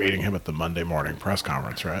 meeting him at the Monday morning press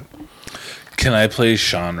conference, right? Can I play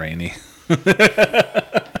Sean Rainey? Are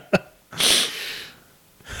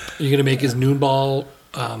you going to make his noon ball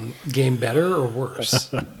game better or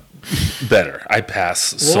worse? Better. I pass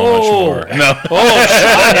so much more. No. Oh,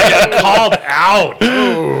 Sean, you get called out.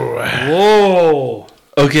 Whoa.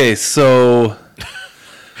 Okay, so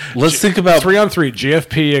let's think about 3-on-3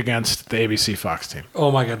 GFP against the ABC Fox team.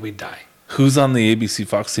 Oh my God, we'd die. who's on the ABC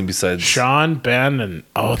Fox team besides Sean, Ben, and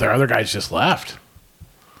their other guys just left.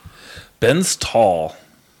 Ben's tall.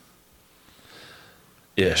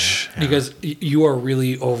 Ish. Because you are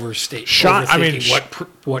really overthinking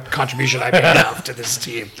what contribution I may have to this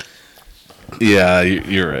team. Yeah,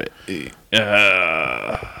 you're right.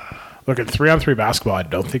 Look, at 3-on-3 basketball, I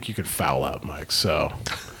don't think you could foul out, Mike. So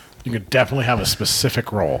you could definitely have a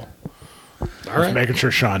specific role. All right. Making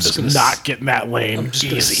sure Sean does not get in that lane. I'm just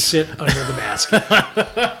going to sit under the basket.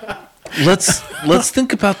 Let's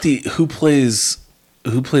think about who plays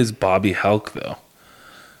Bobby Houck though.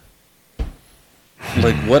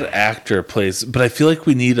 Like what actor plays? But I feel like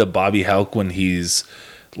we need a Bobby Houck when he's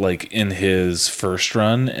like in his first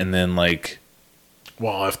run, and then like.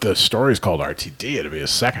 Well, if the story's called RTD, it'd be a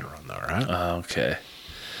second run though, right? Okay.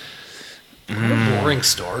 What a boring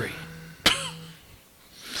story.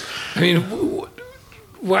 I mean,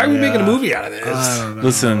 why are we making a movie out of this? I don't know.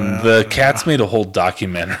 Listen, the Cats made a whole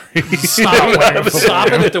documentary. Stop it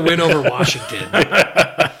at the win over Washington.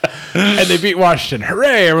 And they beat Washington.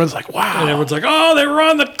 Hooray! Everyone's like, wow. And everyone's like, oh, they were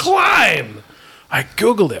on the climb. I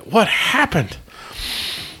Googled it. What happened?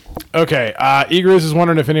 Okay. Griz is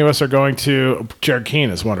wondering if any of us are going to... Jared Keene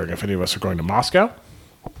is wondering if any of us are going to Moscow.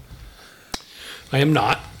 I am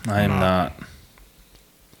not. I am not.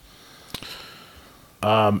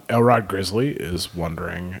 Elrod Grizzly is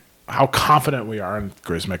wondering how confident we are in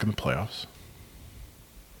Griz making the playoffs.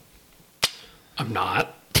 I'm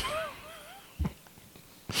not.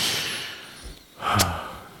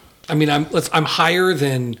 I mean, I'm higher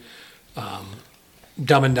than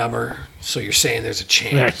Dumb and Dumber, so you're saying there's a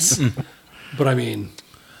chance. But I mean,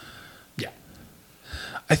 yeah.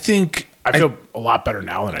 I feel a lot better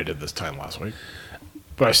now than I did this time last week.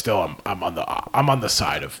 But I'm on the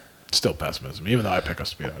side of still pessimism, even though I pick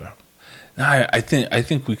us to beat that out. No, I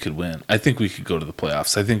think we could win. I think we could go to the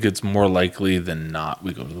playoffs. I think it's more likely than not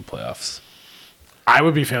we go to the playoffs. I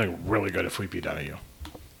would be feeling really good if we beat NAU.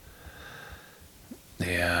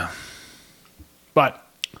 Yeah. But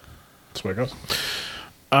that's where it goes.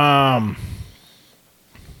 Probably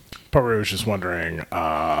was just wondering,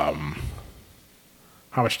 how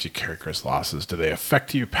much do you carry Griz losses? Do they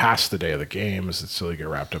affect you past the day of the game? Is it still you get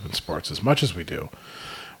wrapped up in sports as much as we do?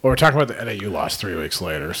 Well, we're talking about the NAU loss 3 weeks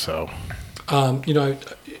later, so.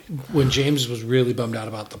 When James was really bummed out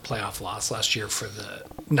about the playoff loss last year for the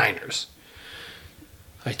Niners,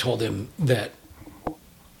 I told him that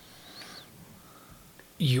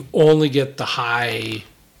you only get the high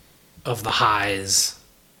of the highs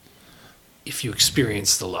if you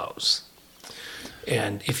experience the lows.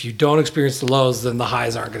 And if you don't experience the lows, then the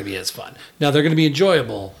highs aren't going to be as fun. Now, they're going to be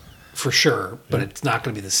enjoyable for sure, but it's not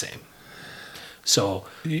going to be the same. So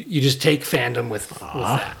you just take fandom with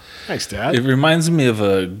that. Thanks, Dad. It reminds me of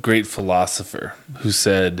a great philosopher who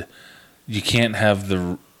said, you can't have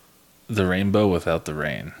the rainbow without the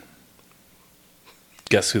rain.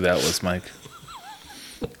 Guess who that was, Mike?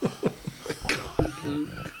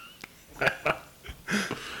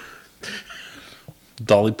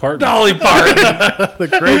 Dolly Parton. The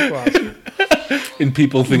great one. And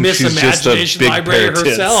people think Miss she's just a Imagination big Library pair of tits.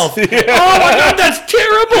 herself. Oh my God, that's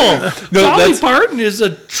terrible. Dolly Parton is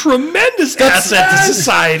a tremendous asset to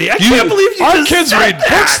society. I can't believe you Our just kids said read that.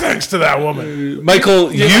 books thanks to that woman.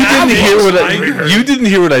 Michael, you didn't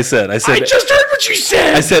hear what I said. I said I just heard what you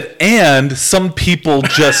said. I said, and some people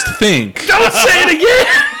just think. Don't say it again.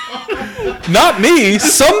 Not me.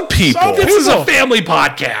 Some people. This is a family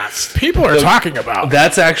podcast. People are talking about.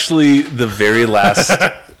 That's actually the very last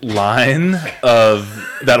line of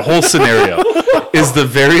that whole scenario. Is the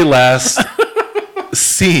very last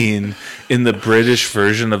scene in the British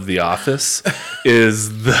version of The Office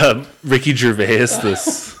is the Ricky Gervais,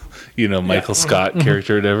 this, Michael Scott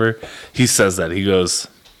character or whatever. He says that. He goes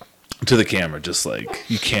to the camera just like,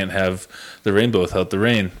 you can't have the rainbow without the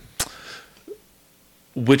rain.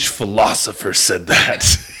 Which philosopher said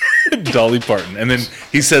that? Dolly Parton. And then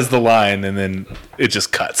he says the line, and then it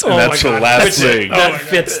just cuts. And that's the last thing. That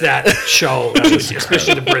fits that show,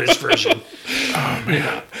 especially the British version. Oh,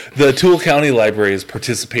 man. The Toole County Library is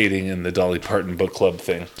participating in the Dolly Parton book club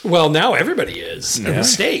thing. Well, now everybody is in the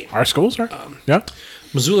state. Our schools are. Yeah.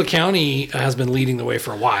 Missoula County has been leading the way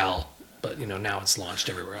for a while, but now it's launched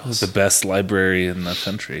everywhere else. The best library in the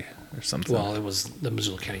country or something. Well, it was the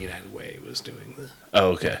Missoula County United Way was doing the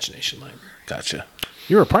Imagination Library. Gotcha.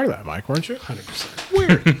 You were a part of that, Mike, weren't you? 100%.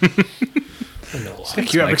 Weird. I know a lot. I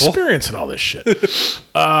think you have experience in all this shit.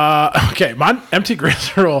 Okay, my empty Griz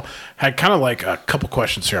had kind of like a couple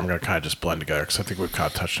questions here. I'm going to kind of just blend together because I think we've kind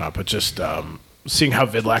of touched on it. But just seeing how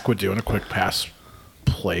Vidlac would do in a quick pass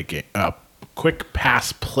play game, quick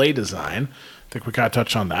pass play design. I think we kind of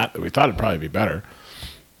touched on that. We thought it'd probably be better.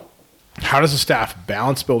 How does the staff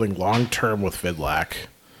balance building long term with Vidlac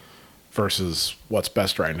versus what's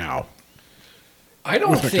best right now? I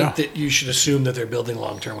don't think that you should assume that they're building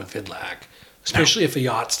long term with Vidlac, especially if a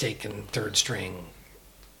yacht's taking third string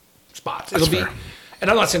spots. It'll be,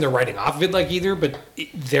 and I'm not saying they're writing off Vidlac either, but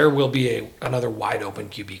there will be another wide open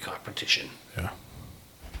QB competition.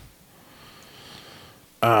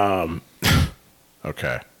 Yeah.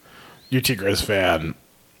 Okay. UT Griz fan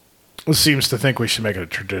seems to think we should make it a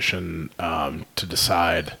tradition to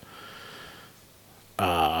decide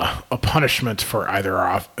a punishment for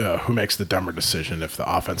either who makes the dumber decision if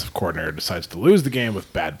the offensive coordinator decides to lose the game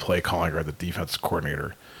with bad play calling or the defensive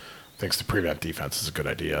coordinator thinks the prevent defense is a good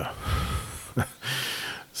idea.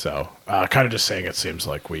 So kind of just saying it seems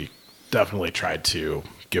like we definitely tried to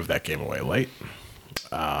give that game away late.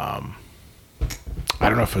 I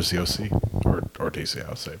don't know if it was the OC or DC, I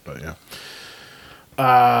would say, but yeah.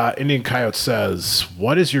 Indian Coyote says,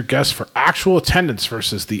 what is your guess for actual attendance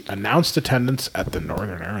versus the announced attendance at the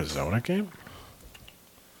Northern Arizona game?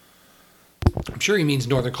 I'm sure he means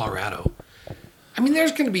Northern Colorado. I mean,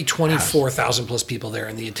 there's going to be 24,000 plus people there,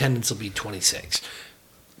 and the attendance will be 26.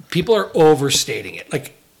 People are overstating it.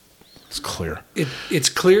 Like, it's clear. It's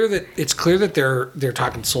clear that they're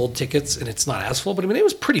talking sold tickets, and it's not as full. But I mean, it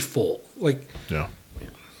was pretty full. Like, yeah.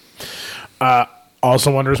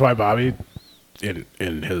 Also wonders why Bobby,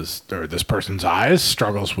 in his or this person's eyes,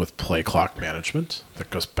 struggles with play clock management. That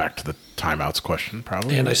goes back to the timeouts question,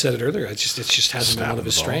 probably. And I said it earlier. It just hasn't been one of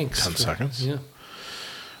his strengths. 10 seconds. Yeah.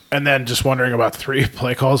 And then just wondering about 3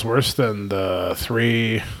 play calls worse than the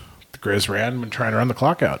 3 the Griz ran when trying to run the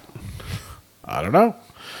clock out. I don't know.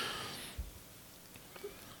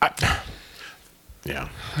 Yeah.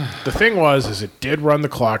 The thing is it did run the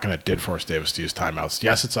clock and it did force Davis to use timeouts.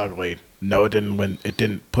 Yes, it's ugly. No, it didn't win. It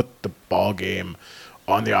didn't put the ball game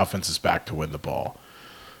on the offense's back to win the ball.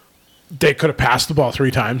 They could have passed the ball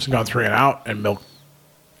 3 times and gone 3 and out and milked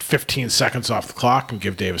 15 seconds off the clock and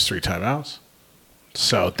give Davis 3 timeouts.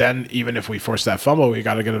 So then even if we force that fumble, we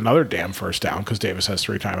got to get another damn first down because Davis has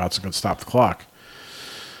 3 timeouts and can stop the clock.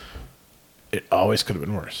 It always could have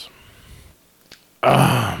been worse.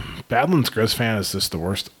 Badlands Griz fan, is this the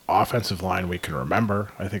worst offensive line we can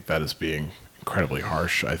remember? I think that is being incredibly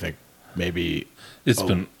harsh. I think maybe it's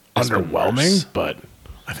been underwhelming, but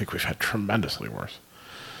I think we've had tremendously worse.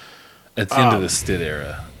 At the end of the Stitt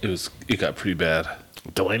era, it got pretty bad.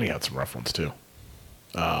 Delaney had some rough ones too.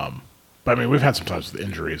 But I mean, we've had some times with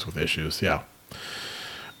injuries, with issues, yeah.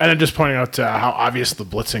 And then just pointing out how obvious the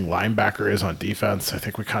blitzing linebacker is on defense. I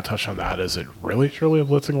think we kind of touched on that. Is it really truly a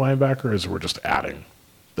blitzing linebacker, or is we're just adding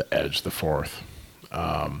the edge, the fourth?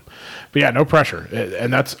 But yeah, no pressure.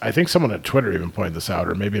 And that's, I think someone on Twitter even pointed this out,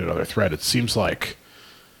 or maybe in another thread. It seems like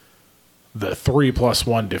the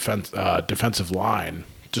 3+1 defensive line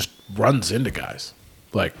just runs into guys.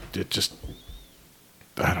 Like, it just,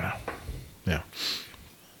 I don't know. Yeah.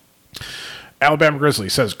 Alabama Grizzly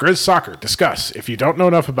says, Griz soccer, discuss. If you don't know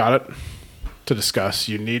enough about it to discuss,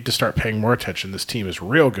 you need to start paying more attention. This team is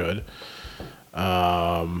real good.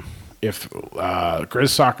 If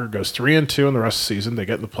Griz soccer goes 3-2 in the rest of the season, they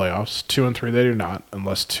get in the playoffs. 2-3, they do not,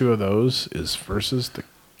 unless 2 of those is versus the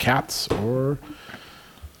Cats or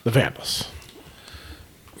the Vandals.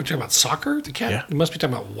 We're talking about soccer? The Cat? Yeah. You must be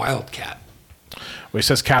talking about Wildcat. Well, he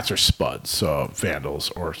says Cats are Spuds, so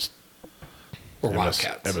Vandals or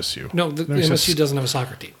Wildcats. MSU. No, MSU doesn't have a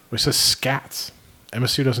soccer team. He says Scats.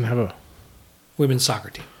 MSU doesn't have a women's soccer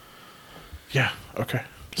team. Yeah, okay.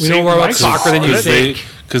 We know more about soccer than you think.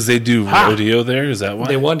 Because they do rodeo there? Is that why?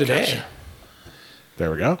 They won today. Gotcha. There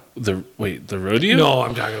we go. The rodeo? No,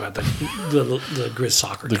 I'm talking about the Griz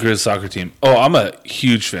soccer The team. Griz soccer team. Oh, I'm a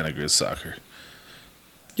huge fan of Griz soccer.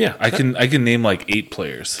 Yeah. I can name like 8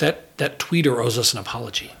 players. That tweeter owes us an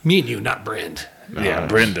apology. Me and you, not Brand. Yeah,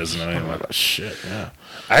 Bryn doesn't know anyone. Oh, shit, yeah.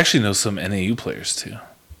 I actually know some NAU players too.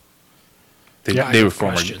 They I were have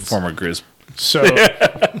former questions. Grizz. So,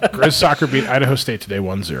 Griz soccer beat Idaho State today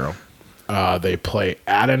 1-0. They play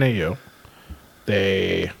at NAU.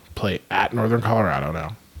 They play at Northern Colorado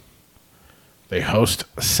now. They host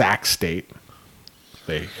Sac State.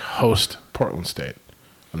 They host Portland State.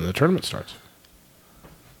 And then the tournament starts.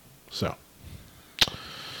 So.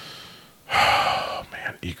 Oh,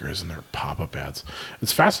 man. Egriz and their pop-up ads.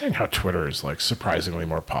 It's fascinating how Twitter is, like, surprisingly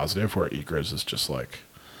more positive, where Egriz is just like...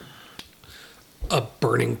 A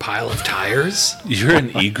burning pile of tires. You're an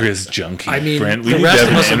Egriz junkie. I mean, Brent. the rest of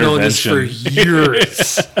us have known this for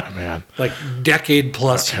years. Oh, man. Like decade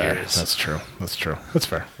plus Okay, years. that's true. That's fair.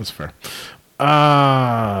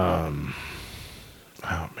 Oh,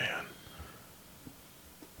 man.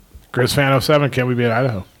 Griz fan 07, can we beat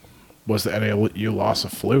Idaho? Was the NAU loss a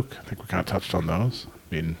fluke? I think we kind of touched on those.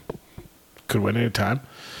 I mean, could win any time.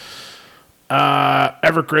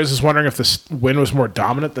 Everett Griz is wondering if this win was more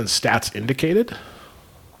dominant than stats indicated.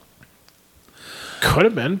 Could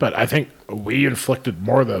have been, but I think we inflicted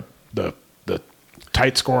more of the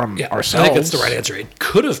tight score on ourselves. I think that's the right answer. It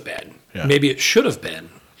could have been. Yeah. Maybe it should have been.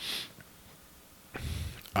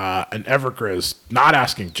 And Everett Griz, not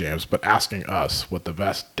asking James, but asking us what the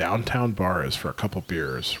best downtown bar is for a couple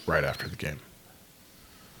beers right after the game.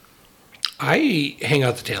 I hang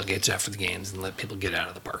out the tailgates after the games and let people get out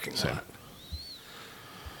of the parking lot.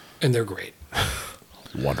 And they're great.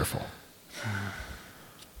 Wonderful.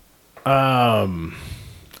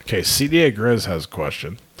 Okay, CDA Griz has a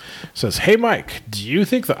question. Says, hey, Mike, do you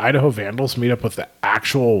think the Idaho Vandals meet up with the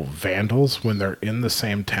actual Vandals when they're in the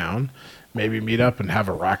same town? Maybe meet up and have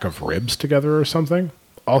a rack of ribs together or something?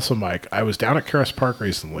 Also, Mike, I was down at Karis Park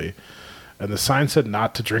recently, and the sign said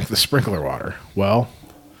not to drink the sprinkler water. Well,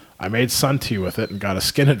 I made sun tea with it and got a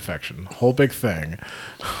skin infection. Whole big thing.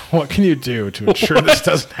 What can you do to ensure this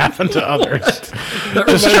doesn't happen to others?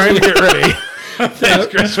 Just trying to get ready. Thanks,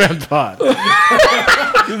 Chris Van Pod.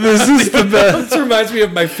 This is the best. This reminds me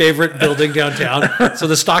of my favorite building downtown. So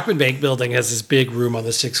the Stockman Bank building has this big room on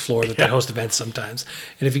the 6th floor that they host events sometimes.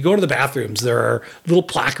 And if you go to the bathrooms, there are little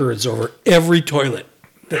placards over every toilet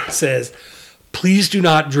that says, please do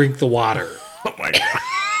not drink the water. Oh, my God.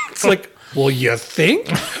 It's like, well, you think?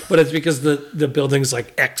 But it's because the building's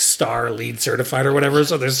like X-Star LEED certified or whatever.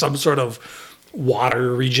 So there's some sort of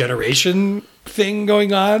water regeneration thing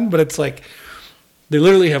going on. But it's like, they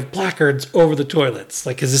literally have placards over the toilets.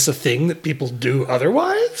 Like, is this a thing that people do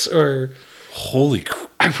otherwise? Or Holy crap.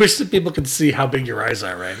 I wish that people could see how big your eyes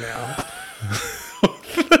are right now.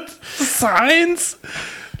 Signs?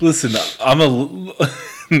 Listen,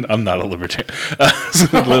 I'm not a libertarian.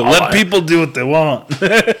 Let people do what they want.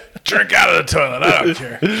 Drink out of the toilet. I don't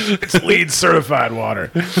care. It's LEED certified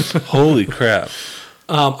water. Holy crap.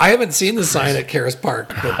 I haven't seen the sign at Karis Park.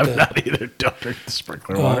 But, I'm not either. Don't drink the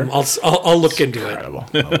sprinkler water. I'll look into it. Incredible.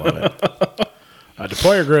 I love it.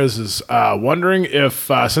 Deployer Griz is wondering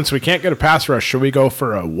if, since we can't get a pass rush, should we go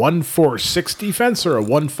for a 1-4-6 defense or a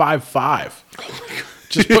 1-5-5?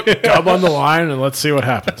 Just put Gub on the line and let's see what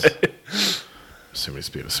happens. Assume he's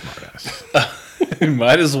being a smartass.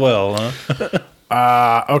 Might as well,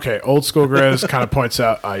 huh? Okay, old school Griz kind of points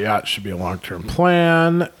out yacht should be a long-term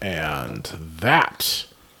plan, and that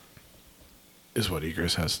is what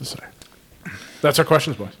Egriz has to say. That's our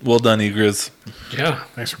questions, boys. Well done, Egriz. Yeah.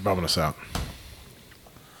 Thanks for bumming us out.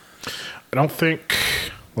 I don't think,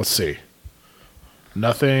 let's see,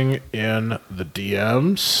 nothing in the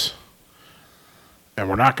DMs. And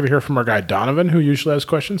we're not going to hear from our guy Donovan, who usually has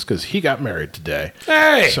questions, because he got married today.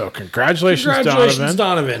 Hey! So congratulations,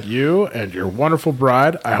 Donovan. You and your wonderful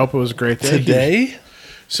bride. I hope it was a great day. Today?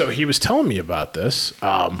 So he was telling me about this.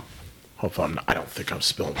 Hopefully I don't think I'm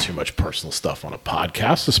spilling too much personal stuff on a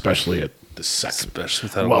podcast, especially at the second. Especially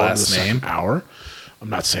without a last name. Hour. I'm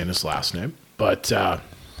not saying his last name, but it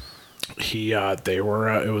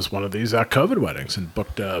was one of these COVID weddings, and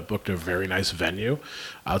booked a very nice venue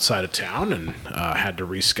outside of town, and had to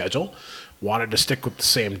reschedule. Wanted to stick with the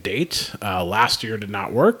same date. Last year did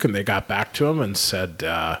not work, and they got back to him and said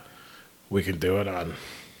we can do it on,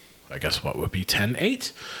 I guess what would be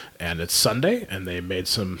 10/8, and it's Sunday, and they made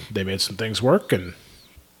some things work, and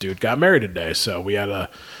dude got married today. So we had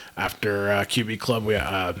after QB Club, we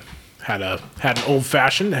had an old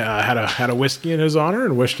fashioned, had a whiskey in his honor,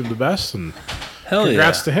 and wished him the best. And Hell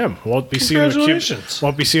congrats yeah. to him. Won't be seeing him at Congratulations.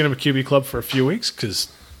 QB Club for a few weeks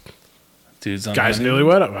because Dude's on Guy's honeymoon.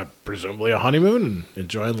 newlywed, presumably a honeymoon, and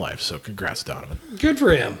enjoying life. So congrats, Donovan. Good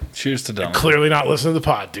for him. Cheers to Donovan. Clearly not listening to the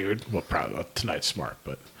pod, dude. Well, probably tonight's smart,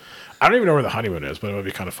 but I don't even know where the honeymoon is, but it would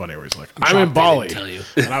be kind of funny where he's like, I'm in Bali, Tell you.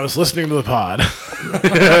 and I was listening to the pod.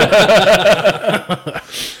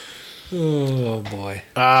 Oh boy.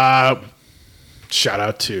 Shout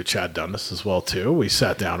out to Chad Dundas as well, too. We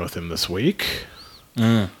sat down with him this week.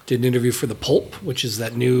 Did an interview for The Pulp, which is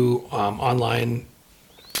that new online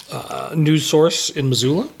news source in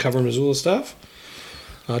Missoula, covering Missoula stuff.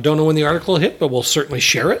 Don't know when the article hit, but we'll certainly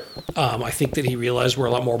share it. I think that he realized we're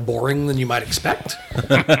a lot more boring than you might expect,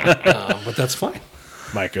 but that's fine.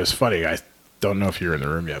 Mike, it was funny. I don't know if you're in the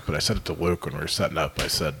room yet, but I said it to Luke when we were setting up. I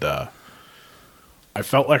said, I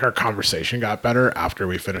felt like our conversation got better after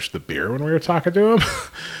we finished the beer when we were talking to him.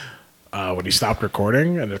 When he stopped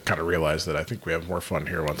recording, and I kind of realized that I think we have more fun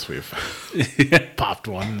here once we've popped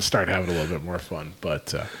one and start having a little bit more fun.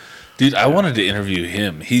 But Dude, I wanted to interview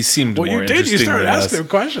him. He seemed more you did. interesting You started than asking us. him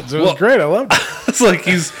questions. It was great. I loved it. It's like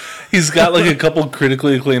he's got like a couple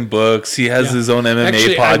critically acclaimed books. He has his own MMA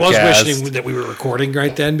Actually, podcast. I was wishing that we were recording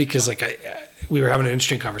right then because we were having an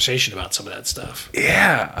interesting conversation about some of that stuff.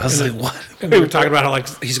 Yeah, I was like, what? And we were talking about how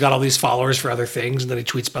like he's got all these followers for other things, and then he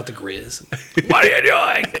tweets about the Griz. What are you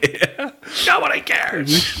doing? Yeah. Nobody We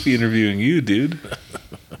cares. should be interviewing you, dude.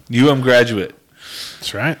 graduate.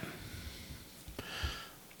 That's right.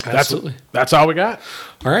 Absolutely. That's all we got.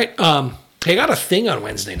 All right. Hey, I got a thing on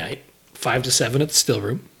Wednesday night, 5 to 7 at the Still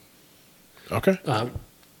Room. Okay.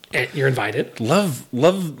 And you're invited. Love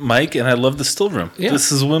Mike, and I love the still room. Yeah.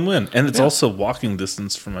 This is a win-win, and it's also walking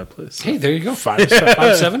distance from my place. Hey, there you go. 5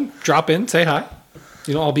 to 7. Drop in, say hi.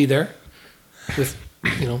 I'll be there with,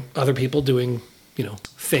 other people doing,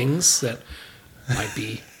 things that might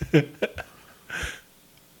be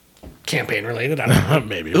campaign related. I don't know.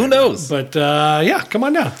 Maybe. Who knows? But yeah, come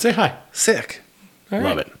on down. Say hi. Sick. All right.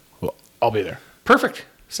 Love it. Well, I'll be there. Perfect.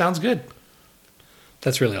 Sounds good.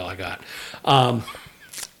 That's really all I got.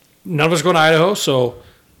 None of us going to Idaho, so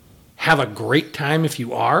have a great time if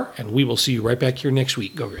you are, and we will see you right back here next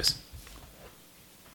week. Go Griz.